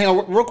guessed. Hang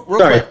on, real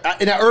Sorry.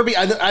 quick. Now, Irby,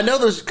 I know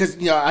there's because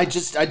I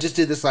just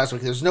did this last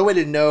week. There's no way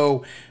to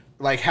know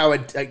like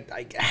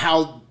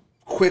how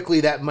quickly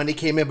that money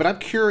came in, but I'm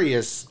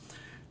curious.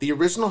 The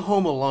original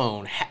Home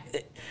Alone,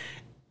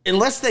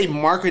 unless they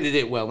marketed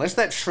it well, unless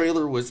that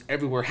trailer was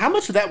everywhere, how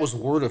much of that was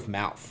word of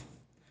mouth?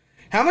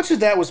 How much of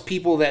that was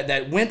people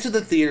that went to the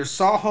theater,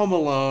 saw Home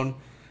Alone,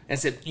 and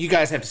said, "You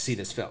guys have to see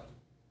this film"?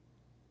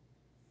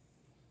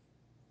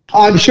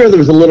 I'm sure there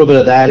was a little bit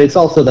of that. It's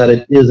also that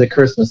it is a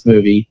Christmas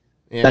movie.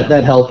 Yeah.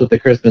 That helped with the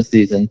Christmas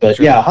season. But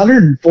Sure. yeah,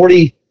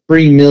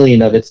 143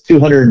 million of its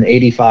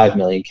 285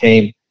 million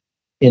came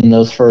in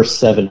those first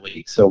 7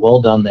 weeks. So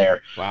well done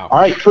there. Wow. All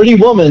right, Pretty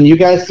Woman. You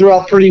guys threw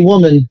out Pretty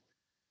Woman.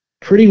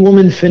 Pretty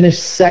Woman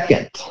finished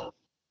second.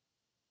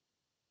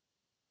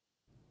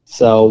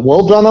 So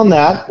well done on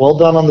that. Well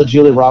done on the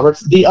Julia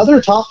Roberts. The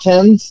other top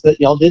 10s that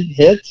y'all didn't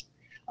hit.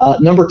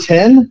 Number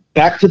 10,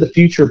 Back to the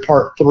Future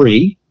Part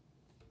 3.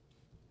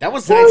 That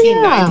was Oh,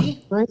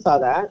 1990. yeah. I saw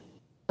that.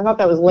 I thought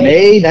that was late.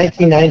 May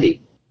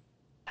 1990.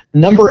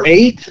 Number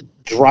 8,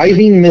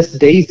 Driving Miss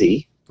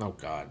Daisy. Oh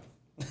God,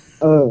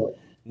 Oh.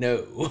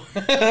 no.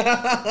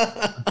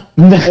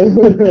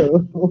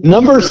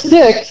 Number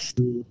 6,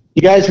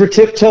 you guys were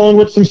tiptoeing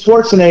with some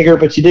Schwarzenegger,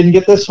 but you didn't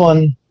get this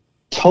one.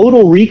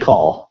 Total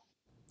Recall.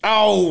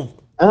 Oh,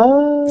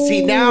 Oh.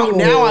 see now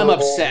I'm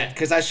upset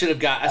because I should have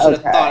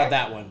Okay. thought of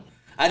that one.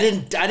 I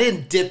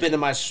didn't dip into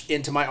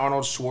my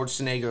Arnold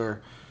Schwarzenegger.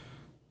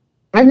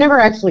 I've never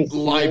actually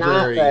seen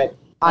Library. that,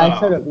 but I Oh.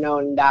 should have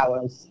known that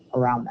was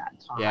around that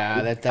time.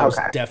 Yeah, that was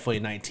Okay.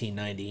 definitely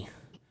 1990.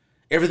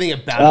 Everything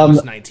about it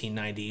was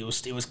 1990. It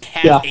was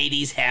half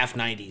 80s, half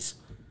 90s.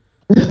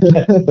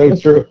 So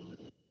true.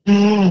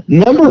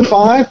 Number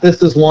 5,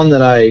 this is one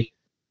that I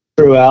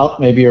threw out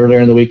maybe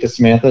earlier in the week to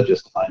Samantha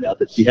just to find out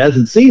that she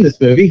hasn't seen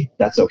this movie.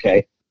 That's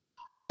okay.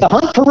 The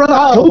Hunt for Red Oh,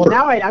 well, October.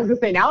 now I was gonna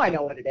say now I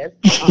know what it is.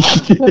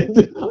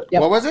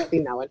 Yep, What was it? I've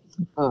seen that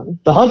one.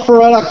 The Hunt for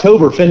Red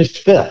October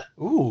finished 5th.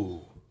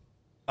 Ooh.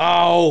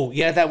 Oh,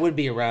 yeah, that would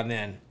be around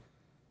then.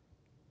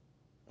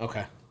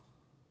 Okay.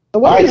 All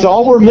right, so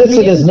all we're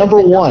missing is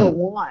number 1. Number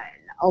 1.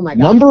 Oh my god.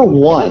 Number Give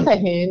 1. us a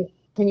hint.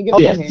 Can you give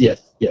us a hint?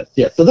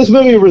 Yes. So this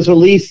movie was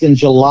released in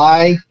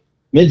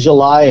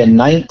mid-July in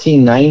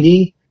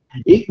 1990.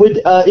 It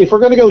would, if we're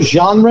going to go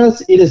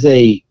genres, it is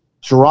a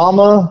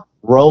drama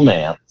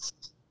romance.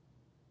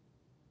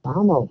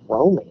 Drama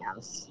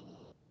romance.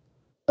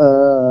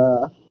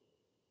 Drama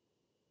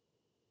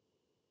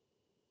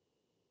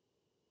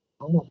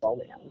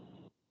romance.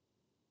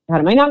 God,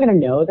 am I not gonna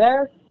know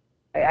there?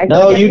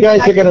 No, you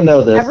guys are going to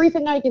know this.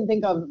 Everything I can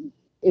think of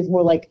is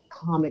more like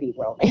comedy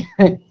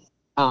romance.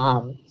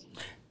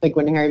 Like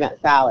When Harry Met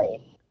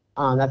Sally.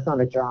 That's not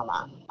a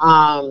drama.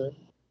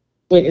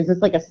 Wait, is this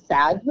like a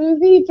sad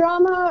movie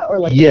drama or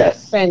like Yes. a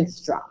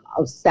suspense drama?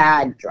 Oh,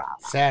 sad drama.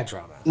 Sad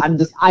drama.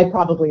 I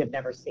probably have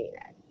never seen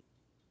it.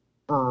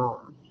 I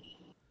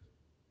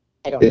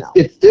don't know.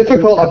 It's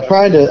difficult. I'm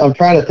trying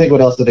to think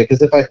what else to do,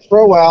 because if I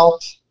throw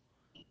out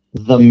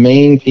the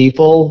main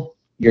people,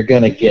 you're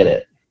gonna get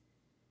it.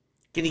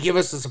 Can you give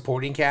us the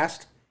supporting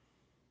cast?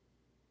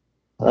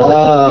 Give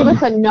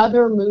us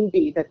another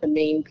movie that the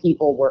main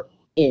people were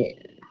in.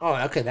 Oh,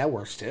 okay, that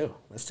works too.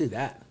 Let's do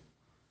that.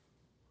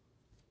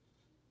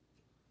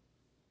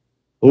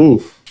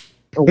 Oof.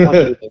 Or one of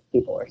the main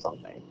people or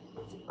something.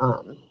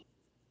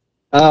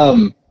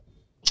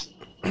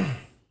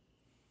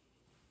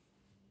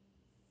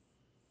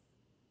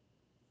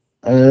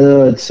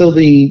 So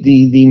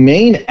the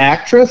main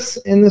actress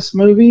in this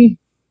movie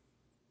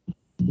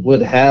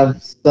would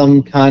have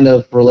some kind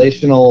of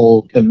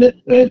relational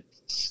commitment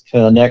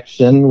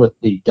connection with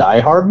the Die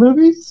Hard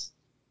movies.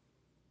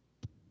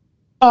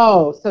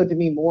 Oh, so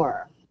Demi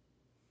Moore.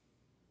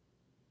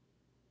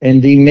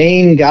 And the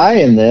main guy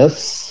in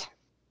this,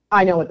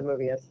 I know what the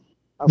movie is.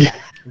 Okay.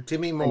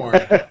 Demi Moore.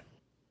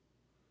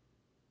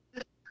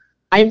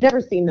 I've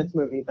never seen this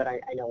movie, but I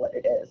know what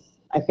it is,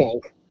 I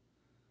think.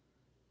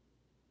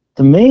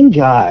 the main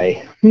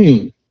guy,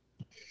 You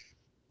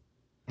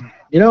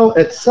know,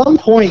 at some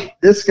point,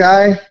 this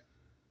guy,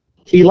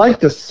 he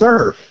liked to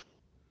surf.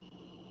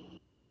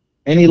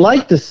 And he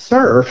liked to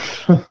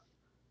surf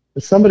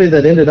with somebody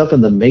that ended up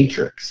in the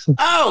Matrix.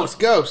 Oh, it's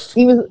Ghost.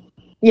 He was,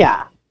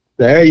 yeah.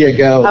 There you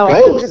go. Oh,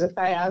 I was Ghost. gonna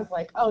say, I was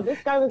like, oh, this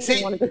guy was in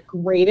See- one of the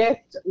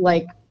greatest,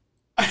 like,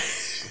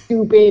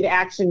 stupid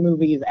action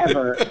movies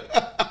ever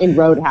in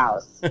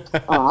Roadhouse.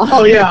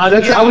 Oh yeah,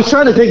 I was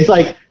trying to think. It's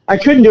like I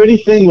couldn't do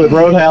anything with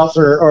Roadhouse,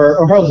 or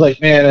I was like,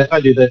 man, if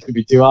I do that, it's gonna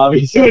be too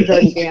obvious. Dirty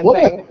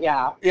Dancing,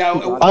 yeah. Yeah,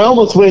 I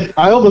almost went.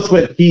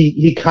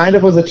 He kind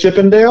of was a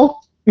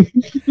Chippendale.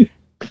 you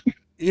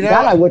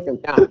That I know,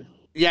 wouldn't have done.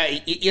 yeah,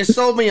 you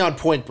sold me on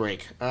Point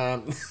Break.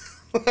 Point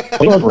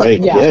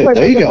Break. Yeah, Point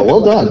there you Break go.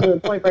 was Well done.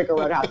 Point Break or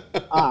Roadhouse.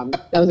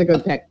 That was a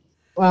good pick.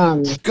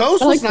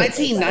 Ghost I was like Point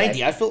Break,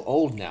 1990. I feel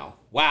old now.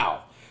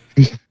 Wow.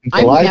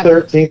 July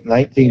never- 13th,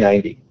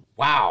 1990.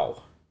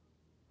 Wow.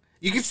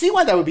 You can see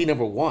why that would be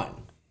number one.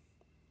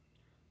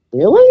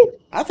 Really?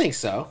 I think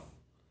so.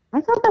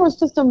 I thought that was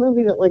just a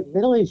movie that like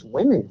middle-aged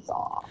women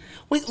saw.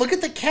 Wait, look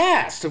at the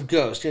cast of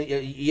Ghost.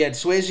 You had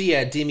Swayze, you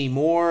had Demi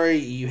Moore,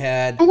 you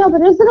had I know,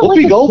 but isn't it Whoopi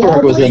like a Goldberg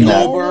dead was in lady?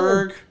 that.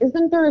 Goldberg.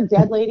 Isn't there a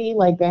dead lady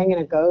like banging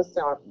a ghost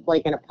or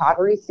like in a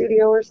pottery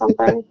studio or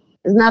something?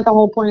 Isn't that the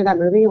whole point of that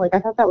movie? Like I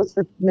thought that was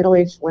for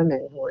middle-aged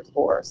women who were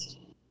divorced.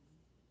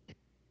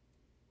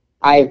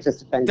 I've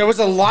just offended. There was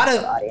a lot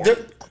of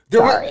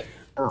there were, Sorry.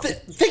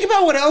 think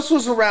about what else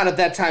was around at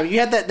that time. You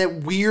had that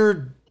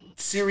weird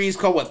series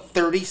called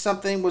 30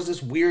 something was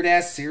this weird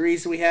ass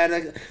series we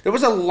had. There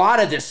was a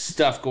lot of this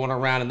stuff going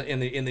around in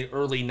the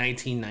early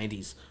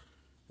 1990s,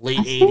 late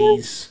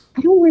 80s.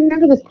 I don't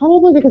remember this,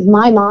 probably because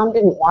my mom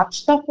didn't watch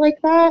stuff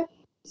like that,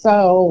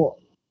 so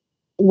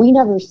we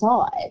never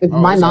saw it. Oh,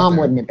 My it's out mom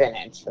there. wouldn't have been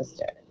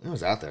interested. It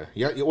was out there.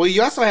 Yeah. Well,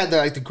 you also had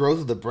the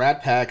growth of the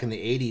Brat Pack in the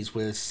 80s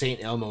with St.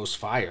 Elmo's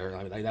Fire.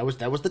 I mean, that was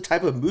the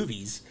type of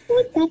movies. I feel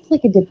like that's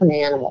like a different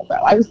animal, though.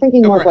 I was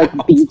thinking more of like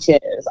Right.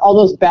 Beaches, all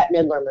those Bette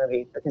Midler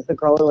movies, because the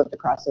girl who lived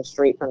across the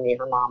street from me,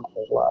 her mom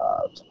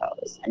loved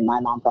those, and my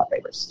mom thought they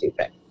were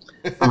stupid.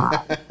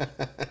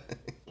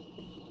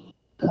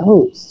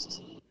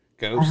 Ghost.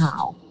 Ghost.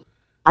 Wow.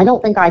 I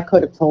don't think I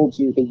could have told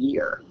you the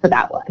year for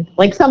that one.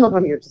 Like some of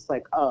them, you're just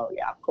like, oh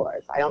yeah, of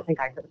course. I don't think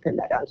I could have pinned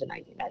that down to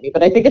 1990,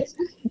 but I think it's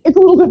a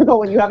little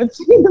difficult when you haven't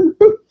seen the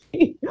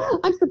movie.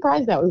 I'm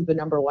surprised that was the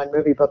number one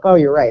movie, but oh,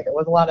 you're right. There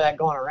was a lot of that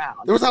going around.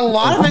 There was a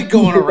lot of it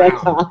going At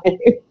that around. time.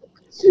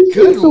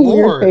 Good It's a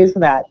weird Lord. phase for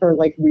that, for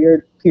like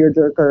weird peer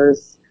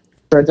jerkers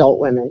for adult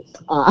women.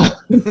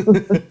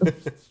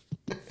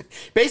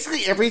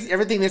 Basically,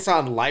 everything that's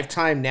on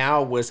Lifetime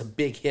now was a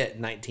big hit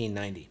in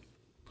 1990.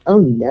 Oh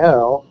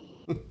no.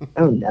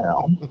 Oh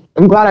no.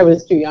 I'm glad I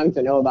was too young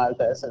to know about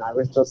this, and I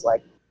was just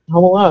like,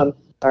 Home Alone.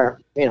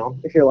 Or, you know,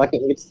 if you're lucky,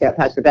 you get to stay up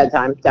past your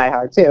bedtime, Die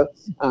Hard too.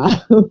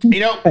 You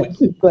know,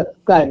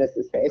 Glad I missed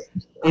his face.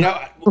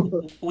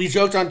 we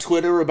joked on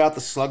Twitter about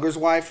the Slugger's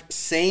Wife.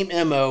 Same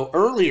MO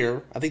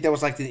earlier. I think that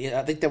was an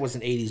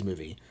 80s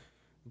movie,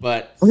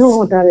 but I don't know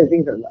what that is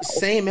either, though.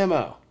 same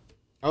MO.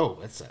 Oh,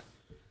 it's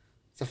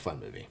a fun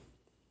movie.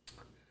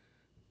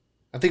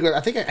 I think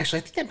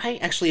that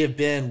might actually have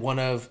been one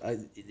of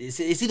it's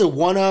either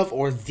one of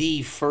or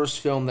the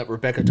first film that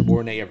Rebecca De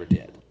Mornay ever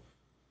did.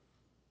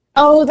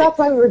 Oh, that's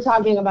why we were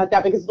talking about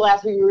that, because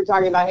last week we were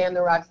talking about Hand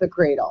the Rocks the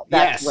Cradle.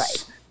 That's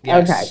Yes. right.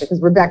 Yes. Okay,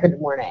 because Rebecca De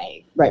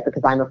Mornay. Right,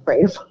 because I'm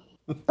afraid of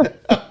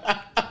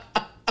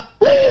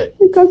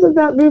because of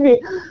that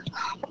movie.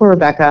 Poor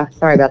Rebecca.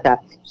 Sorry about that.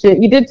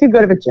 You did too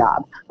good of a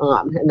job.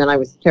 And then I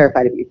was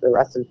terrified of you for the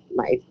rest of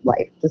my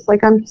life. Just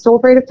like I'm still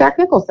afraid of Jack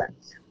Nicholson.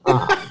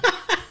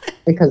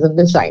 Because of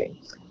The Shining.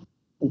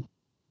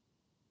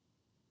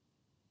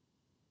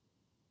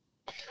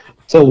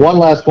 So one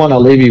last one I'll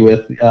leave you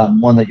with,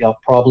 one that y'all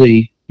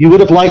probably you would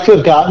have liked to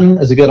have gotten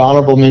as a good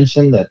honorable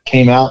mention that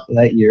came out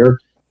that year.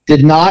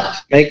 Did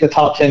not make the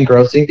top 10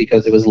 grossing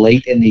because it was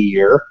late in the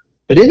year,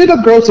 but ended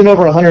up grossing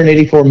over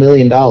 $184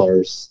 million.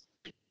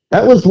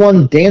 That was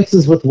one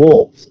Dances with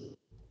Wolves.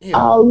 Ew.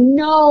 Oh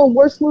no,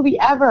 worst movie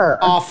ever.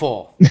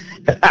 Awful.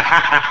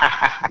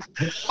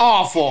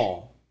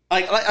 Awful.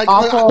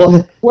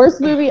 Awful.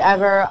 Worst movie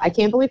ever. I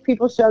can't believe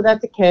people show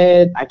that to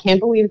kids. I can't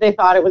believe they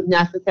thought it was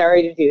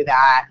necessary to do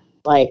that.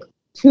 Like,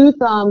 2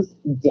 thumbs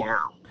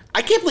down.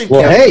 I can't believe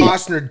Kevin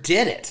Costner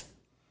did it.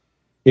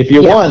 If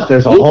you want,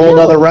 there's a whole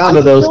other round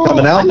of those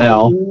coming out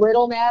now. I'm a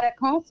little mad at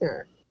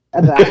Costner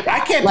about that. I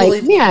can't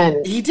believe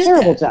he did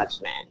terrible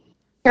judgment.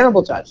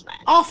 Terrible judgment.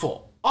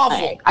 Awful.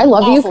 Like, I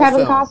love you,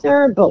 Kevin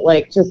Costner, but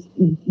like, just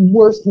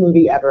worst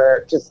movie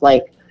ever. Just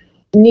like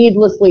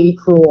needlessly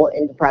cruel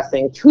and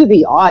depressing to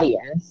the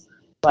audience.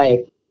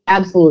 Like,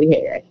 absolutely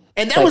hate it.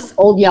 And that like, was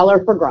Old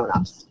Yeller for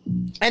grown-ups.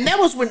 And that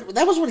was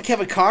when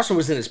Kevin Costner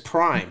was in his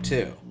prime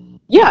too.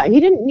 Yeah, he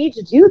didn't need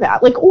to do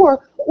that. Like,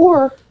 or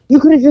you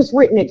could have just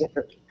written it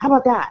differently. How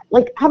about that?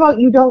 Like, how about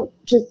you don't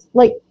just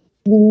like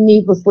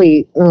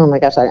needlessly? Oh my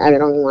gosh, I don't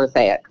even want to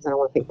say it because I don't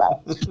want to think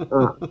about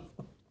it.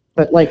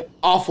 But like,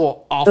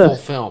 awful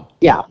film.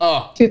 Yeah.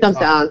 2 thumbs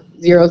down,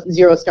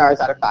 0 stars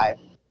out of 5.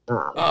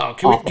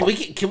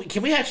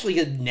 Can we actually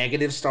get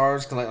negative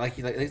stars? Like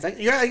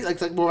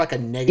more like a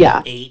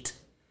negative 8.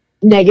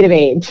 Negative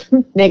 8.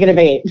 Negative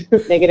 8.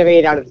 Negative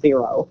 8 out of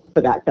 0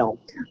 for that film.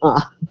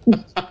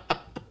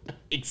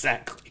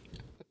 Exactly.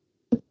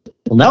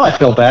 Well, now I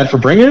feel bad for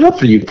bringing it up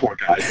for you poor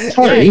guys.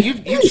 Sorry. Yeah,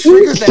 you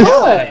triggered the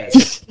hell out of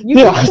it. You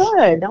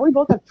should. Now we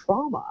both have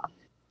trauma.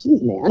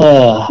 Jeez, man.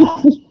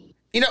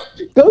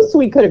 Ghost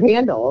we could have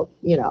handled,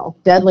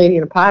 Dead Lady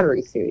in a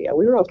Pottery Studio.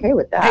 We were okay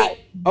with that. Hey,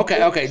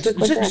 okay. Just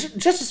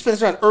to spin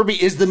this around,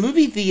 Irby, is the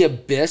movie The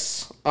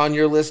Abyss on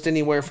your list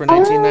anywhere for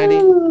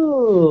 1990?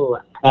 Oh.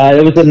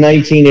 It was a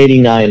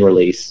 1989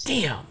 release.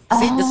 Damn.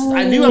 See,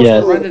 I knew I was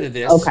going to run into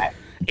this. Okay.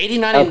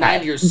 89 and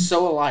 90 are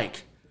so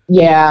alike.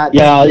 Yeah.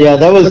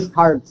 That was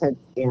hard to,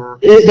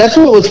 that's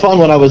what was fun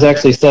when I was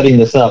actually setting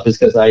this up is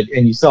because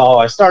you saw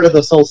I started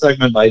this whole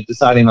segment by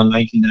deciding on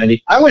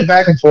 1990. I went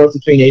back and forth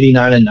between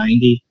 89 and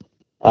 90.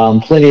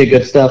 Plenty of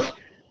good stuff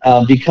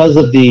because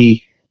of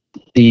the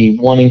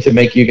wanting to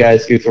make you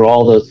guys go through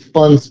all those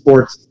fun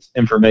sports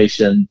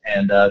information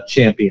and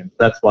champions.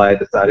 That's why I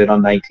decided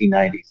on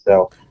 1990.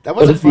 So that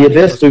was The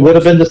Abyss. We would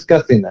have been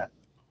discussing that.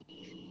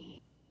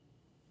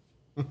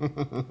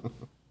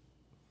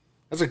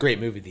 That's a great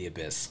movie, The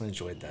Abyss. I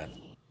enjoyed that.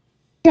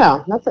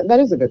 Yeah, that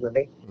is a good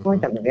movie. I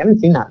like that movie. I haven't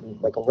seen that in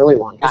like a really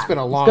long time. It's been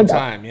a long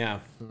time, yeah.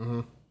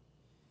 Mm-hmm.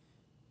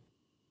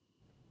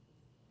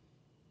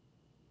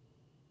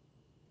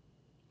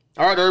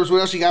 All right, Herbs,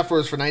 what else you got for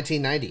us for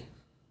 1990?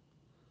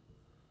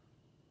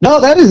 No,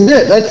 that is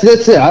it. That's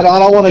it. I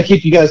don't want to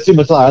keep you guys too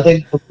much longer. I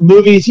think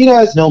movies, you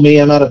guys know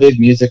me. I'm not a big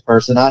music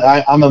person.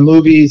 I'm a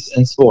movies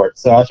and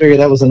sports. So I figured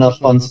that was enough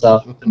fun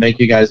stuff to make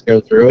you guys go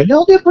through. And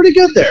y'all did pretty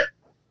good there.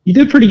 You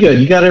did pretty good.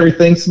 You got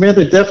everything.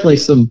 Samantha, definitely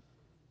some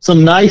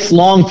nice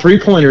long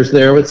 3-pointers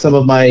there with some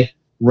of my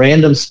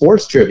random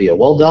sports trivia.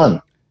 Well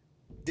done.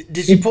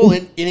 Did you pull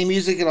in any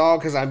music at all?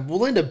 Because I'm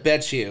willing to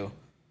bet you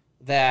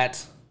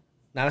that,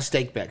 not a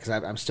stake bet, because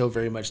I'm still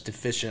very much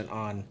deficient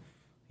on,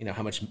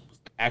 how much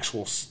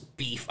actual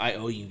beef I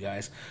owe you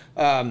guys.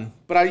 But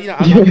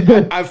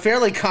I'm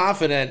fairly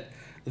confident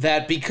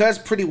that because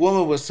Pretty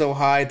Woman was so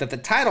high, that the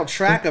title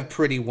track of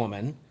Pretty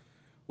Woman,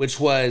 which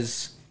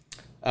was,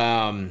 it's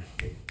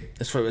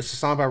a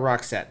song by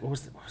Roxette. What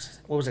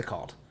was it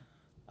called?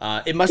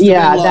 It must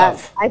have been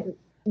Love.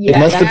 It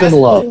must have been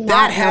Love.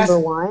 That has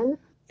number 1.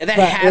 That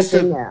has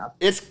to.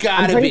 It's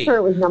got to be. I'm pretty sure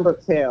it was number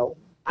 2.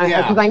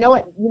 Because I know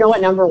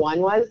what number 1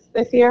 was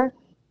this year.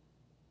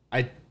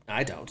 I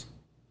don't.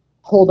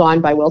 Hold On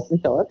by Wilson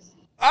Phillips.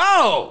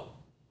 Oh!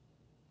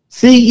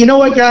 See, you know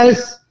what,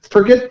 guys?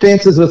 Forget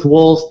Dances with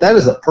Wolves. That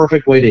is a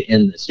perfect way to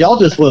end this. Y'all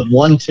just went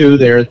 1-2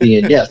 there at the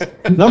end. Yes.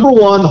 Number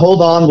 1,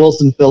 Hold On,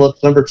 Wilson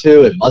Phillips. Number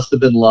 2, It Must Have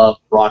Been Love,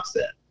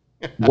 Roxette.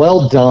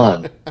 Well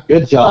done.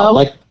 Good job.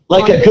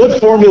 Like a good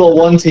Formula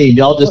 1 team,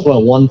 y'all just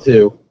went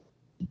 1-2. All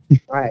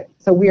right.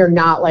 So we are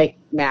not like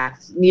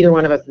Max. Neither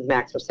one of us is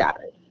Max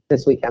Verstappen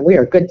this weekend. We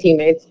are good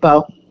teammates,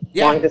 Bo.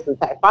 Yeah. Long distance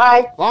high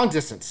five. Long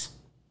distance.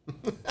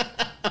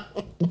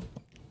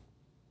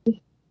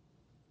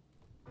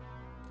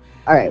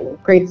 All right, well,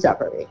 great stuff,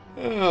 Irby.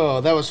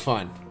 Oh, that was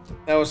fun.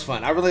 This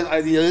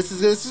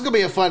is gonna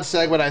be a fun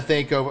segment, I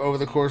think, over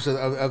the course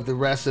of the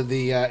rest of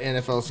the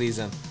NFL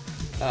season.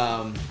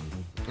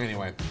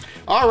 Anyway,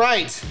 all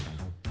right,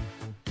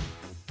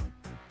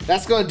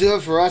 that's gonna do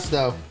it for us,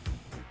 though.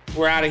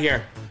 We're out of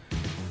here.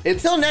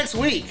 Until next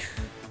week,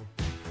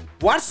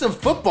 watch some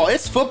football.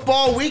 It's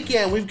football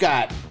weekend. We've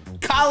got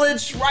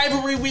college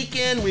rivalry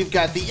weekend. We've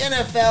got the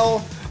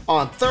NFL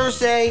on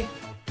Thursday,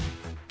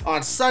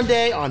 on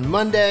Sunday, on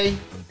Monday,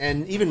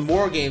 and even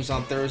more games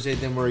on Thursday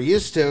than we're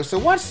used to. So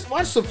watch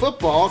some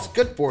football. It's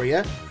good for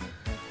you.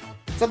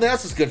 Something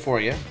else is good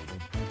for you.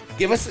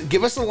 Give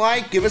us a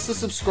like, give us a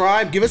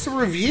subscribe, give us a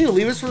review,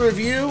 leave us a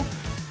review.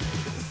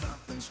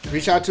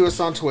 Reach out to us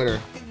on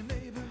Twitter.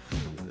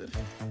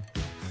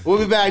 We'll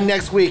be back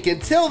next week.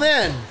 Until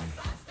then,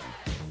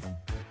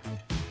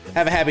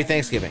 have a happy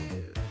Thanksgiving.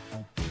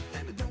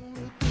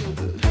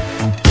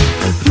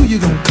 Who you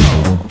gonna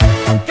call?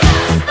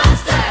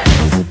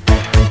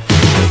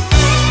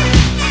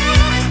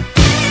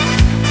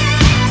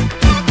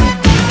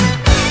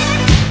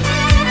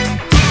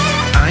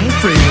 I ain't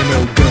afraid of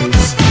no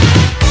ghosts.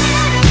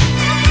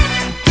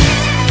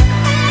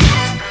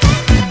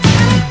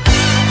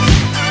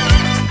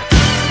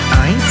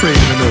 I ain't afraid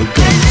of no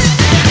ghosts.